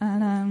exist.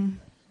 And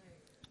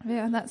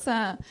yeah, that's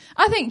I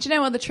think, do you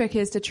know what the trick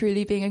is to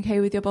truly being okay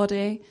with your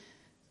body?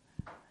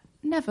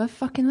 Never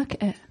fucking look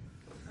at it.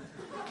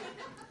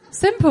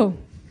 Simple.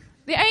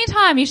 The only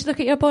time you should look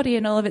at your body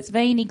in all of its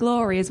veiny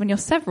glory is when you're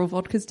several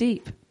vodkas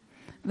deep.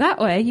 That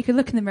way, you can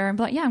look in the mirror and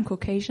be like, yeah, I'm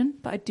Caucasian,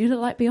 but I do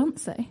look like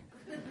Beyonce.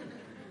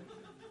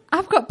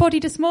 I've got body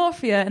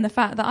dysmorphia in the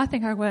fact that I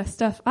think I wear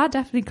stuff I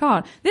definitely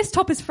can't. This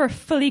top is for a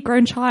fully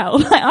grown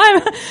child. Like,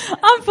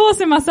 I'm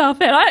forcing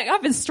myself in.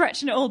 I've been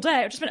stretching it all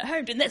day. I've just been at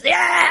home doing this.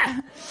 Yeah!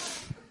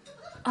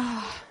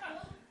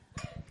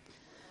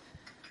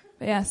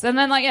 But yes, and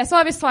then so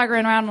I'll be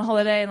swaggering around on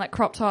holiday in like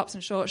crop tops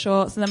and short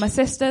shorts, and then my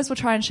sisters will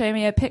try and show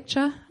me a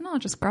picture, and I'll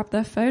just grab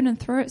their phone and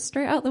throw it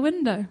straight out the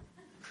window.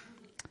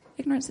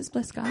 Ignorance is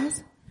bliss,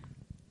 guys.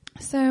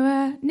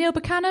 So, Neil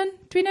Buchanan.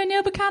 Do we know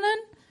Neil Buchanan?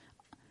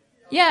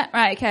 Yeah,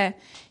 right, okay.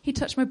 He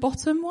touched my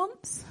bottom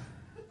once.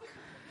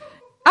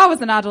 I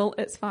was an adult,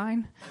 it's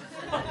fine.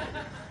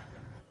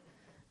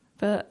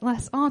 But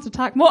less art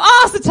attack, more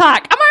arse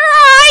attack! Am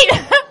I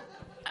right?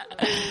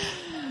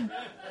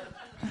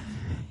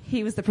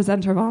 He was the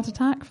presenter of Art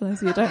Attack, for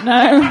those of you who don't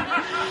know.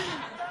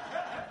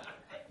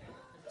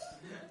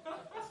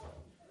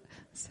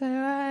 So,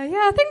 yeah,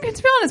 I think,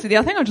 to be honest with you,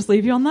 I think I'll just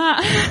leave you on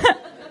that.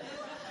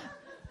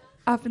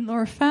 I've been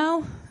Laura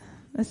Fell.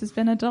 This has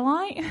been a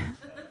delight.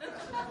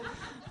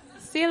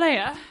 See you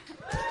later.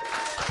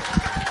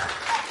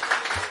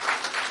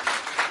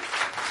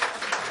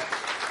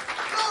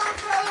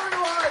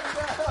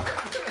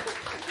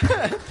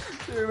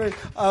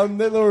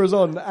 Laura's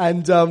on,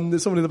 and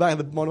someone in the back,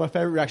 one of my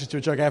favourite reactions to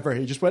a joke ever,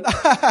 he just went,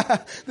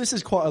 this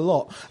is quite a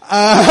lot.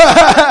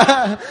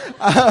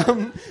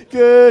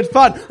 Good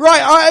fun.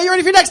 Right, are you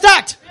ready for your next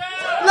act?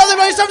 Yeah. Love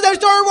the some of those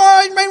story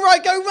wine, main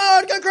right, go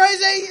on, go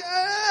crazy.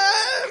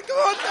 Come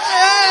on, go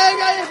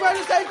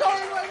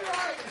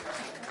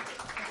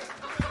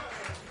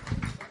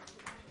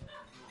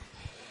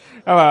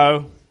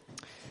on,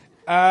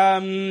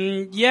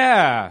 Hello.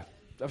 Yeah,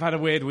 I've had a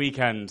weird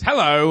weekend.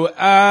 Hello.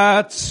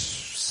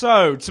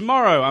 So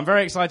tomorrow, I'm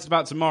very excited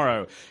about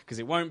tomorrow because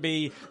it won't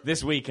be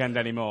this weekend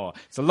anymore.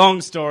 It's a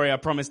long story. I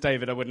promised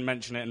David I wouldn't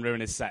mention it and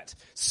ruin his set.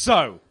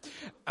 So,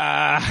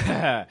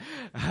 I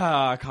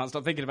can't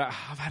stop thinking about.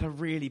 I've had a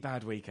really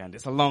bad weekend.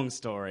 It's a long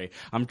story.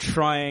 I'm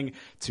trying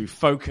to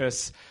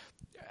focus.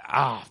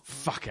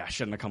 Fuck it, I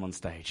shouldn't have come on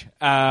stage.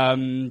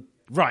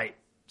 Right,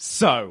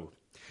 so...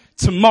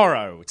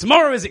 Tomorrow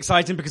is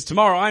exciting because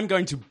tomorrow I'm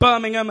going to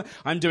Birmingham.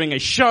 I'm doing a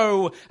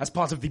show as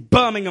part of the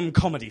Birmingham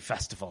Comedy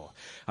Festival.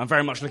 I'm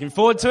very much looking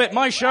forward to it.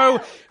 My show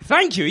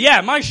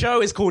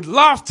is called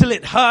Laugh Till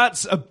It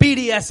Hurts, a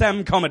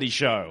BDSM comedy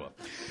show.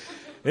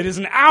 It is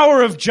an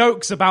hour of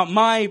jokes about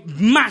my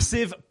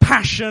massive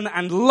passion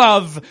and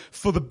love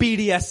for the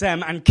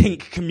BDSM and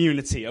kink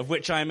community, of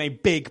which I am a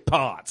big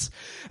part.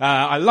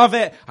 I love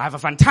it. I have a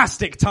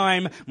fantastic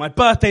time. My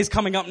birthday's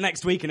coming up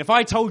next week, and if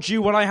I told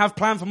you what I have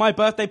planned for my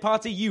birthday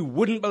party, you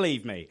wouldn't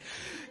believe me.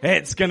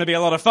 It's going to be a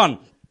lot of fun.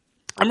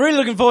 I'm really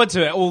looking forward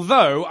to it,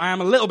 although I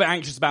am a little bit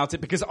anxious about it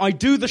because I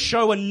do the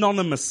show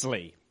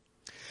anonymously.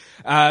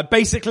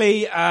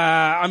 Basically,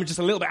 I'm just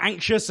a little bit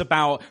anxious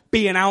about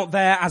being out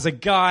there as a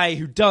guy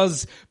who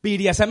does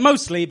BDSM,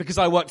 mostly because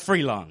I work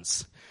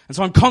freelance. And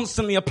so I'm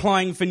constantly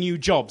applying for new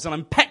jobs, and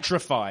I'm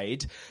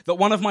petrified that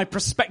one of my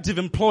prospective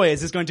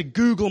employers is going to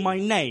Google my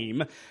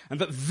name,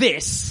 and that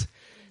this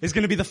is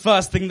going to be the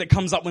first thing that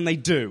comes up when they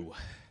do.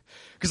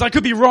 Because I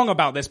could be wrong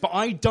about this, but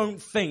I don't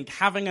think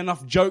having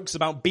enough jokes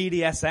about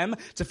BDSM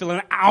to fill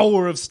an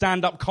hour of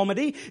stand-up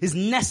comedy is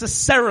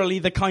necessarily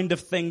the kind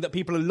of thing that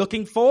people are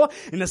looking for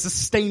in a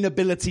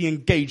sustainability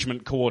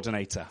engagement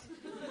coordinator.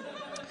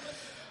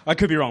 I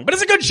could be wrong, but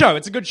it's a good show.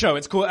 It's a good show.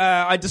 It's called,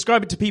 I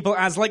describe it to people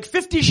as like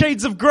 50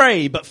 Shades of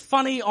Grey, but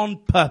funny on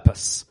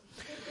purpose.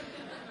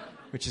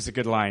 Which is a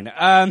good line.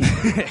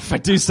 If I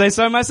do say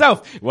so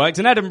myself. It worked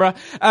in Edinburgh.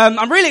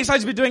 I'm really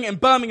excited to be doing it in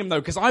Birmingham though,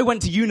 because I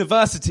went to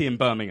university in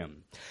Birmingham.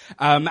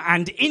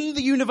 And in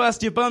the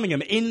University of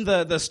Birmingham, in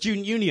the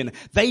student union,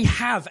 they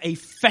have a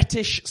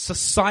fetish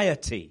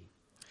society.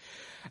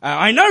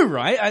 I know,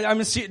 right?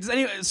 I'm a does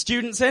any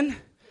students in?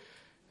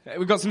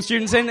 We've got some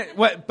students in.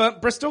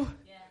 What, Bristol?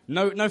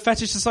 Yeah. No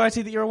fetish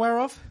society that you're aware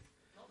of?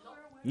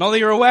 Not that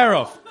you're aware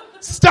of.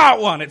 Start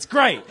one. It's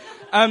great.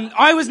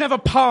 I was never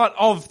part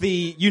of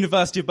the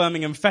University of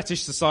Birmingham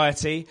Fetish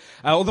Society,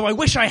 although I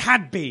wish I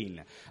had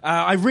been.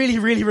 I really,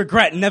 really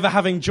regret never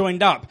having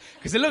joined up,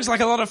 because it looks like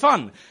a lot of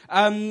fun.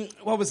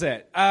 What was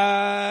it?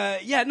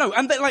 And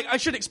I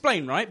should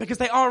explain, right? Because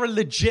they are a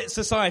legit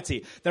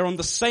society. They're on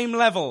the same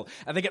level,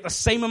 and they get the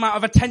same amount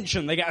of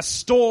attention. They get a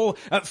stall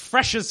at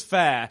Freshers'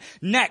 Fair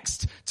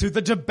next to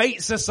the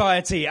Debate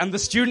Society and the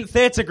student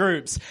theatre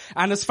groups.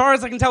 And as far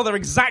as I can tell, they're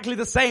exactly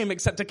the same,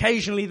 except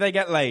occasionally they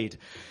get laid.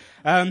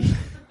 I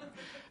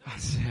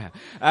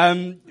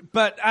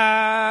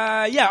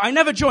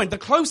never joined. The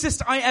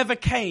closest I ever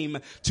came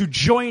to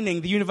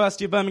joining the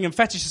University of Birmingham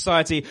Fetish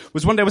Society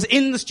was one day I was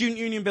in the student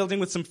union building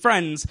with some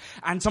friends,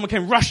 and someone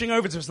came rushing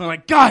over to us and they're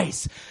like,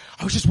 guys,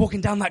 I was just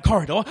walking down that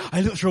corridor,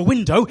 I looked through a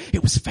window,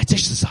 it was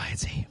Fetish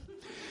Society.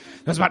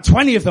 There was about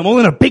 20 of them all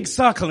in a big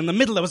circle. In the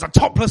middle there was a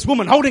topless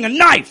woman holding a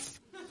knife.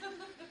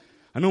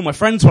 And all my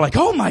friends were like,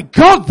 oh my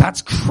God,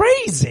 that's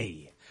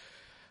crazy.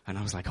 And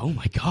I was like, oh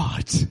my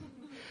God.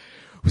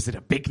 Was it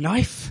a big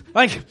knife?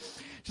 Like,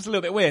 just a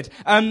little bit weird.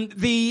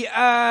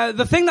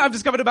 The thing that I've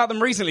discovered about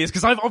them recently is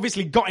because I've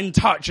obviously got in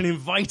touch and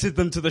invited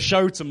them to the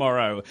show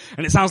tomorrow,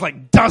 and it sounds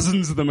like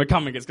dozens of them are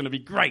coming. It's going to be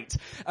great.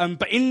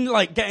 But in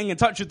getting in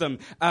touch with them,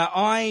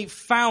 I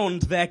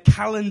found their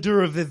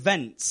calendar of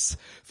events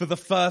for the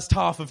first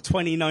half of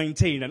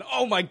 2019, and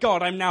oh my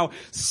God, I'm now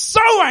so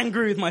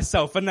angry with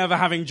myself for never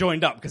having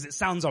joined up because it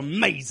sounds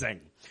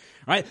amazing.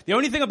 Right? The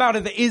only thing about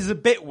it that is a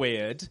bit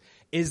weird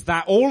is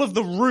that all of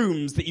the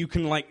rooms that you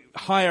can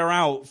hire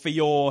out for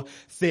your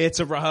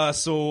theatre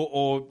rehearsal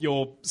or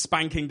your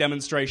spanking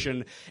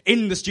demonstration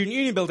in the student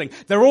union building,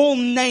 they're all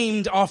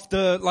named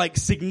after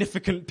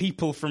significant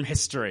people from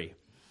history.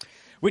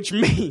 Which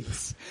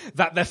means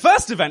that their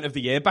first event of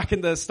the year, back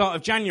in the start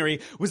of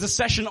January, was a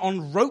session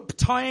on rope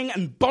tying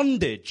and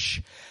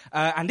bondage.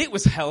 And it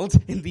was held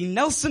in the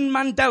Nelson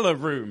Mandela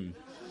room.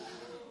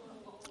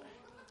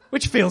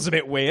 Which feels a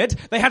bit weird.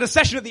 They had a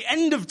session at the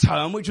end of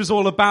term, which was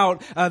all about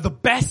the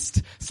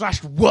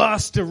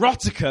best/worst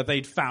erotica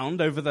they'd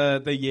found over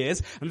the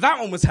years. And that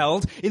one was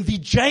held in the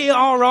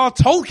J.R.R.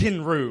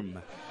 Tolkien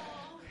room.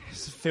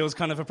 This feels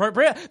kind of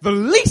appropriate. The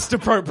least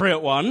appropriate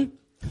one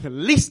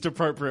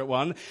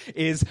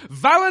is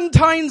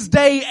Valentine's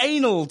Day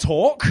Anal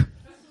Talk.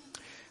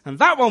 And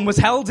that one was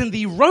held in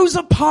the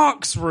Rosa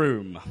Parks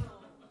room.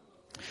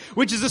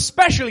 Which is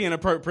especially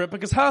inappropriate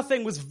because her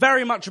thing was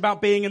very much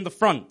about being in the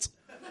front.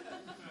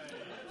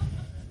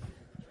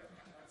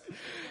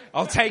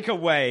 I'll take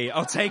away. Yeah,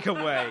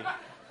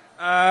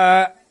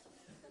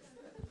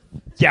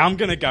 I'm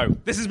gonna go.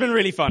 This has been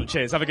really fun.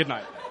 Cheers. Have a good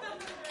night.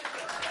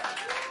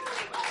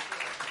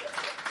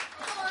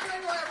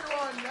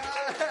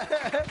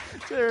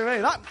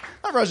 That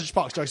Rosa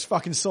Parks joke's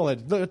fucking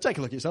solid. Take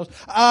a look at yourselves.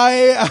 Are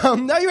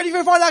you ready for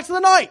the final act of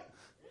the night?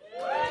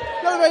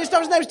 Lovely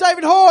stuff. His name's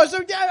David Hoare. So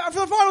yeah, for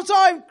the final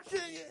time.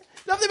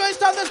 Lovely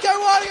stuff. Let's go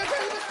on. David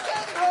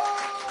Hoare.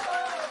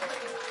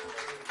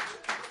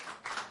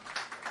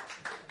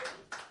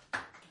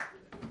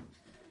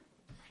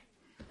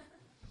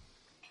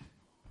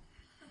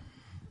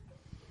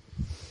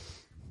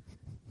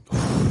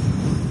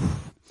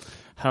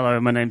 Hello,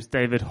 my name's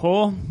David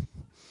Hoare.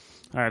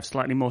 I have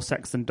slightly more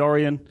sex than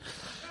Dorian.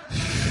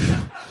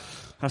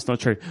 That's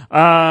not true.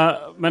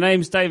 My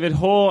name's David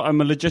Hoare.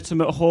 I'm a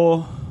legitimate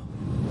whore.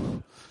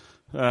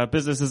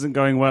 Business isn't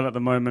going well at the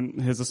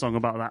moment. Here's a song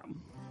about that.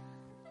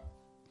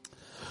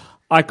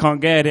 I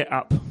can't get it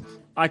up.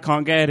 I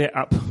can't get it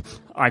up.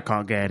 I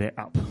can't get it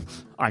up.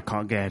 I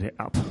can't get it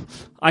up.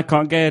 I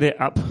can't get it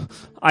up.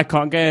 I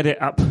can't get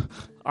it up.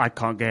 I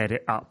can't get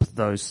it up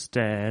those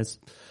stairs.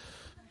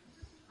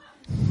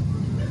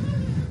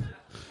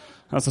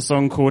 That's a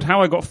song called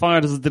How I Got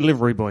Fired as a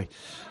Delivery Boy.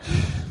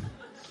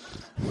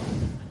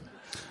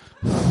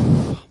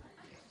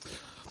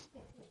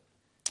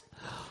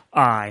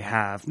 I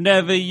have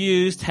never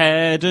used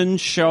Head and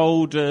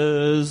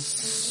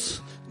Shoulders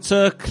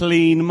to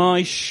clean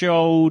my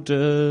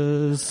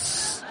shoulders.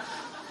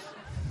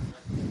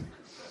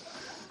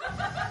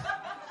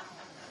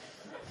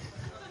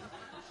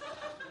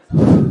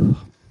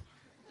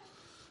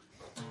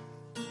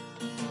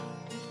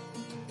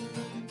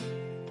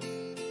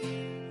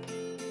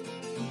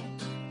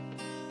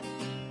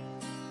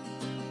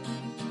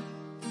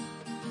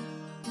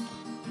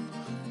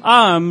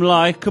 I'm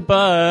like a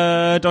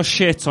bird or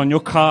shit on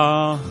your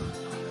car.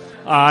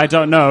 I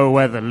don't know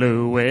where the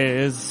loo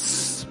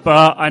is,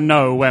 but I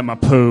know where my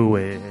poo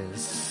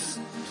is.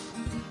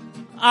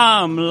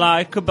 I'm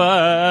like a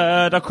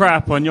bird or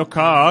crap on your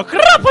car,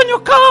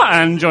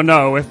 and you'll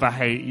know if I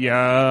hate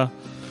ya,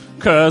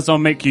 'cause I'll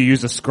make you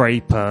use a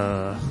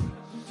scraper.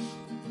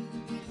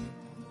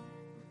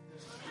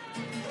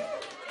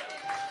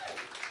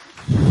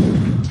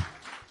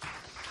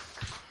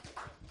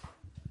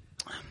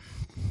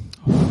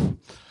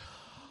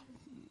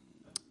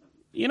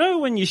 You know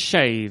when you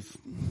shave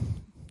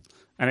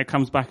and it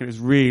comes back and it's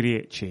really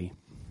itchy?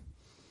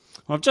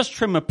 Well, I've just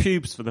trimmed my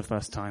pubes for the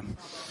first time.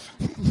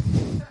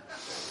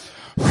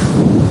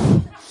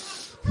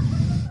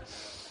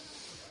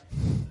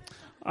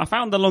 I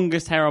found the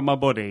longest hair on my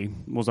body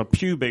was a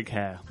pubic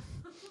hair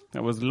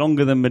that was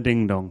longer than my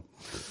ding-dong.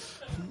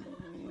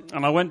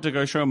 And I went to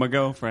go show my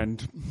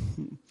girlfriend.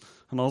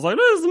 And I was like,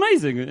 "This is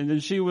amazing." And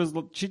then she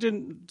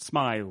didn't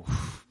smile.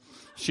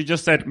 She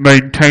just said,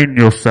 "Maintain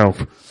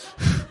yourself."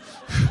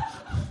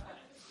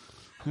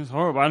 It's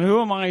horrible. And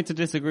who am I to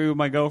disagree with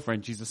my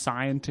girlfriend? She's a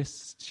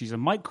scientist. She's a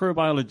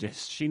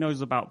microbiologist. She knows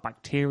about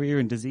bacteria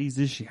and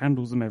diseases. She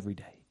handles them every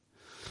day.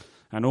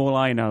 And all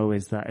I know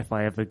is that if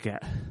we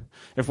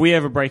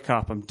ever break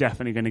up, I'm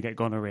definitely going to get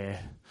gonorrhea.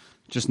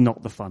 Just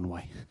not the fun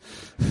way.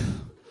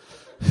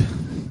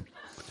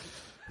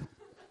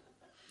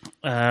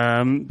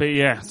 But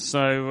yeah,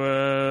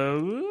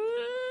 so,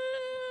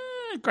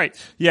 great.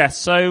 Yeah,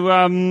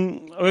 so,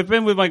 we've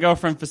been with my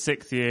girlfriend for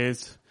 6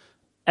 years.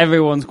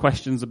 Everyone's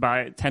questions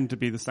about it tend to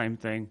be the same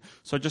thing.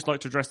 So I'd just like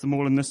to address them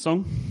all in this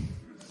song.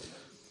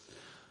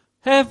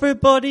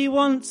 Everybody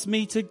wants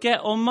me to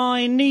get on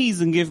my knees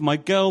and give my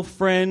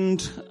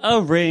girlfriend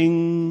a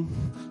ring.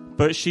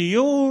 But she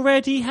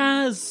already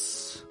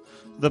has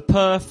the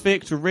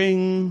perfect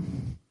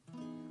ring.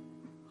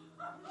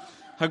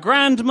 Her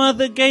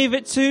grandmother gave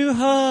it to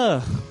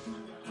her.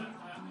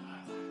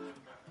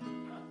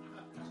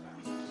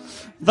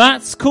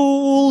 That's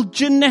called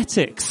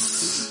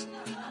genetics.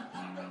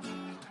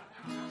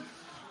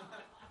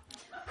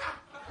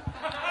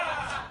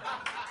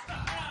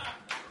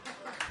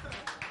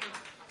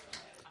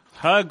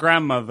 Her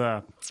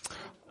grandmother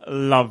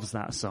loves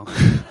that song.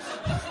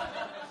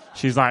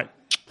 She's like,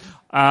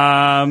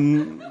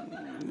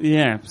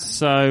 yeah,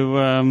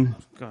 so,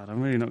 God,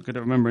 I'm really not good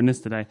at remembering this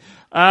today.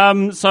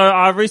 So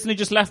I recently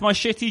just left my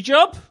shitty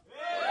job.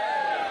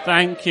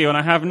 Thank you, and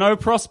I have no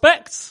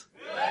prospects.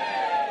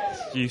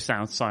 You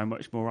sound so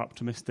much more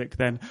optimistic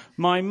than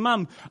my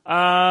mum.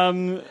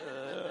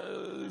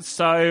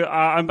 So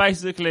I'm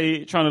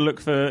basically trying to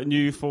look for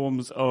new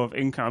forms of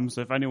income,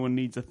 so if anyone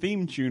needs a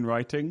theme tune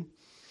writing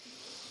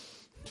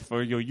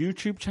for your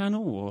YouTube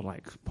channel or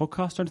like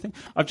podcast or anything.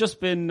 I've just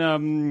been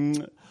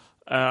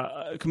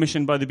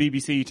commissioned by the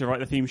BBC to write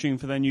the theme tune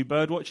for their new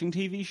birdwatching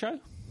TV show.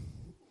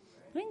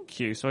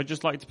 Thank you. So I'd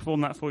just like to perform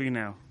that for you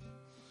now.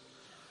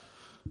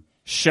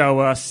 Show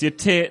us your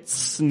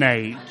tits,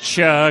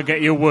 nature,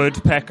 get your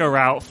woodpecker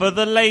out for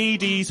the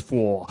ladies'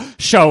 for.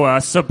 Show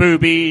us a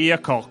booby, a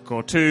cock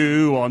or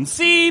two on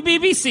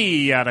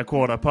CBBC at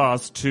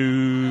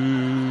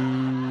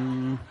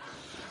 2:15.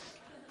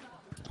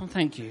 Oh,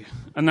 thank you.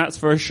 And that's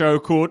for a show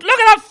called Look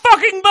at That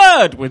Fucking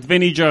Bird with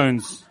Vinnie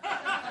Jones.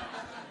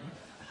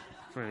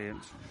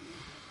 Brilliant.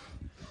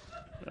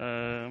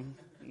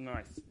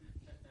 Nice.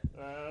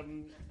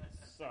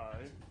 So,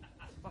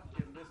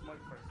 fucking this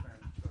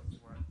microphone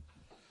doesn't work.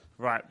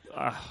 Right.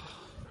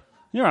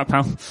 You're right,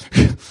 pal.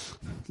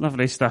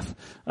 Lovely stuff.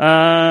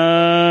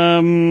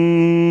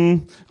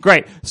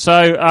 Great.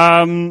 So,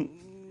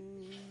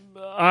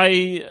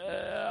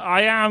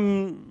 I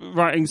am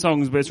writing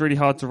songs, but it's really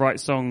hard to write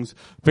songs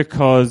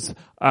because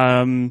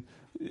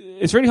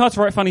it's really hard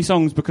to write funny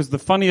songs because the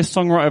funniest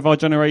songwriter of our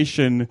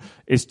generation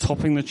is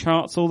topping the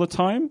charts all the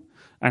time,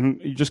 and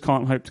you just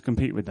can't hope to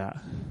compete with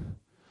that.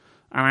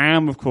 And I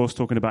am, of course,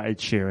 talking about Ed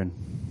Sheeran.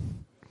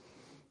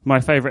 My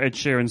favourite Ed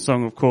Sheeran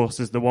song, of course,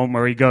 is the one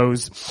where he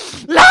goes,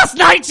 "Last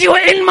night you were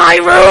in my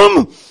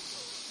room,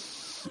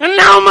 and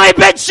now my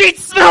bedsheets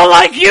smell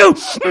like you."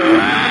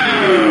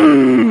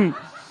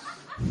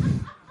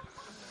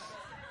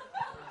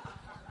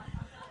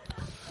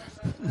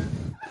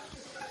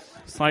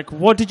 It's like,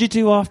 what did you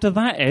do after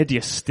that, Ed,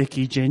 you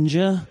sticky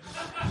ginger?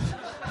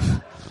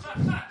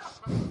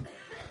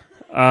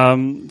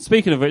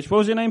 Speaking of which, what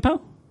was your name,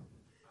 pal?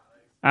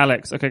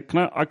 Alex. Okay,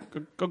 I've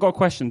got a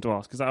question to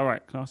ask. Is that all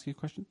right? Can I ask you a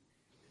question?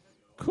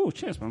 Cool.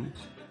 Cheers, man.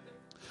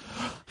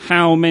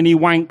 How many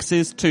wanks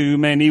is too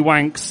many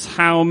wanks?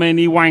 How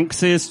many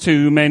wanks is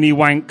too many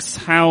wanks?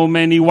 How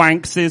many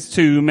wanks is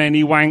too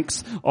many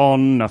wanks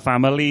on a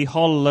family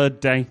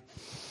holiday?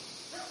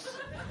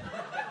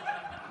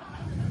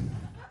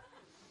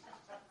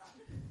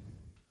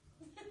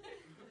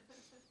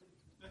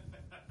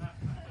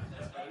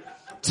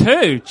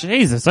 Two?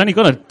 Jesus, only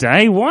got a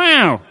day?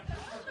 Wow.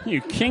 You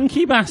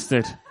kinky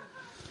bastard.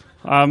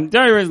 The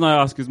only reason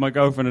I ask is my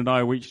girlfriend and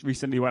I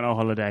recently went on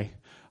holiday.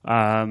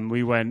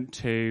 We went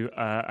to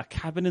a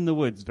cabin in the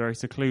woods, very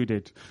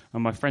secluded.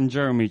 And my friend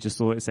Jeremy just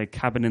saw it say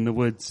cabin in the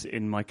woods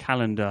in my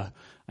calendar.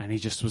 And he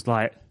just was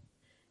like,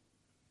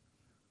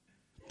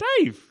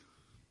 "Dave,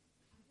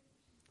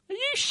 are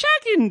you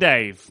shagging,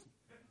 Dave?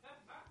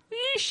 Are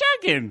you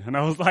shagging?" And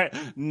I was like,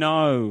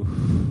 "No.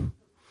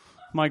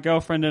 My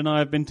girlfriend and I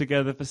have been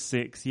together for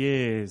 6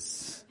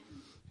 years.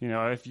 You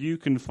know, if you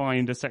can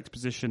find a sex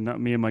position that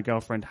me and my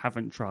girlfriend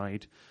haven't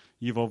tried,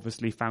 you've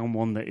obviously found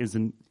one that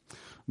isn't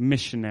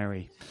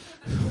missionary."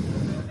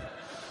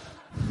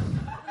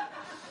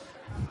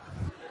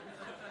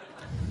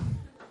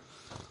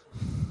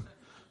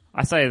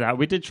 I say that.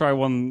 We did try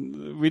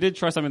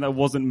something that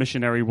wasn't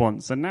missionary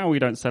once, and now we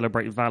don't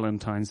celebrate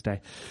Valentine's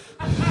Day.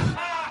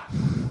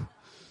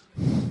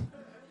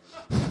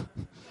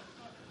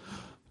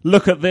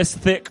 Look at this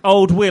thick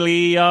old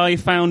willy I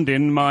found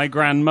in my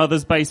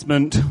grandmother's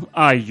basement.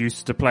 I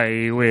used to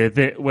play with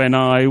it when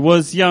I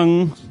was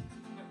young.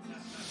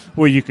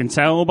 Well, you can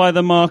tell by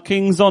the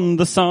markings on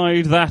the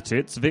side that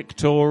it's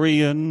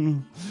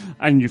Victorian,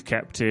 and you've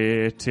kept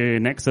it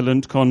in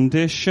excellent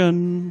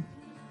condition.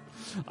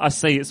 I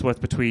say it's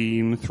worth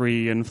between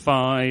 £300 and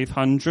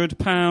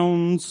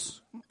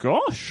 £500.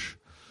 Gosh.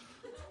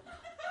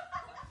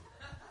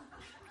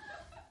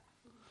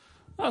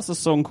 That's a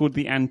song called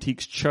The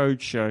Antiques Chode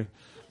Show.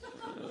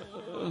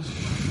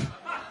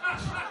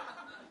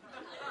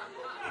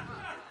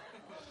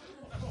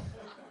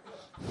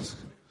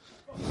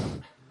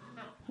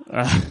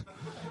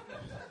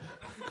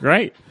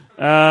 Great.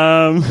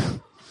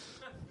 I've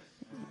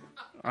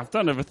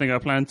done everything I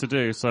planned to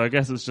do, so I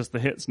guess it's just the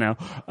hits now.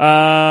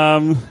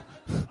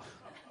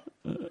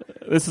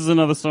 This is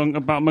another song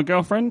about my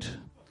girlfriend.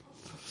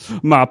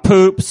 My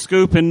poop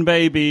scooping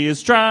baby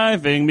is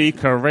driving me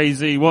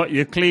crazy. What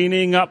you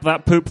cleaning up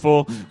that poop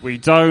for? We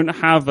don't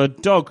have a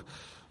dog.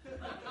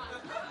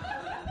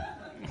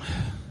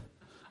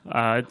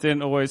 I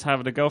didn't always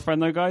have a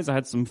girlfriend though, guys. I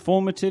had some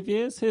formative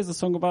years. Here's a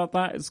song about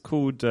that. It's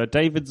called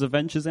David's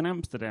Adventures in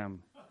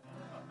Amsterdam.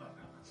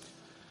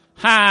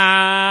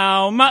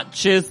 How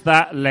much is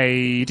that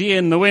lady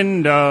in the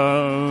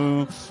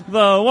window?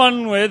 The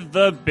one with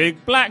the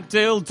big black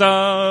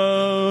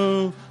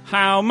dildo.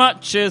 How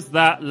much is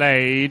that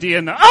lady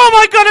in the... Oh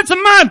my God, it's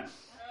a man!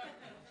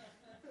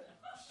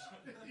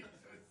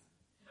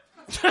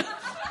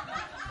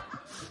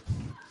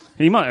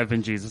 He might have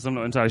been Jesus, I'm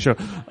not entirely sure.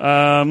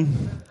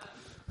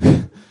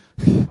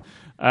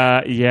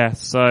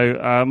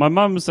 So my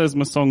mum says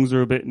my songs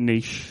are a bit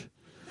niche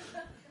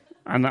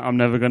and that I'm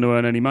never going to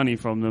earn any money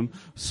from them.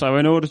 So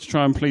in order to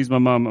try and please my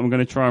mum, I'm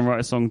going to try and write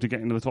a song to get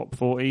into the top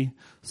 40.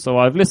 So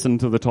I've listened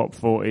to the top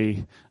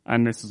 40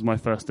 and this is my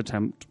first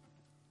attempt.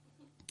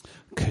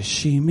 'Cause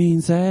she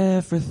means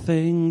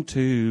everything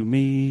to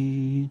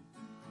me.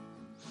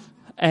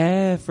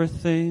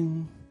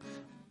 Everything.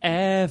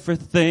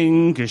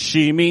 Everything. 'Cause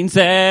she means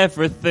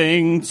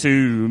everything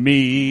to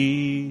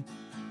me.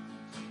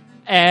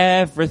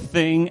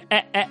 Everything.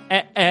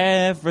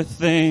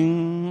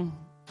 Everything.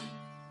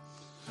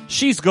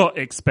 She's got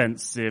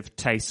expensive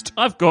taste.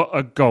 I've got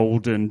a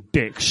golden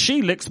dick.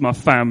 She licks my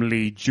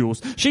family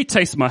jewels. She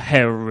tastes my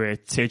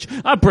heritage.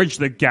 I bridge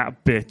the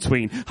gap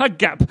between her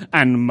gap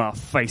and my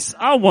face.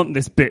 I want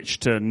this bitch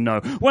to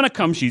know when I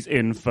come she's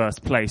in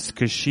first place.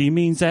 'Cause she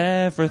means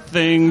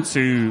everything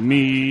to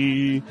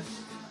me.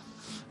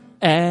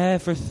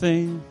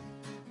 Everything.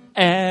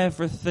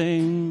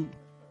 Everything.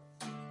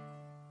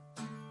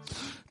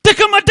 Dick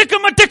on my dick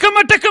on my dick on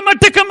my dick on my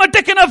dick on my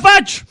dick in her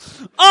vag.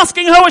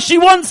 Asking her what she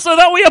wants so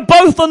that we are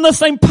both on the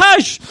same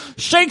page.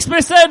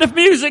 Shakespeare said if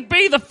music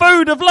be the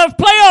food of love,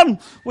 play on.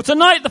 Well,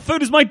 tonight the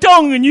food is my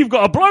dong and you've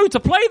got a blow to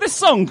play this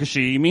song. 'Cause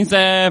she means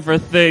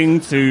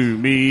everything to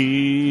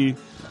me.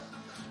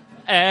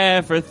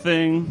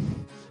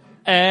 Everything.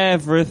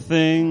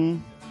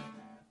 Everything.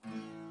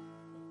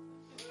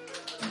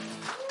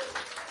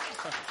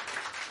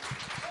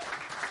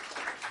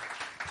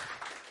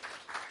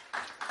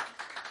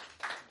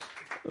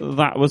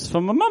 That was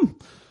for my mum.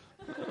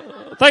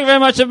 Thank you very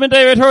much. I've been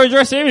David. How was your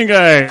rest of the evening,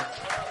 guys?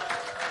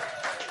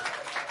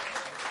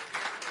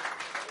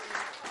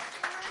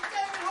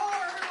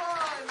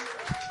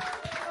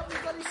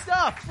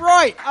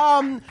 Right,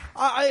 and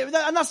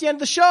that's the end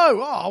of the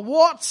show. Oh,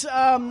 what?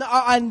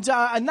 And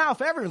now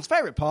for everyone's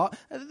favourite part,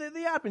 the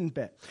admin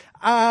bit.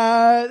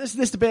 This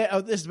is the bit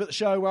of the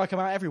show where I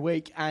come out every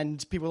week,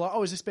 and people are like,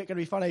 "Oh, is this bit going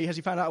to be funny? Has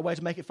he found out a way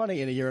to make it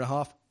funny in a year and a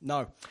half?"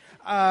 No.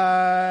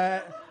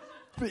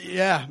 But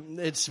yeah,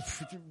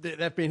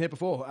 they've been here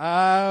before.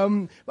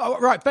 Right,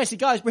 basically,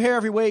 guys, we're here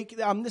every week.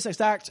 This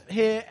next act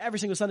here every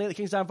single Sunday at the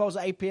Kingsdown Vaults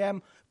at 8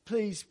 p.m.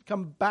 Please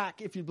come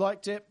back if you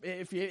liked it.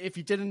 If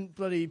you didn't,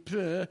 bloody.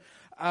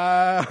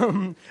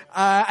 And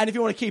if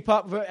you want to keep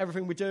up with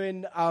everything we're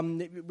doing,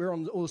 we're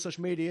on all the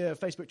social media: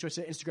 Facebook,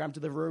 Twitter, Instagram,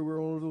 Deliveroo.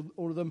 We're on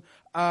all of them.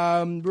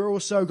 We're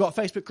also got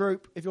a Facebook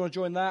group. If you want to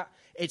join that,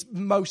 it's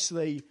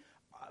mostly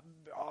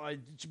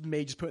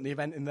me just putting the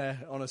event in there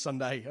on a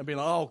Sunday and being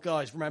like, "Oh,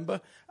 guys,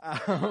 remember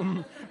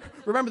the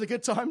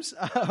good times."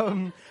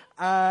 But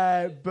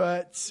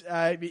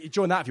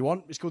join that if you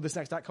want. It's called This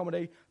Next Act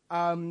Comedy.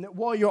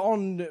 While you're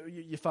on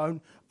your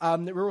phone,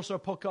 we're also a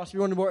podcast. If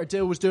you're wondering what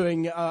Adil was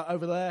doing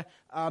over there,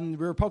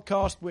 we're a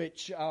podcast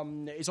which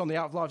is on the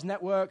Out of Lives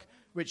network,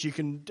 which you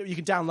can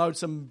download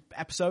some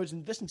episodes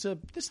and listen to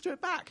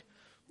it back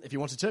if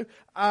you wanted to.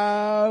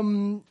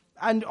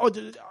 And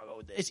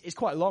it's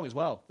quite long as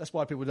well. That's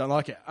why people don't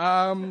like it.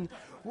 While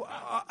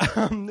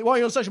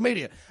you're on social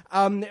media,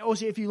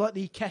 also if you like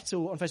the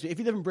Kettle on Facebook, if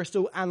you live in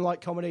Bristol and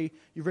like comedy,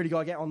 you've really got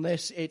to get on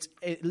this. It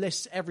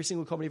lists every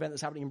single comedy event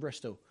that's happening in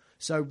Bristol.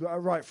 So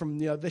right from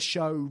this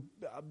show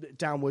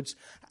downwards,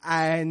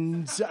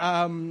 and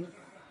so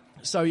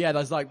yeah,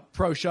 there's like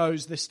pro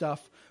shows, this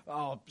stuff,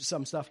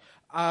 some stuff.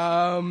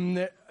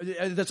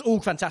 That's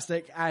all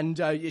fantastic, and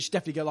you should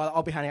definitely go. Like,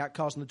 I'll be handing out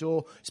cards on the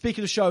door.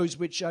 Speaking of shows,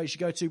 which you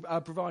should go to,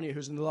 Bravania,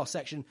 who's in the last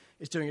section,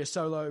 is doing a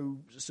solo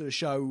sort of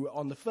show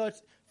on the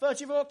 30th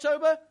of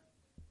October.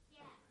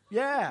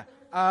 Yeah.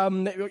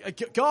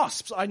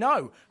 Gasps! I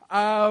know.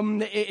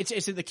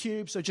 It's in the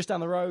Cube, so just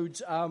down the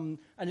road. And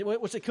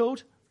what's it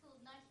called?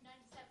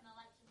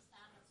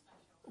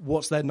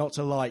 What's there not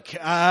to like?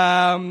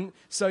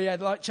 So yeah,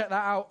 check that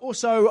out.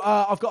 Also,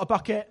 I've got a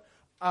bucket.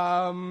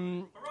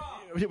 Thank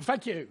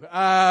you.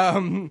 I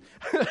mean,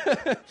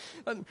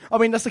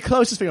 that's the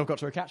closest thing I've got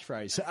to a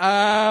catchphrase.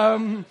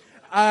 I'll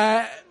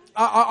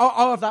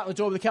have that on the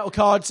door with the kettle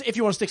cards. If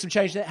you want to stick some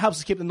change in it, helps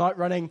us keep the night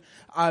running.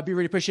 I'd be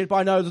really appreciated. But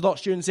I know there's a lot of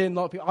students in, a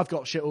lot of people. I've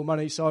got shit all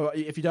money, so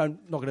if you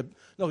don't, not gonna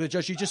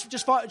judge you.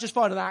 Just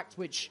find an act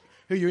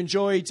who you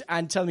enjoyed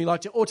and tell them you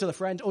liked it, or tell a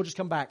friend, or just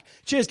come back.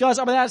 Cheers, guys.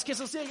 I'm Alex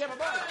Kiss. I'll see you again.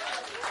 Bye.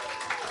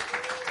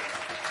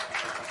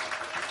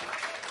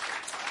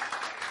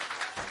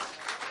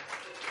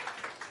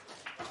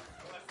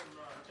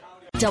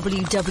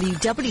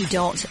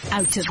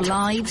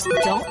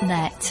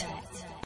 www.outoflives.net